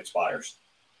expires.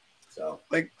 So,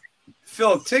 like,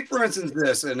 Phil, take for instance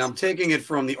this, and I'm taking it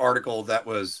from the article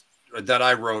that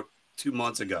I wrote 2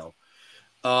 months ago.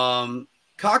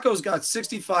 Kakko's got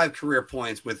 65 career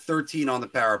points with 13 on the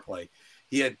power play.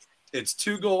 He had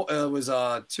 2 goals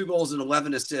and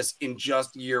 11 assists in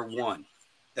just year one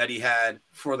that he had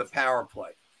for the power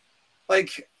play.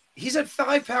 Like, he's had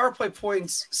 5 power play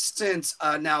points since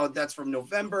now. That's from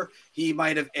November. He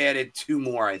might have added 2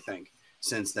 more, I think,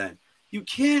 since then. You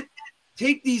can't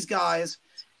take these guys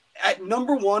at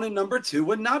number 1 and number 2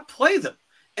 and not play them.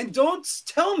 And don't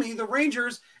tell me the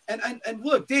Rangers and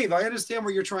look, Dave, I understand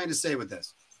what you're trying to say with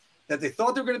this. That they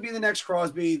thought they were going to be the next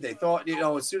Crosby. They thought,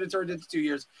 as soon as it turned into 2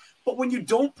 years. But when you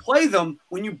don't play them,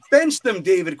 when you bench them,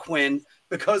 David Quinn,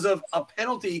 because of a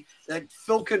penalty that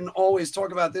Phil can always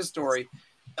talk about this story,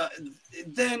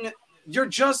 then you're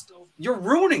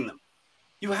ruining them.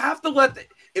 You have to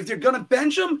if they're going to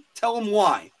bench them, tell them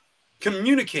why.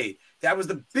 Communicate. That was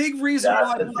the big reason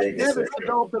why he never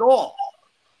developed at all.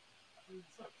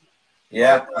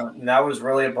 Yeah, and that was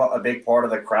really a big part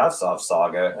of the Kravtsov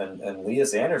saga and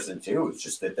Elias Anderson too. It's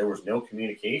just that there was no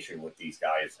communication with these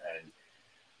guys, and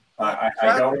I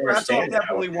don't understand.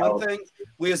 Definitely one thing.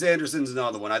 Elias Anderson's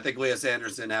another one. I think Elias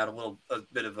Anderson had a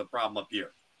bit of a problem up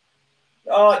here.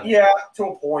 Yeah, to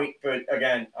a point, but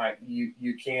again,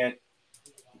 you can't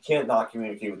not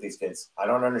communicate with these kids. I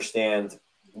don't understand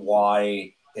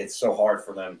why it's so hard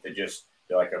for them to just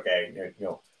be like, okay,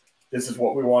 this is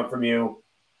what we want from you.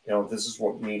 This is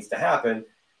what needs to happen,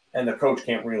 and the coach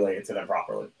can't relay it to them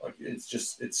properly. Like, it's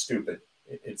stupid.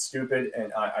 It's stupid,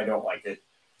 and I don't like it.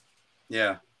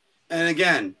 Yeah. And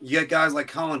again, you get guys like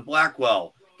Colin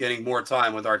Blackwell getting more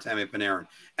time with Artemi Panarin.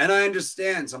 And I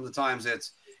understand some of the times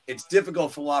it's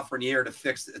difficult for Lafreniere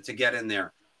to get in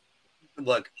there.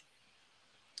 Look,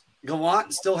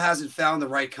 Gallant still hasn't found the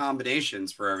right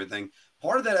combinations for everything.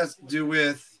 Part of that has to do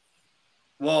with,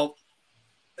 and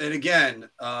again,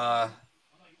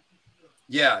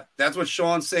 yeah, that's what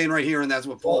Sean's saying right here, and that's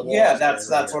what Paul. Well, yeah, that's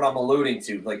what I'm alluding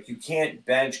to. Like, you can't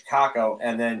bench Kakko,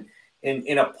 and then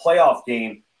in a playoff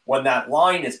game when that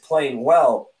line is playing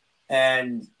well,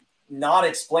 and not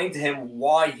explain to him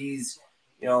why he's,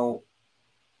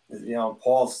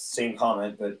 Paul's same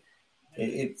comment, but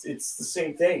it's the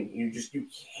same thing. You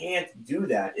can't do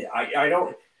that. I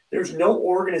don't. There's no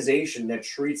organization that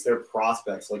treats their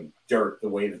prospects like dirt the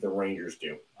way that the Rangers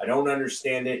do. I don't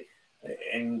understand it.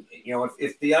 And,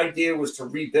 if the idea was to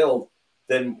rebuild,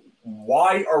 then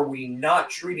why are we not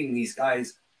treating these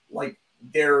guys like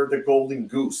they're the golden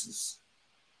gooses?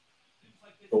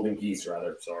 Golden geese,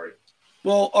 rather. Sorry.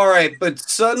 Well, all right, but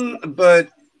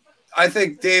I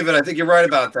think, David, I think you're right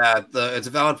about that. It's a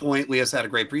valid point. Leas had a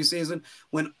great preseason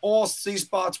when all C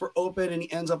spots were open, and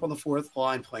he ends up on the fourth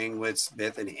line playing with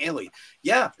Smith and Haley.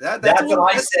 Yeah, that's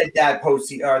what I said that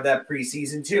that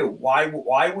preseason too. Why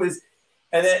was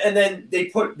and then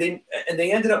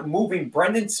they ended up moving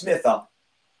Brendan Smith up,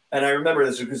 and I remember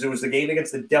this because it was the game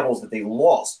against the Devils that they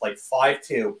lost like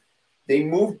 5-2. They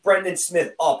moved Brendan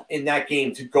Smith up in that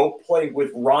game to go play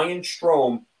with Ryan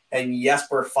Strome and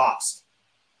Jesper Fast.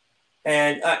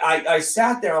 And I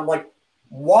sat there, I'm like,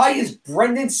 why is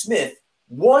Brendan Smith,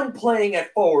 one, playing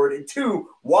at forward, and two,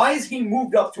 why is he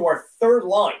moved up to our third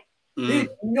line? They had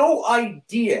no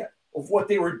idea of what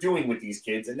they were doing with these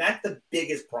kids, and that's the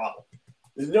biggest problem.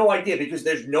 There's no idea because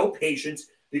there's no patience,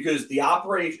 because the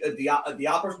operation, the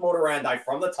opus moderandi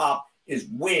from the top is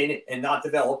win and not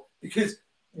develop, because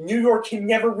New York can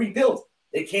never rebuild.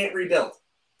 They can't rebuild.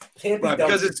 Can't be right,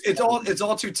 because it's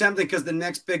all too tempting because the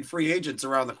next big free agent's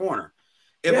around the corner.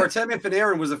 If Artemi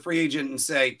Panarin was a free agent in,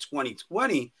 say,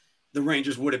 2020, the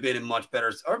Rangers would have been in much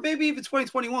better, or maybe even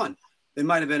 2021, they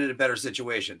might have been in a better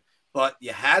situation. But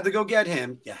you had to go get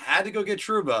him. You had to go get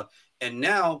Trouba. And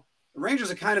now the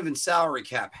Rangers are kind of in salary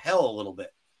cap hell a little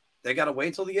bit. They got to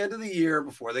wait till the end of the year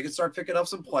before they can start picking up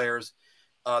some players.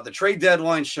 The trade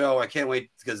deadline show, I can't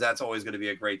wait because that's always going to be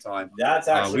a great time. That's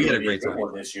actually going to be a good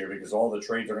one this year because all the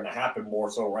trades are going to happen more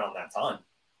so around that time.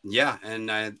 Yeah,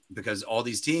 and because all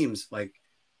these teams, like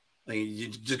you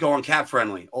just go on Cap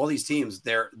Friendly, all these teams,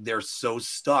 they're so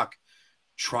stuck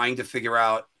trying to figure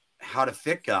out how to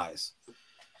fit guys.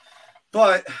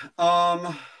 But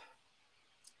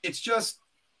it's just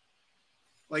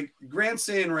like Grant's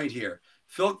saying right here.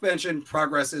 Phil mentioned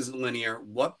progress isn't linear.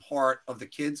 What part of the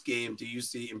kids' game do you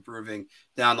see improving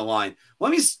down the line?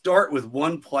 Let me start with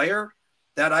one player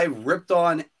that I ripped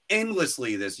on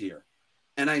endlessly this year.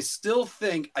 And I still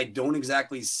think I don't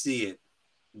exactly see it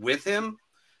with him,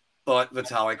 but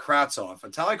Vitaly Kravtsov.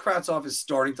 Vitaly Kravtsov is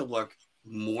starting to look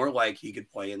more like he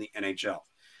could play in the NHL.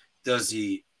 Is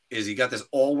he got this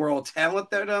all-world talent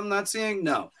that I'm not seeing?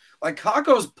 No. Like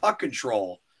Kakko's puck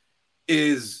control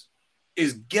is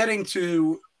getting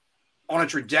on a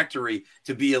trajectory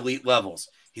to be elite levels.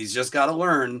 He's just got to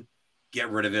learn, get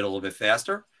rid of it a little bit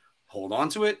faster, hold on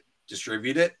to it,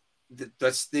 distribute it.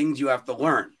 That's things you have to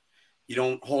learn. You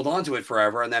don't hold on to it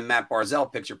forever, and then Matt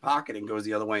Barzal picks your pocket and goes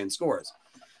the other way and scores.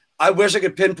 I wish I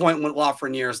could pinpoint what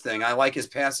Lafreniere's thing. I like his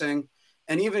passing,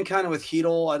 and even kind of with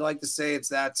Hedl, I'd like to say it's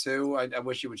that too. I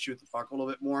wish he would shoot the puck a little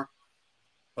bit more.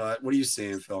 But what are you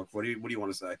seeing, Phil? What do you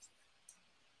want to say?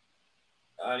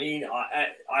 I mean,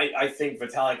 I think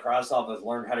Vitaly Kravtsov has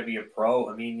learned how to be a pro.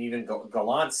 I mean, even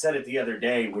Gallant said it the other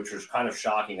day, which was kind of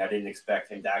shocking. I didn't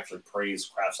expect him to actually praise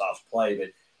Kravtsov's play, but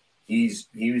he's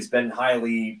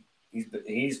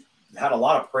had a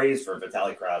lot of praise for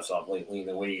Vitaly Kravtsov lately in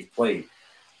the way he's played.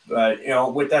 But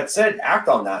with that said, act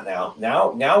on that now.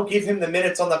 Now give him the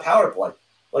minutes on the power play.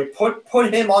 Like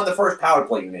put him on the first power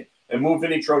play unit and move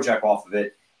Vinny Trocheck off of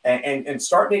it and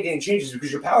start making changes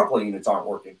because your power play units aren't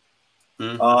working.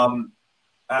 Mm-hmm.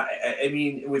 I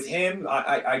mean, with him,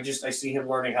 I see him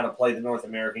learning how to play the North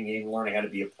American game, learning how to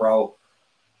be a pro.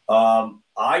 I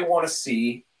want to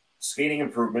see skating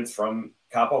improvements from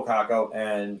Kaapo Kakko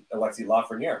and Alexis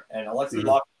Lafreniere. And Alexis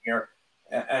Lafreniere,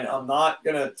 and I'm not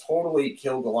going to totally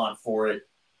kill Gallant for it,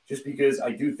 just because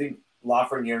I do think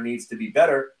Lafreniere needs to be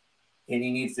better and he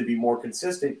needs to be more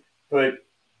consistent. But,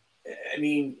 I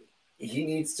mean, he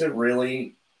needs to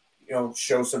really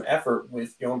show some effort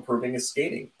with, improving his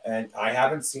skating. And I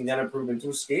haven't seen that improvement to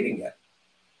his skating yet.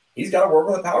 He's got to work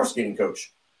with a power skating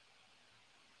coach.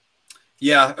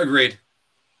 Yeah, agreed.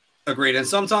 And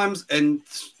sometimes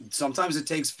it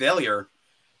takes failure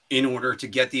in order to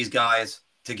get these guys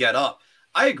to get up.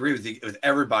 I agree with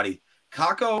everybody.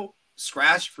 Kakko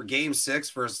scratched for Game 6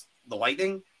 versus the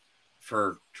Lightning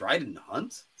for Dryden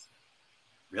Hunt?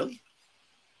 Really?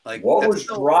 Like, what was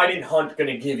Dryden Hunt going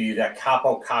to give you that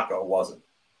Kaapo Kakko wasn't?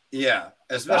 Yeah,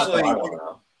 especially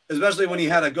when he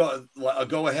had a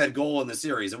go-ahead goal in the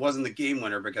series. It wasn't the game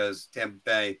winner because Tampa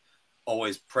Bay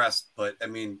always pressed. But, I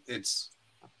mean, it's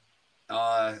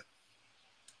Loff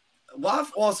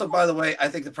also, by the way, I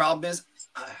think the problem is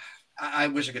I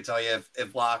wish I could tell you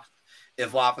if Loff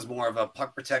is more of a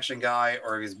puck protection guy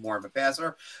or if he's more of a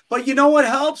passer. But you know what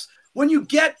helps? When you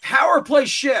get power play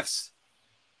shifts.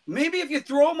 Maybe if you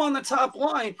throw him on the top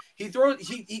line, he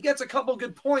gets a couple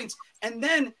good points, and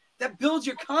then that builds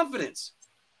your confidence.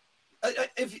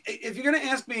 If you're going to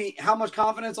ask me how much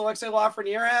confidence Alexis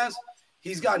Lafreniere has,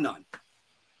 He's got none.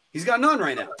 He's got none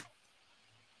right now.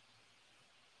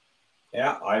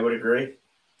 Yeah, I would agree.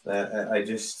 I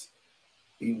just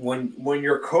when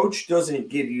your coach doesn't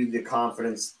give you the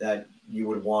confidence that you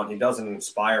would want, he doesn't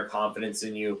inspire confidence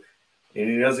in you, and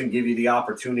he doesn't give you the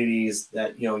opportunities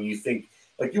that you think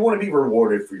like you want to be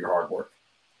rewarded for your hard work.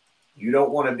 You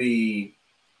don't want to be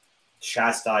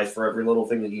chastised for every little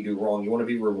thing that you do wrong. You want to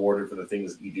be rewarded for the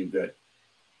things that you do good.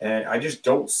 And I just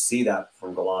don't see that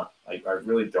from Gallant. I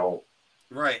really don't.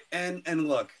 Right. And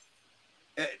look,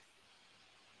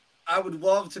 I would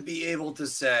love to be able to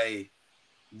say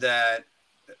that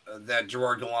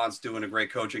Gerard Gallant's doing a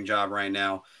great coaching job right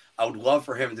now. I would love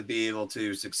for him to be able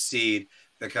to succeed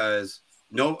because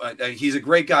he's a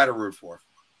great guy to root for.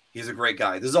 He's a great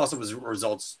guy. This is also a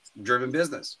results-driven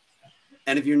business.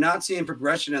 And if you're not seeing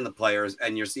progression in the players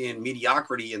and you're seeing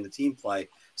mediocrity in the team play,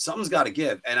 something's got to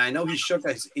give. And I know he shook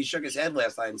his head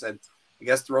last night and said, I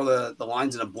guess throw the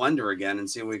lines in a blender again and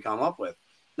see what we come up with.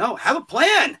 No, have a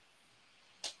plan.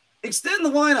 Extend the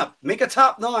lineup. Make a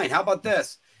top 9. How about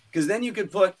this? Because then you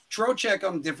could put Trocheck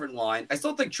on a different line. I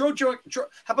still think Trocheck.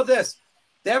 How about this?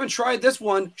 They haven't tried this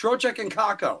one. Trocheck and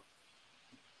Kakko.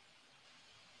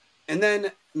 And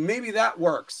then maybe that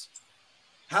works.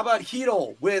 How about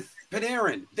Hedl with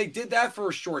Panarin? They did that for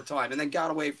a short time and then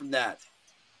got away from that.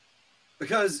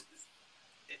 Because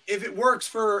if it works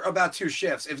for about 2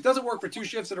 shifts, if it doesn't work for 2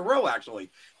 shifts in a row, actually,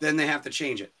 then they have to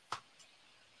change it.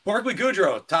 Barclay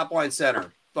Goodrow, top line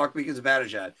center. Barclay is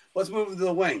Zibanejad. Let's move him to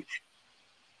the wing.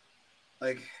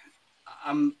 Like,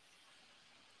 I'm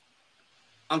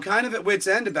kind of at wit's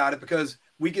end about it because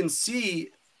we can see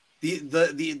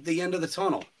the end of the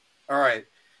tunnel. All right.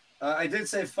 I did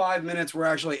say 5 minutes. We're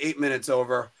actually 8 minutes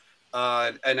over.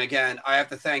 And again, I have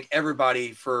to thank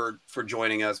everybody for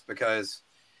joining us because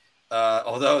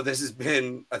although this has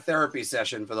been a therapy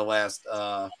session for the last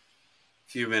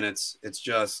few minutes,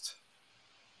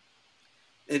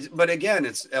 but again,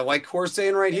 it's like Core's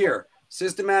saying right here,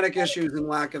 systematic issues and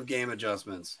lack of game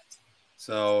adjustments.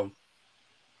 So,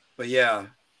 but yeah,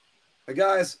 but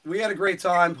guys, we had a great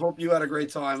time. Hope you had a great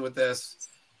time with this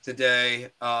today.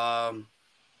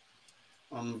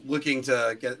 I'm looking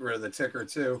to get rid of the ticker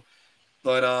too,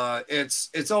 but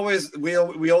it's always we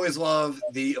always love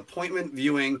the appointment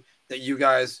viewing that you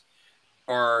guys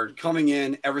are coming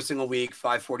in every single week,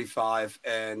 5:45,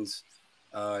 and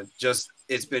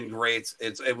it's been great.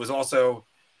 It was also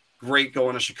great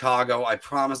going to Chicago. I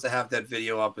promise to have that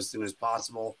video up as soon as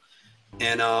possible,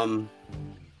 and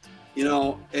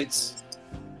it's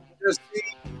just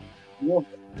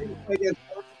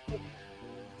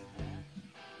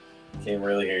Can't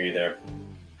really hear you there.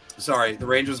 Sorry, the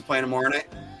Rangers are playing tomorrow night?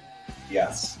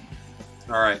 Yes.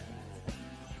 All right.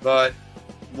 But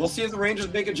we'll see if the Rangers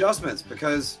make adjustments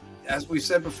because, as we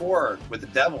said before, with the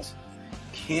Devils,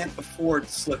 can't afford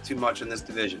to slip too much in this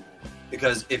division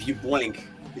because if you blink,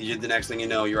 the next thing you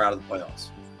know, you're out of the playoffs.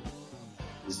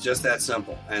 It's just that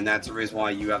simple, and that's the reason why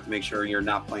you have to make sure you're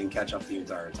not playing catch-up the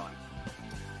entire time.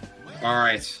 All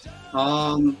right.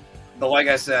 But like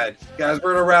I said, guys,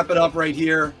 we're going to wrap it up right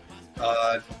here.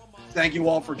 Thank you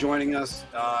all for joining us.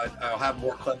 I'll have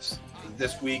more clips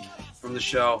this week from the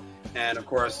show. And of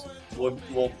course,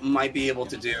 we'll might be able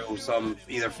to do some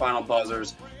either final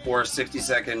buzzers or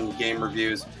 60-second game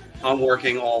reviews. I'm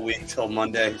working all week till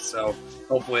Monday, so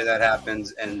hopefully that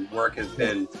happens. And work has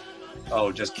been,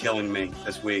 just killing me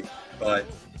this week. But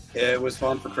it was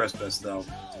fun for Christmas, though.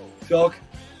 Phil,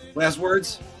 last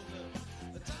words?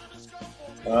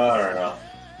 I don't know.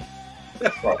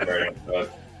 Frustrating,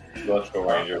 but let's go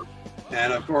Rangers.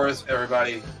 And of course,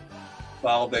 everybody,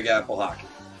 follow Big Apple Hockey.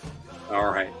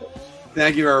 All right.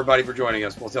 Thank you, everybody, for joining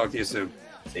us. We'll talk to you soon.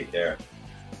 Take care.